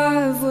from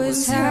love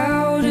was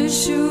how to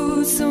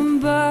shoot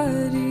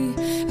somebody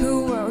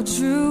who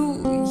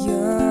outdrew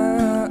you.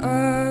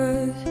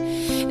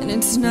 And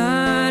it's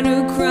not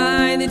a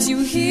cry that you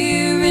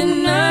hear at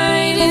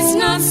night, it's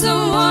not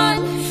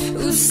someone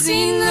who's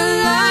seen the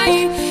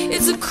light.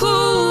 It's a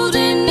cold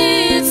and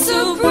it's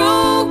a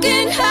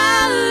broken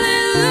hallelujah.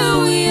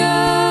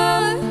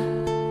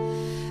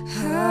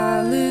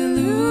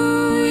 Hallelujah.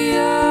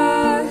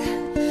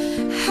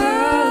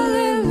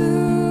 Hallelujah.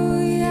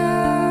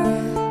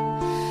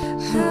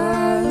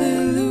 Hallelujah.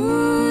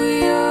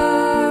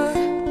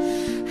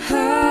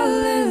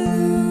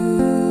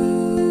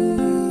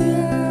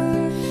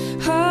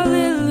 Hallelujah.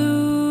 Hallelujah.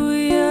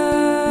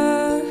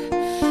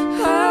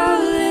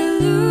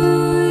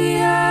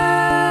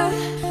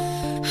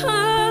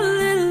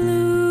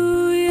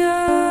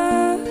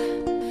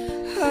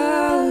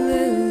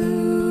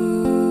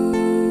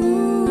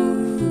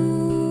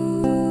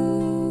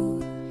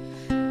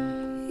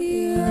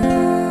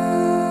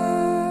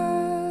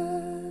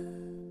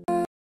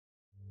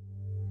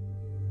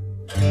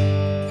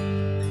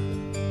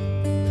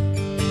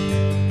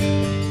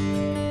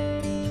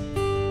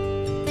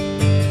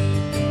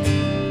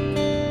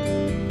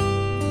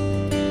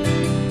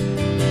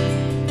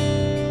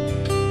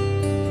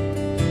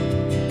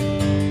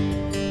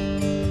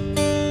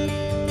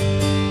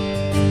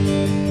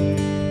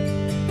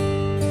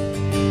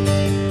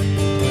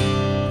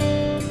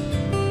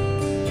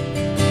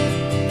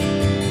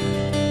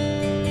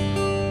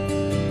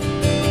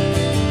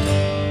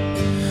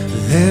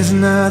 There's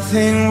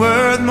nothing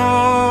worth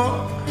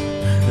more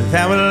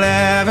that will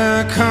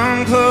ever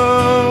come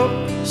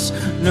close.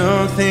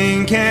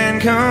 Nothing can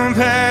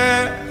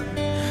compare.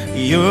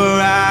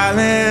 You're our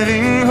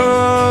living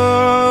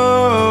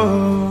hope.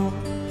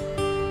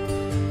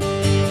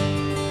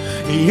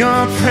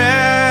 Your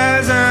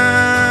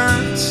presence,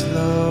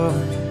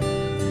 Lord.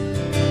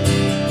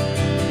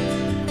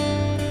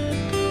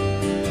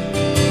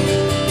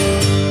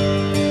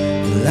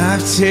 Well,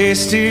 I've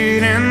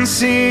tasted and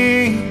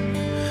seen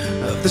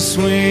of the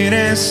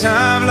sweetest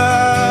of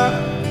love,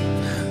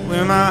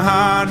 where my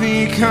heart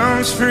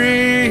becomes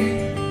free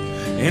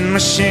and my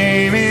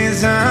shame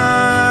is undone.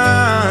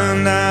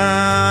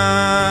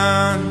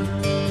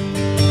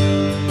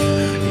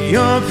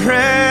 Your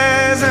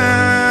presence,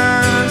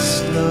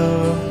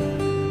 Lord.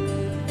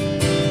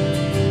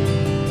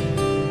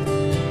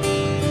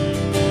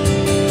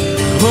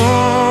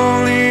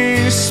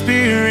 Holy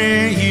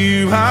Spirit,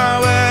 you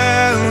are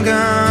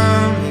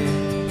welcome.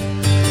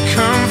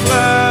 Come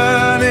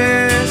flood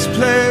this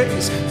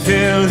place,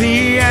 fill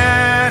the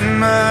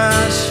atmosphere.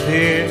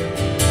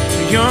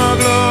 Your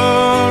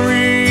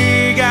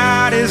glory,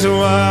 God, is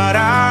what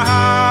our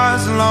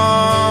hearts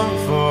long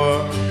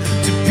for.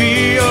 To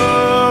be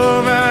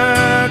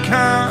overcome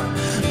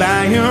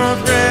by your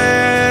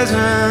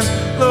presence,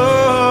 Lord.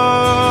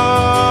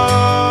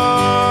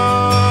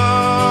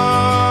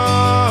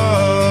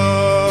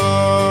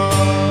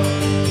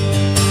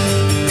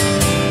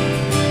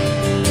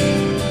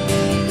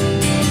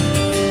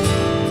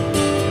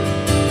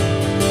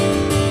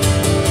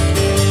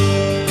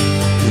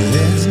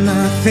 There's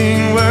nothing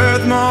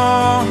worth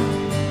more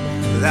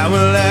that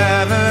will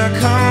ever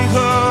come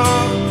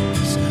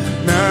close.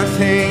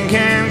 Nothing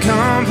can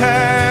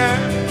compare.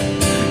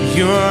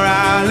 You're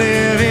our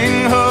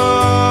living hope.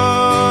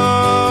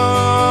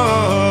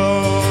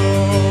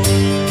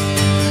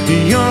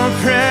 Your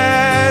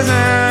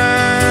presence,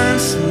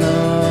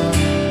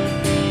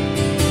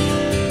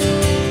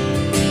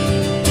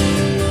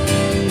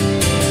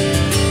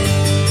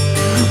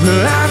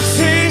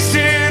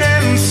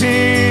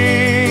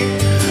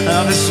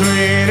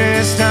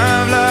 sweetest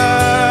of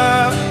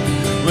love,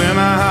 where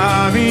my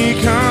heart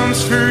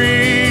becomes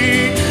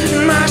free,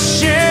 and my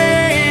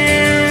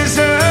shame is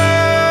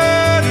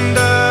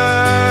undone.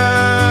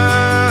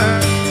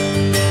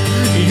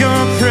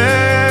 Your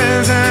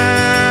presence,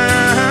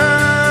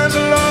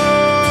 Lord.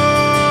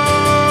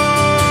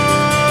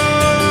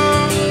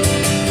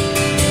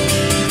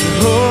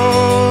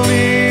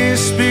 Holy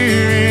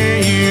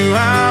Spirit, you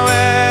are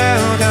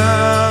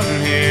welcome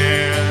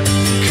here.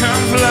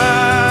 Come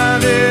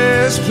flood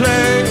this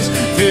place,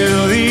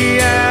 fill the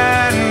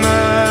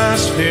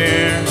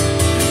atmosphere.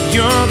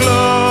 Your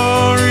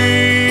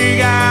glory,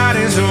 God,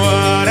 is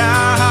what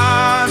our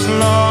hearts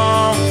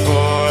long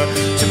for,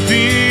 to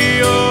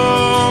be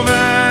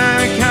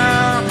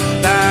overcome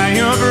by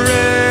your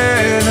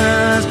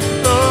presence,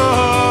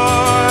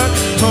 Lord.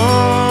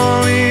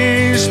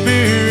 Holy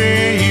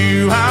Spirit,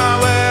 you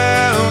are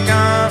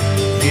welcome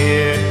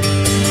here.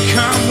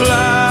 Come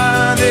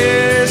flood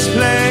this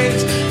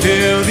place,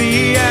 fill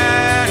the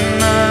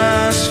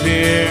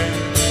atmosphere.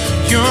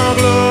 Your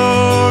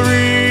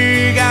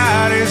glory,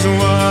 God, is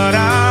what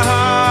our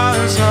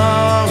hearts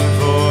long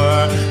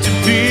for, to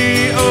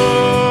be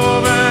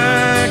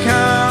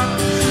overcome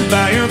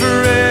by your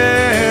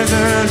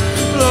presence,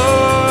 Lord.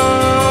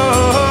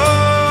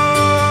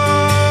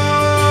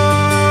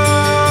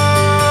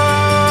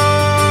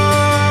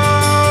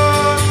 Your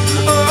presence,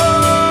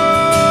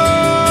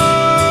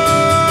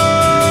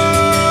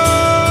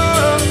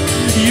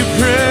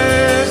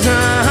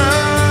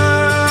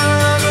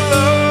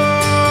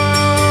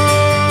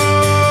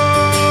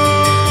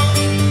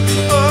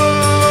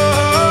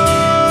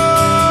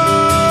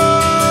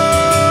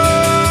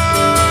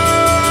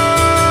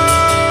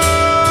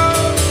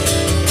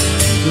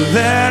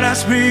 let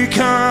us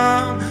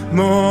become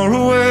more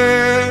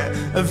aware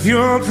of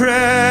your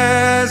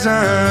presence.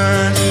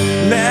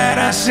 Let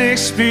us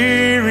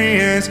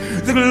experience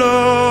the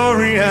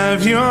glory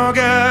of your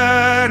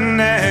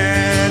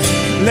goodness.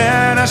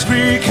 Let us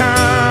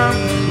become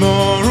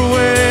more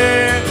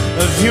aware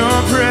of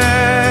your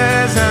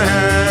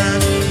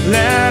presence.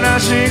 Let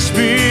us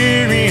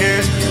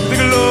experience the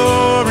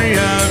glory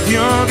of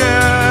your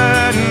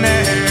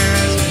goodness.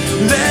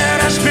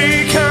 Let us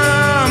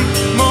become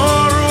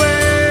more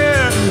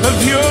aware of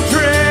your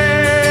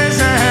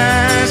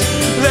presence.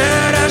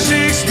 Let us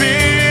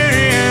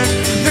experience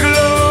the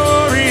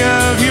glory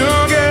of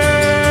your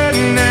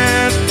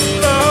goodness,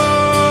 Lord.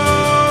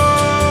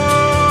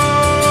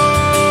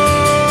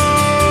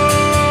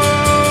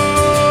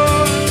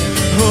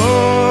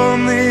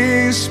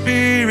 Holy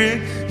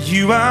Spirit,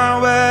 you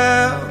are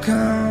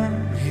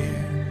welcome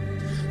here.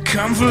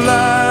 Come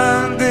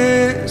flood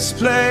this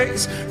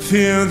place,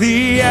 fill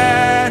the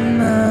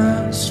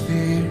atmosphere.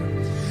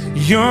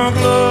 Your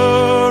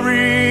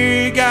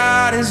glory,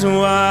 God, is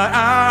what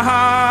our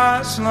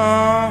hearts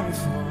long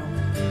for,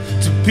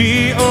 to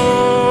be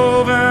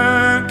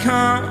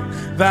overcome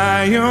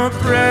by your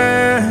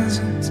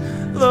presence,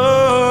 Lord.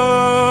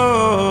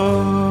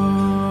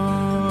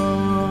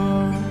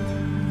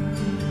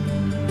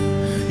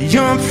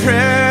 Your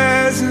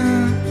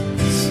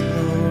presence,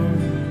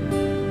 Lord.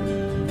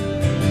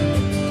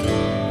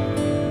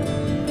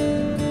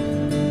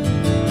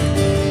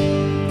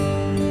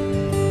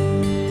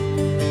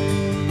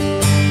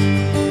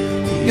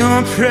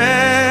 Your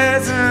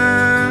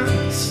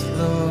presence,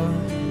 Lord.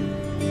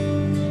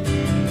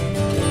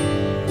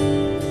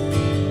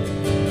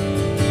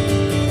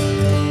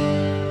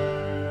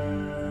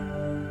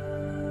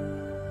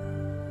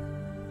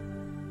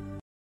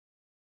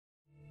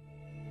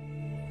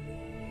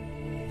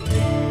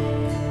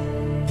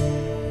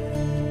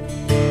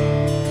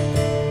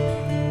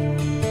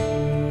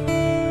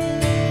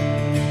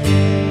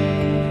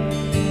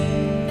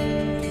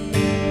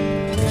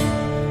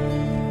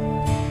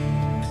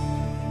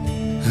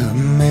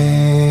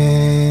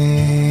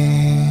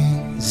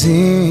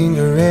 Amazing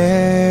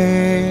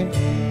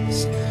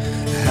grace,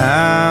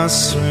 how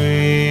sweet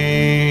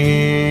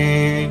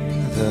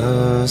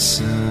the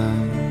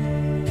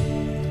sound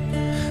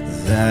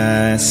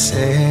that saved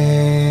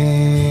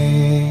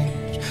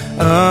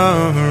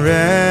a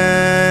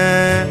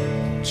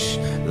wretch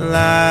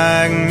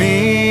like me.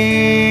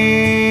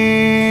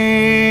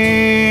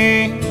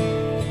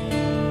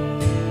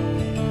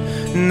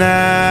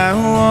 Now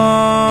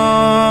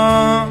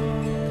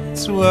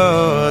once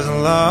was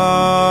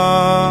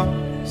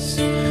lost,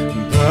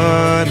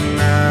 but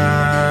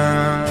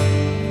now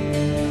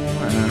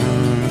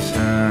I'm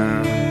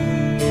found.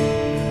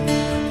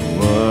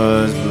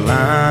 Was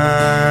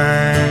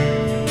blind,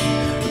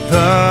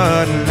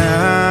 but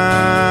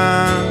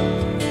now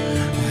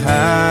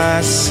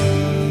I see.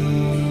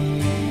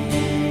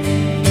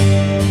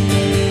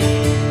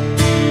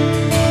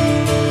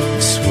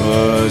 This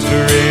was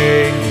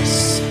grace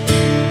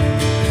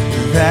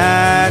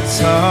that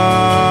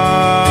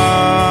taught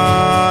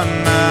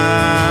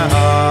my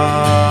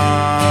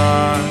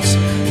heart to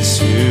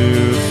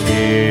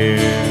fear,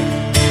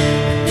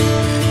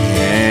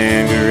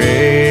 and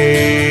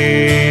grace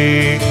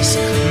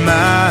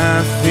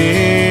my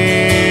fears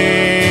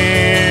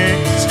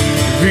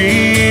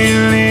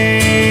relieved.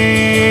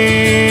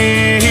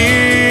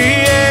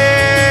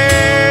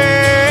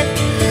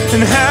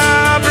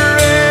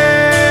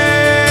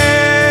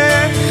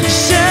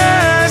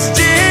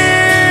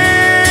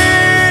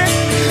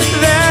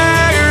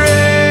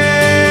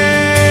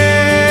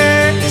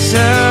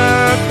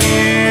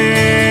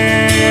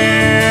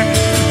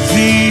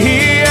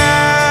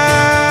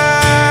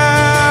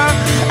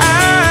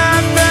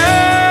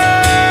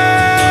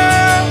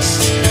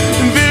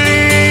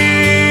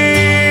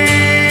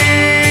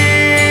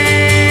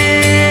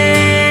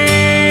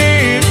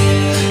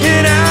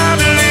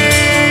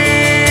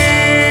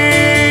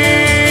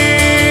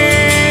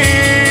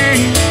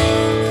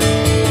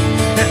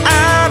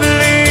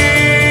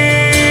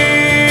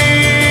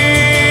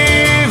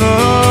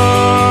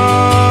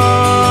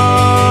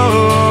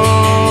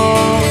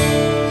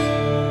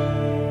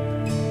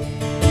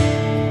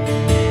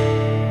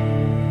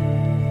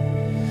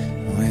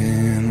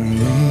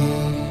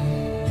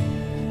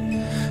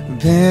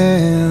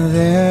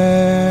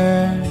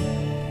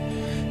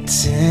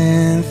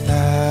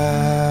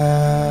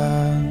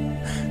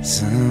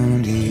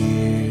 10,000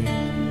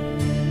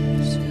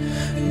 years,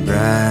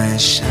 bright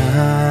shining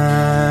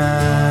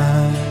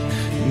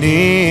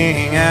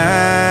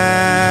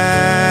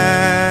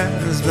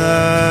as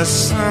the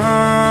sun.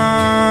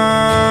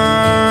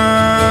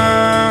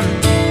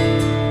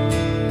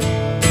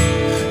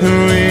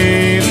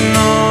 We've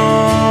no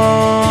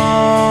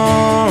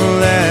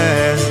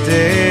less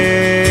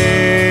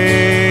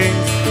days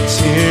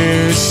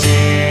to sing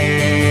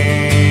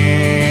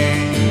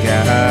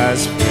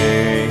God's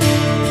praise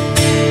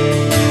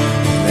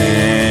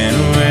than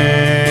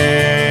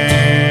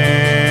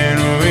when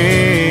we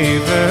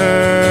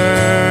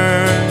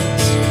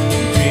first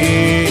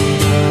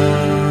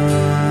begun.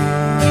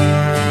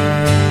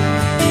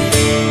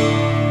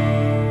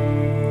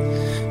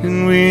 And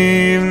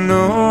we've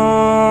no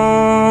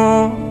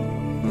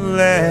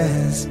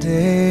less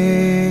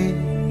days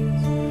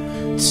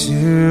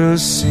to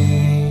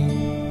sing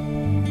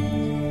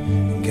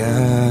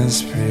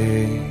God's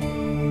praise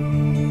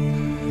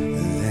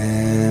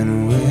than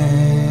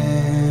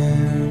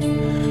when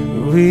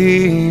we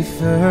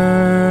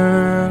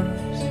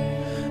first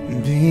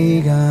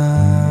begun.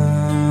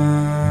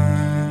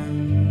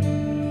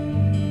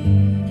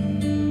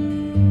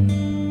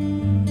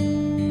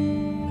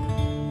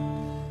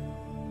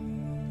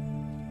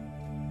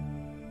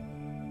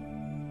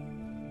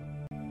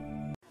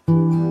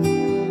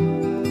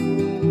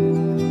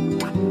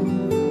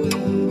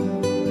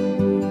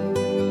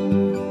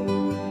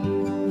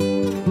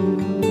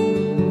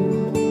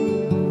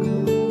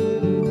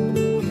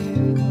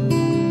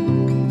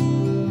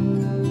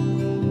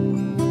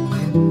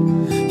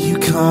 You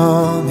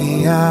call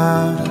me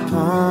out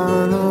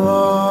upon the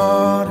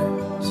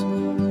waters,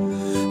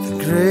 the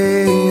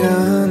great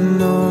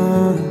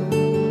unknown,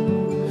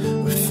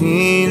 where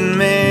feet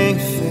may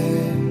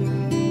fail.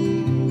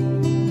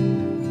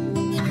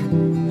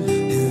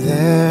 And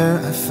there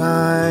I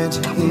find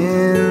you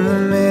in the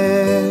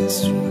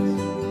mystery,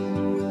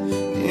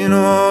 in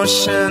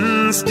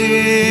oceans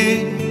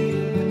deep,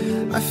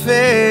 my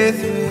faith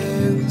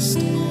will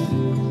stand.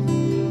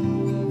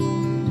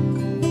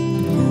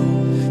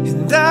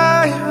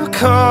 I will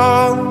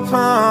call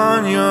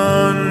upon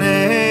your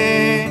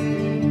name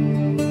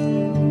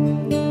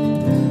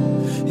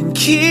and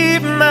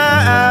keep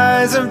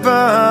my eyes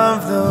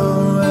above the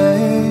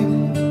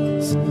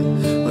waves.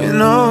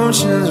 When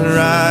oceans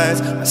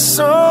rise, my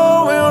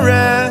soul will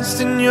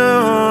rest in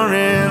your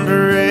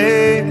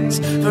embrace.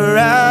 For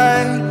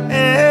I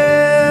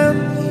am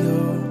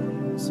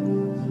yours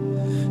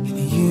and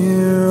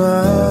you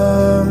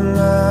are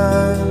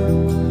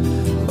mine.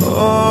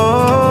 Oh,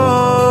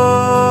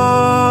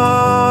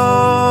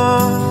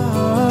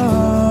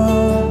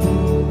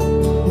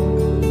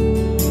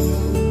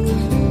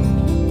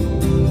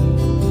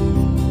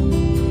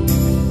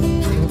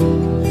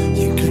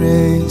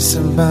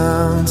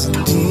 abounds in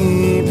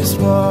deepest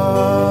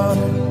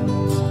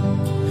waters,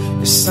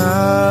 your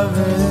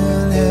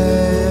sovereign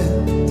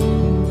hand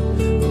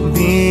will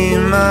be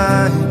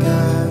my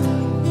guide.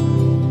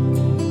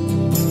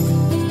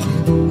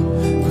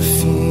 Where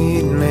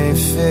feet may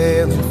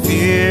fail and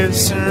fear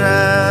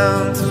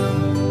surrounds,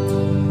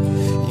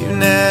 you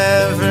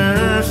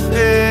never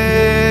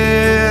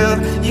fail,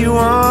 you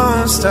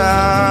won't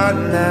start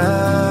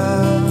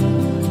now.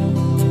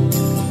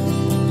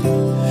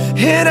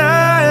 And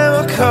I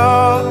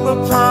call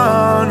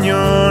upon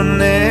your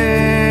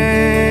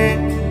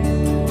name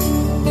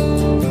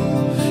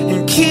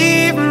and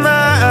keep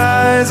my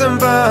eyes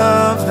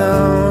above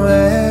the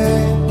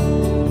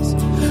waves.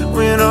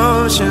 When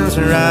oceans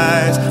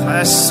rise,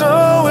 my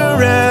soul will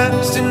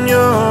rest in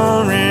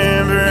your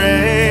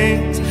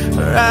embrace.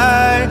 For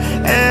I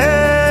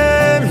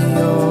am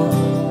yours,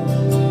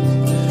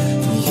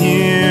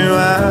 you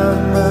are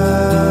mine.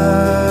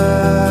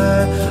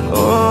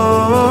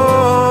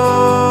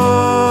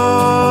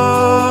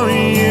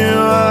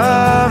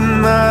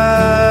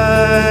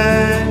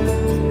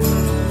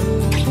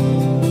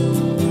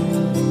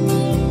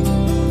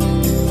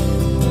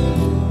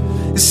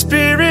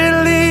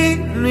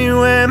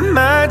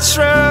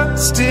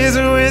 Trust is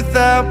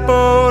without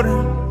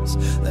borders.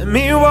 Let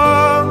me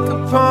walk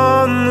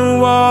upon the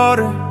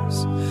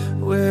waters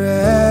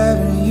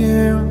wherever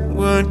you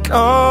would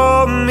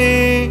call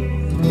me,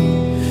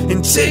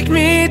 and take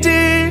me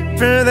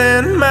deeper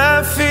than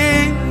my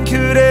feet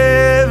could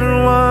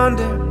ever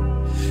wander,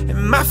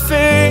 and my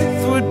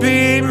faith would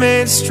be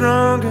made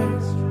stronger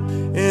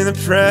in the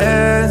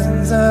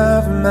presence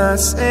of my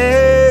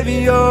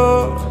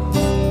Savior.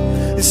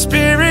 The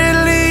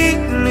Spirit lead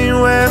me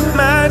where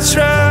my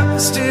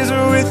trust is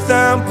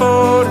without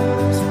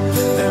borders.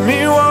 Let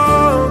me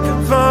walk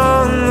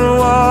upon the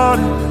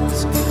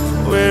waters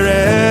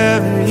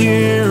wherever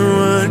you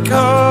would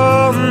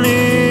call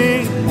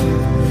me,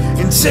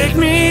 and take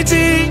me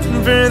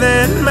deeper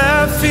than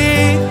my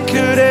feet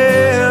could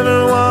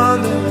ever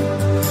wander,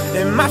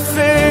 and my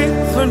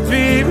faith would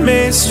be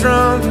made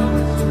stronger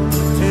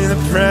in the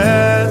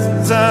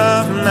presence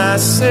of my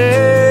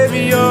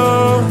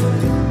Savior.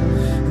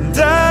 And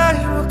I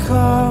will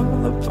call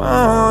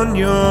upon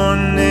your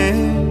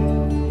name,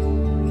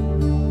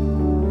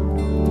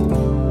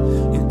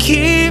 and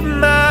keep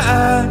my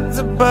eyes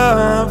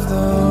above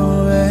the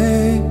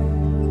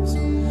waves.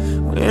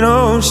 When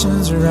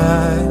oceans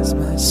rise,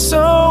 my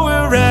soul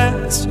will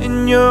rest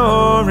in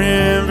your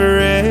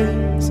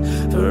embrace.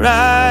 For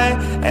I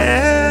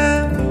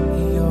am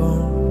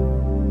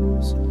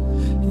yours,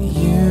 and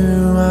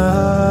you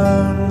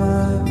are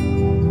mine.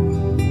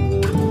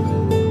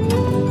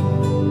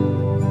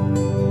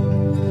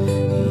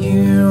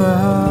 You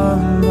are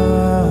mine.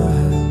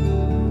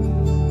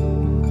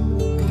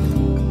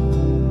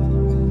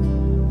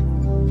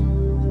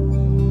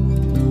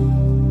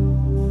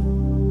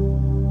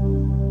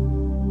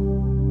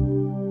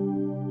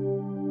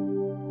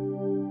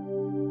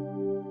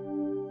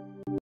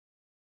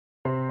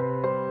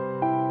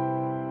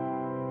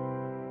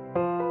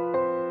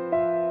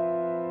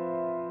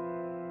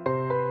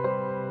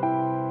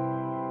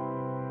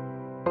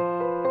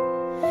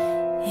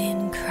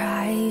 In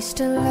Christ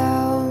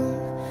alone,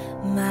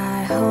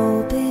 my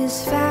hope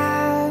is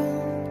found.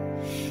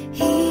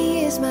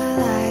 He is my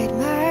light,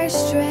 my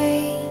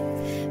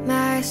strength,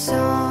 my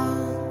song.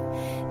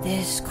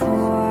 This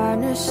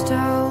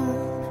cornerstone,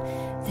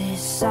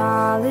 this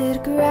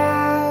solid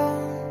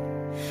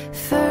ground,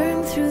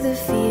 firm through the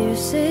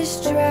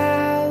fiercest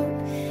drought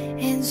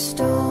and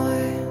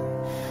storm.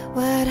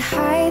 What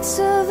heights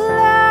of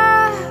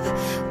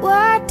love,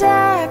 what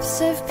depths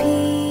of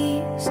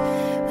peace,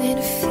 when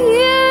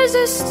fears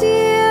are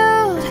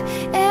stilled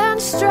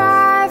and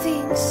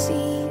striving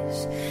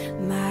cease.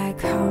 My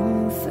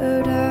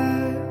comforter,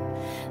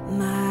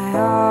 my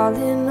all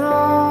in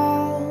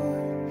all,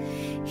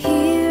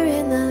 here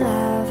in the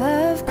love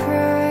of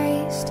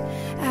Christ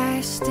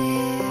I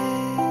stand.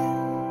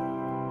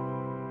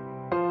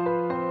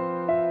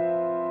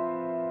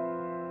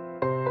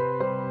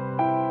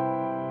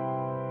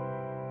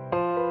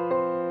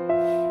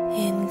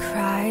 In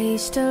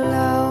Christ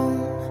alone,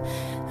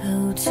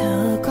 who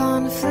took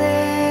on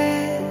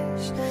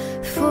flesh,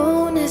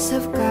 fullness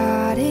of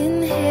God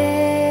in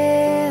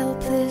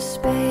helpless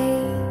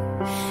babe.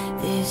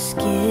 This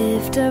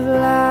gift of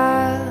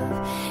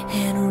love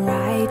and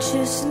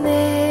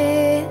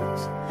righteousness,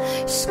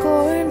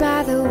 scorned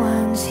by the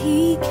ones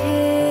he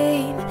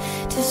came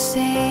to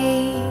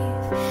save.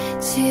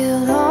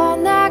 Till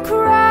on that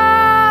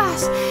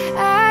cross,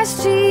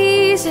 as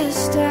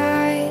Jesus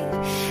died,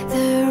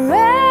 the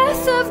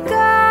wrath of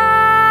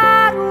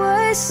God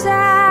was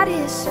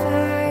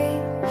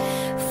satisfied.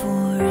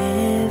 For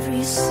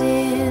every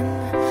sin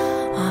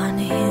on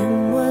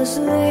him was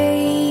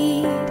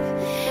laid.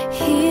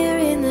 Here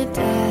in the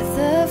death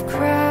of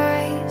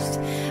Christ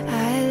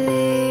I live.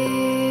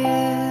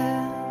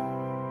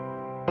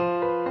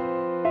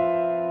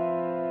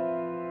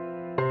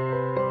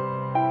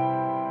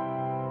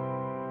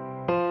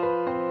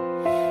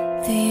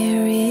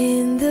 There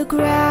in the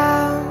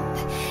ground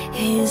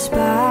his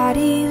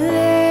body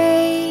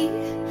lay,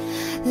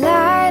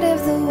 light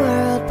of the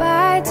world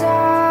by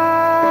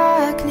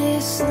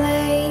darkness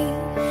slain.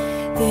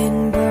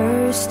 Then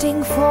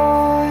bursting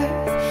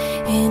forth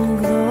in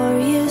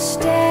glorious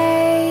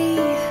day,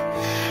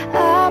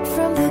 up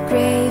from the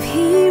grave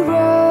he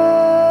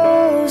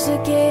rose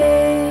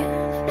again.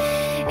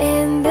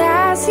 And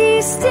as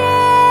he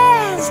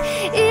stands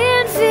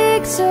in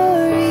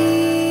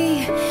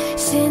victory,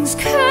 sin's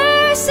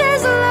curse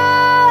has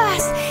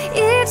lost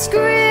its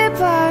grip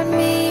on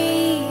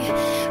me.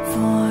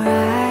 For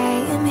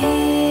I am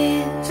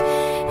his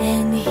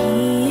and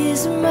he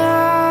is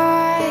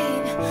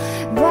mine,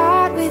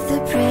 bought with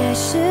the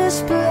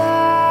precious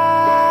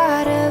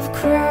blood of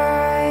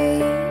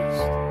Christ.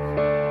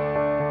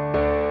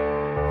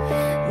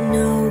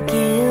 No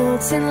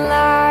guilt in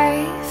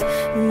life,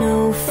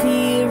 no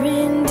fear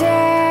in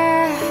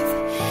death.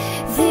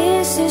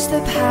 This is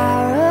the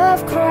power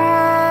of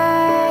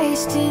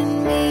Christ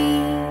in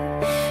me.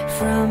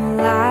 From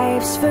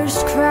life's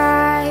first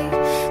cry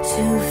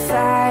to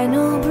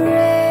final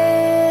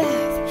breath,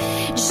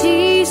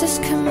 Jesus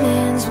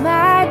commands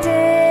my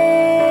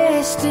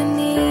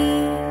destiny.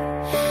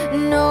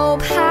 No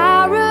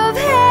power of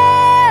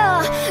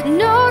hell,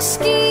 no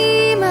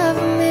scheme of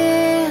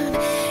man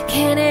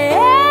can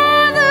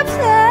ever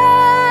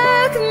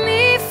pluck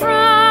me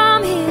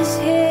from his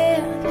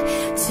hand,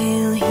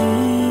 till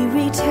he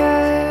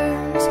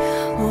returns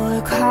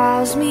or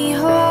calls me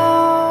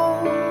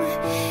home.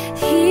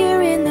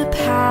 Here in the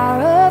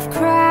power of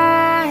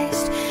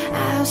Christ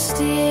I'll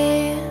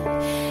stand,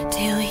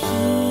 till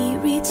he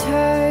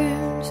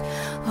returns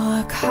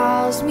or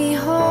calls me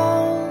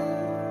home.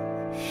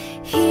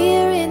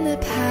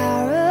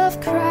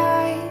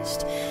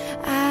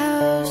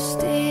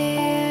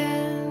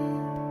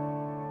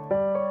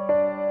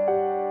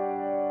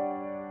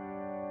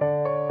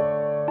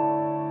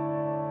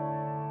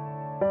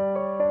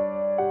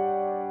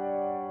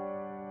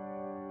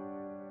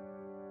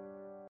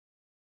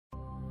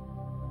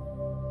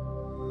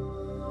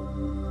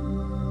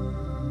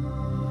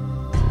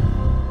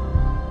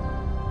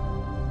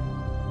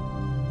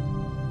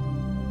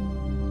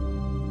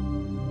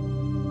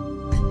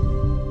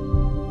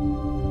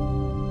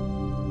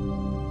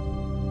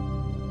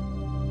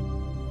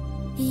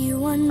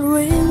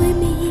 unreal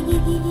me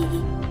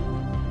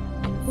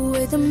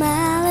with a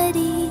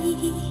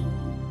melody.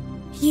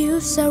 You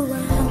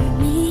surround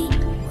me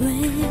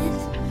with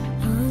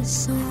a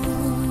song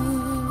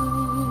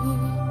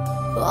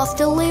of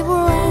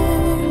deliverance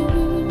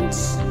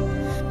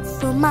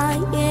from my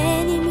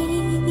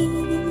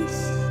enemies,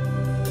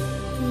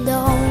 and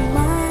all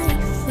my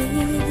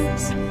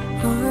fears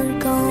are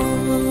gone.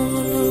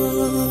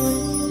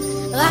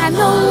 I'm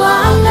no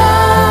longer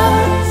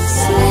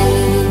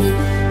slave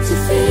to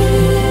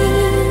fear.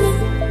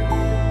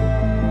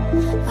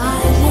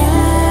 I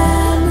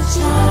am a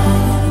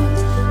child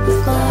of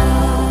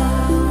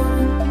God.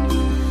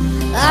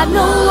 I'm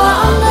no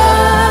longer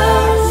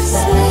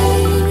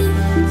slave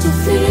to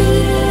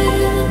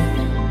fear.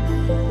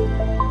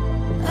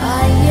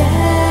 I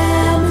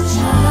am a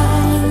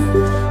child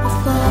of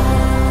God.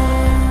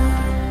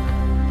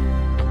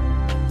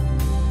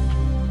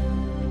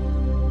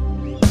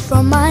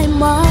 From my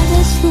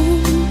mother's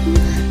womb,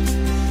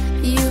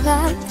 you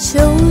have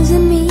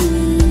chosen me.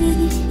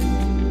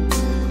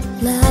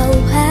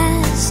 Love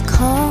has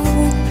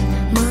called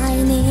my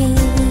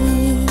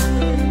name.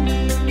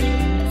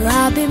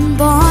 I've been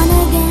born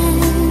again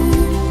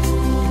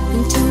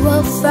into a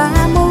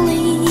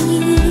family.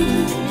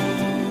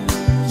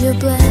 Your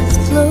breath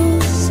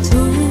flows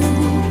through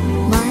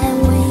my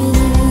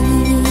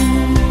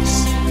wings.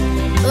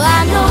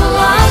 I'm no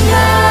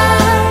longer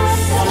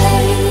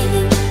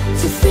slave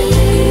to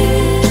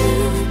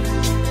fear.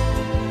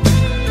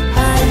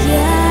 I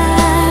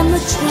am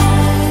a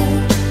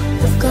child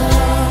of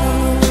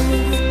God.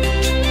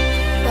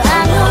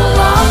 I'm no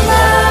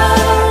longer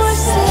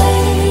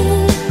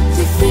slave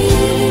to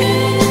fear.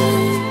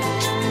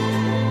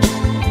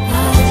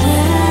 I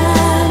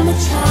am a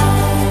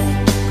child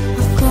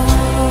of God.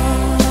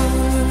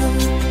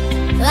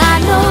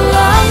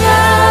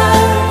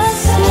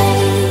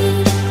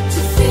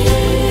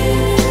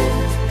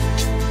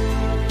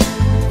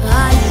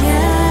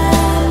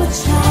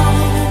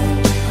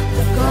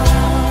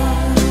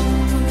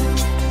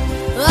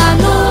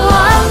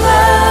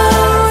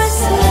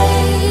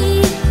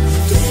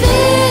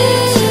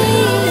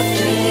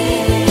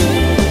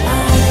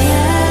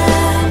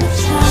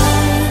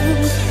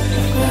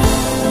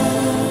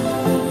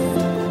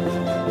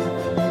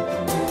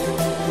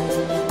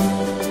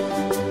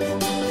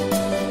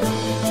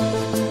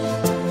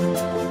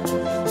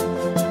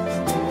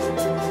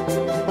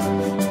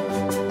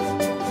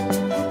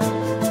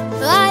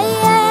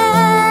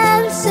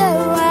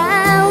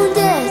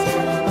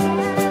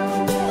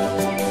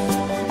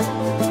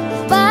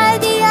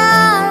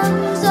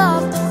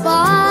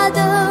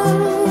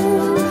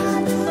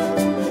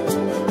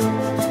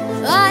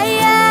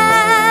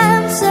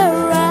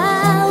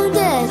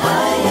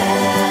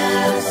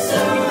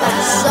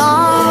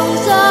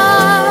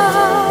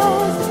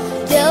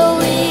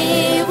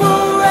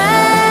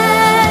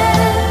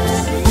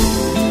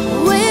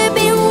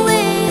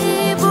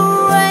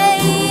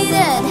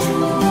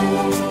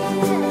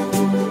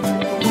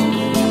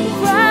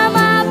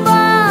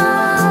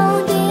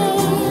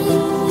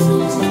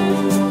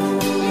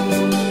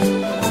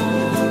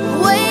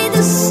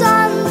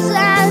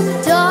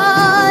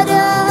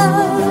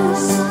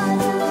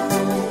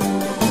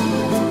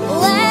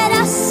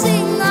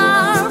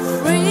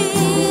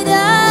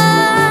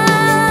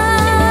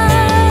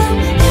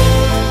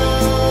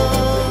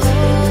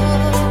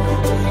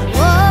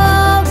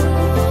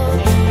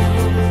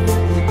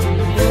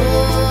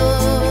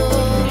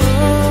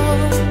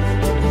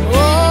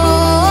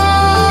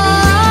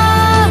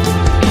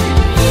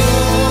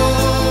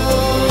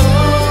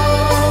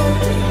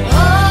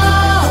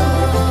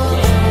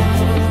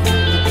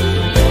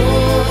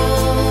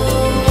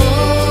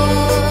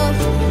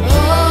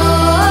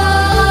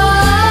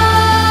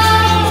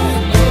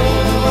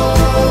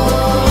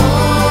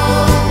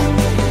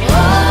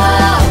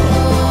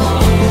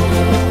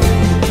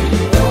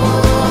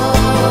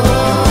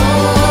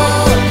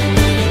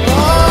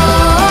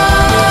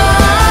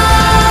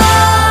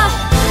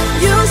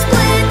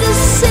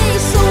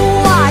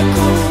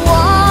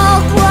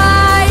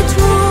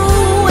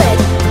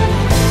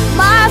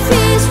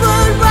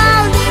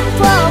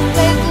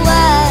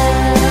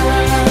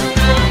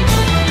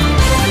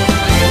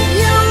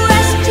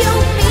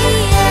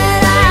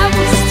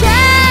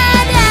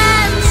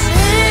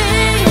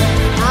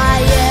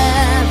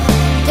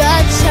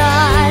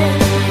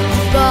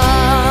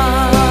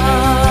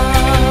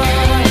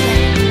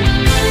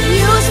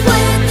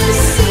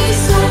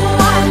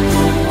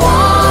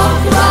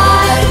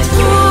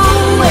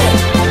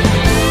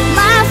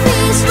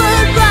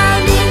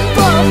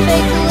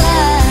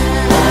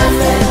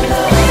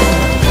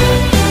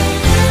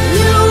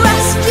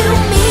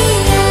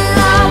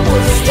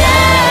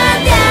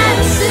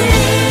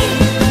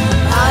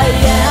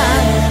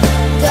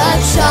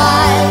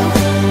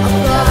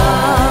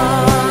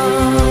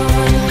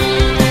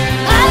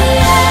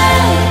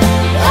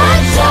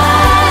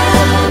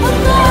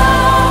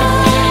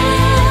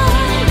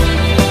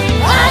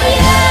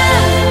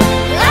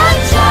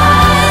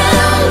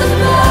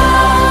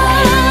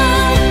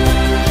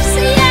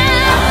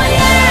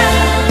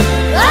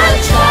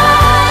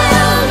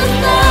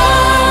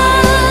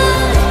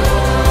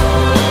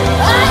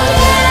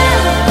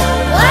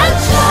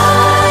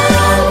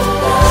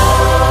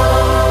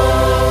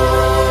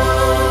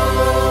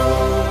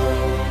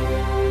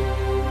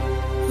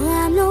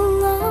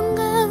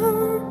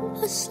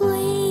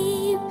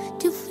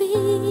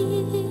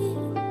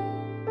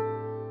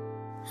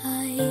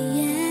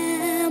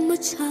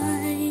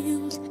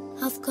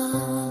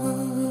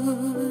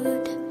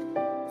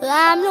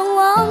 I'm no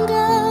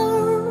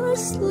longer a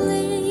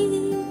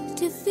slave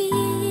to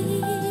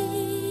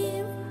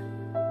fear.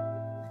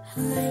 I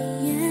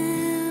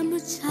am a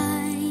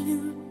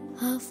child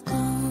of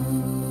God.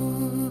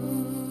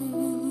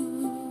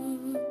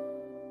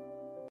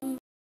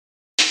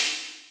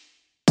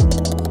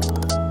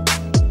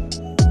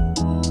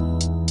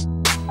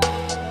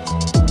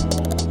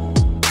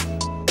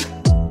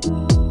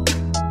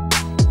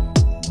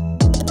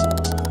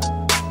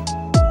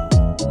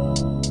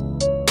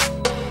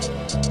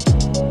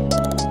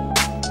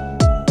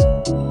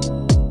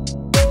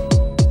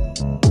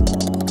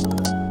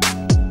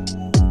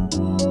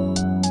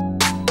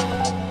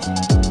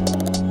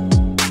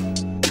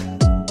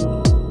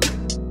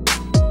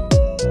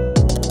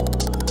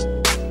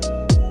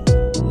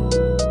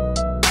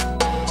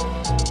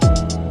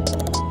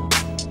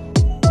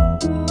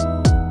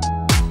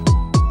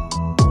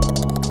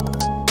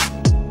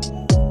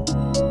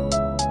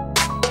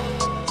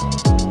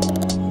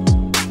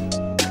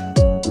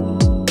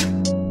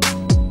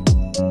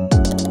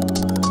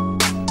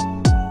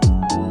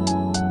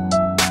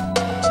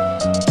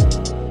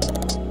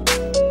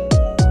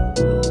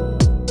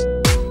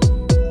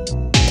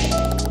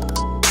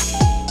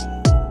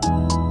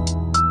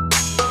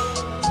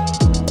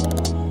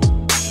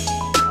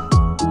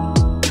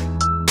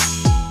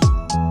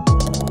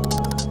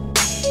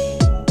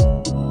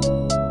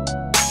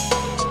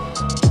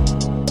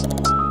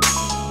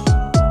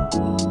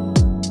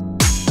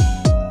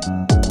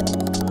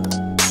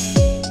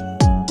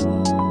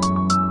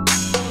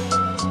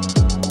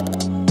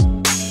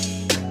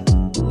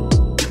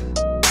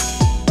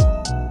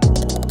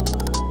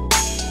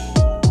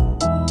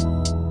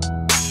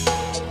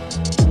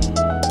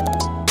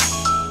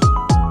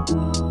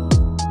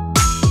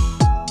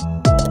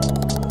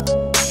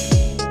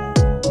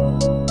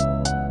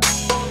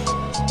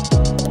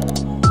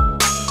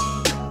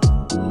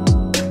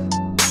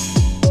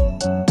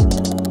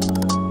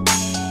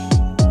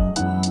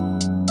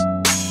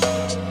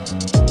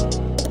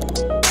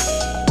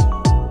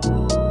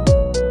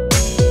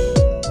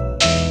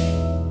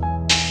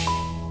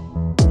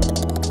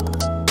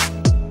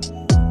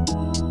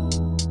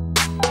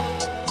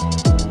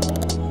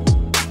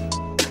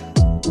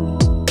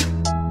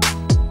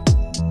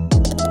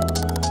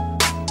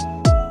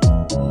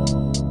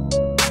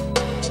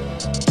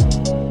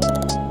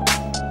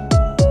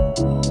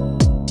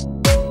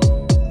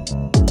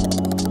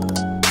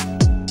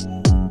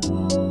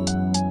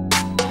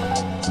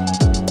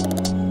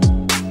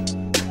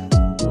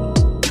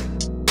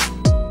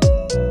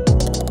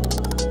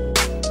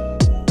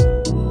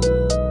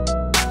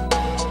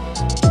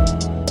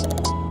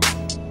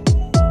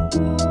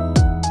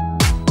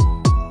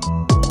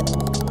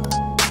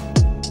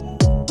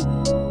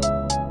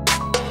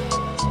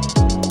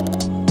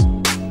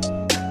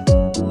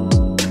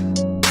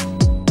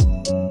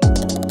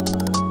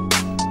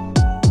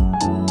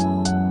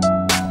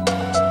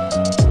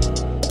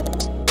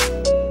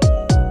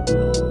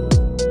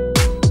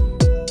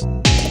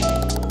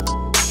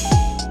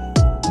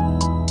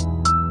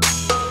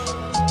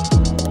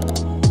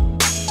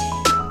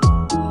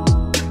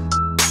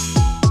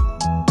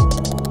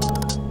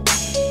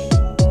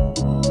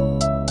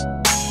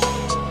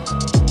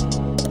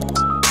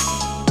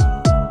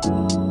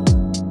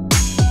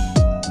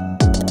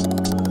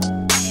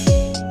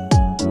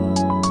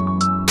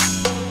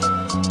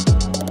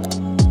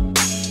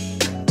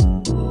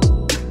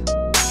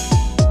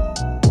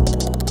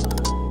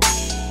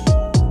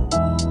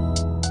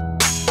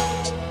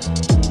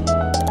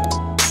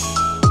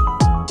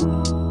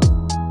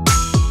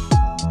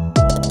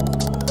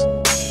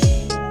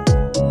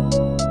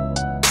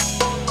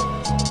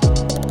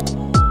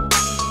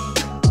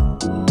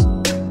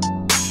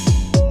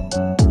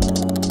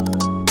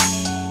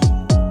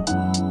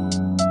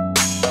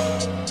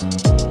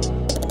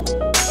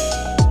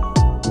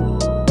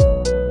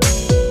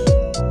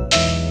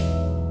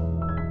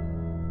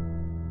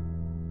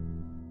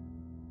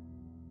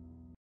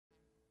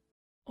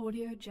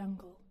 Audio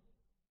Jungle.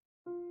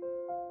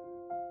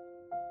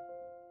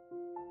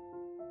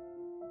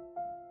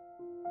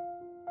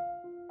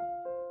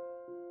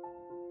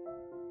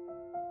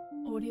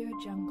 Audio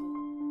Jungle.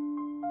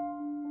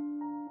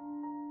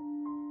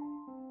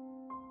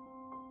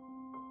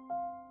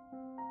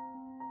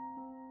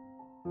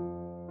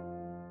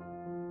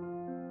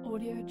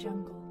 Audio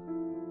Jungle.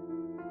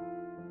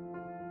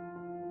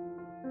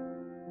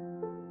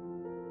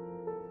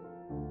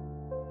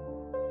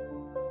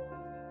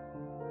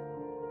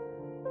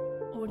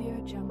 Audio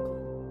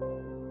Jungle.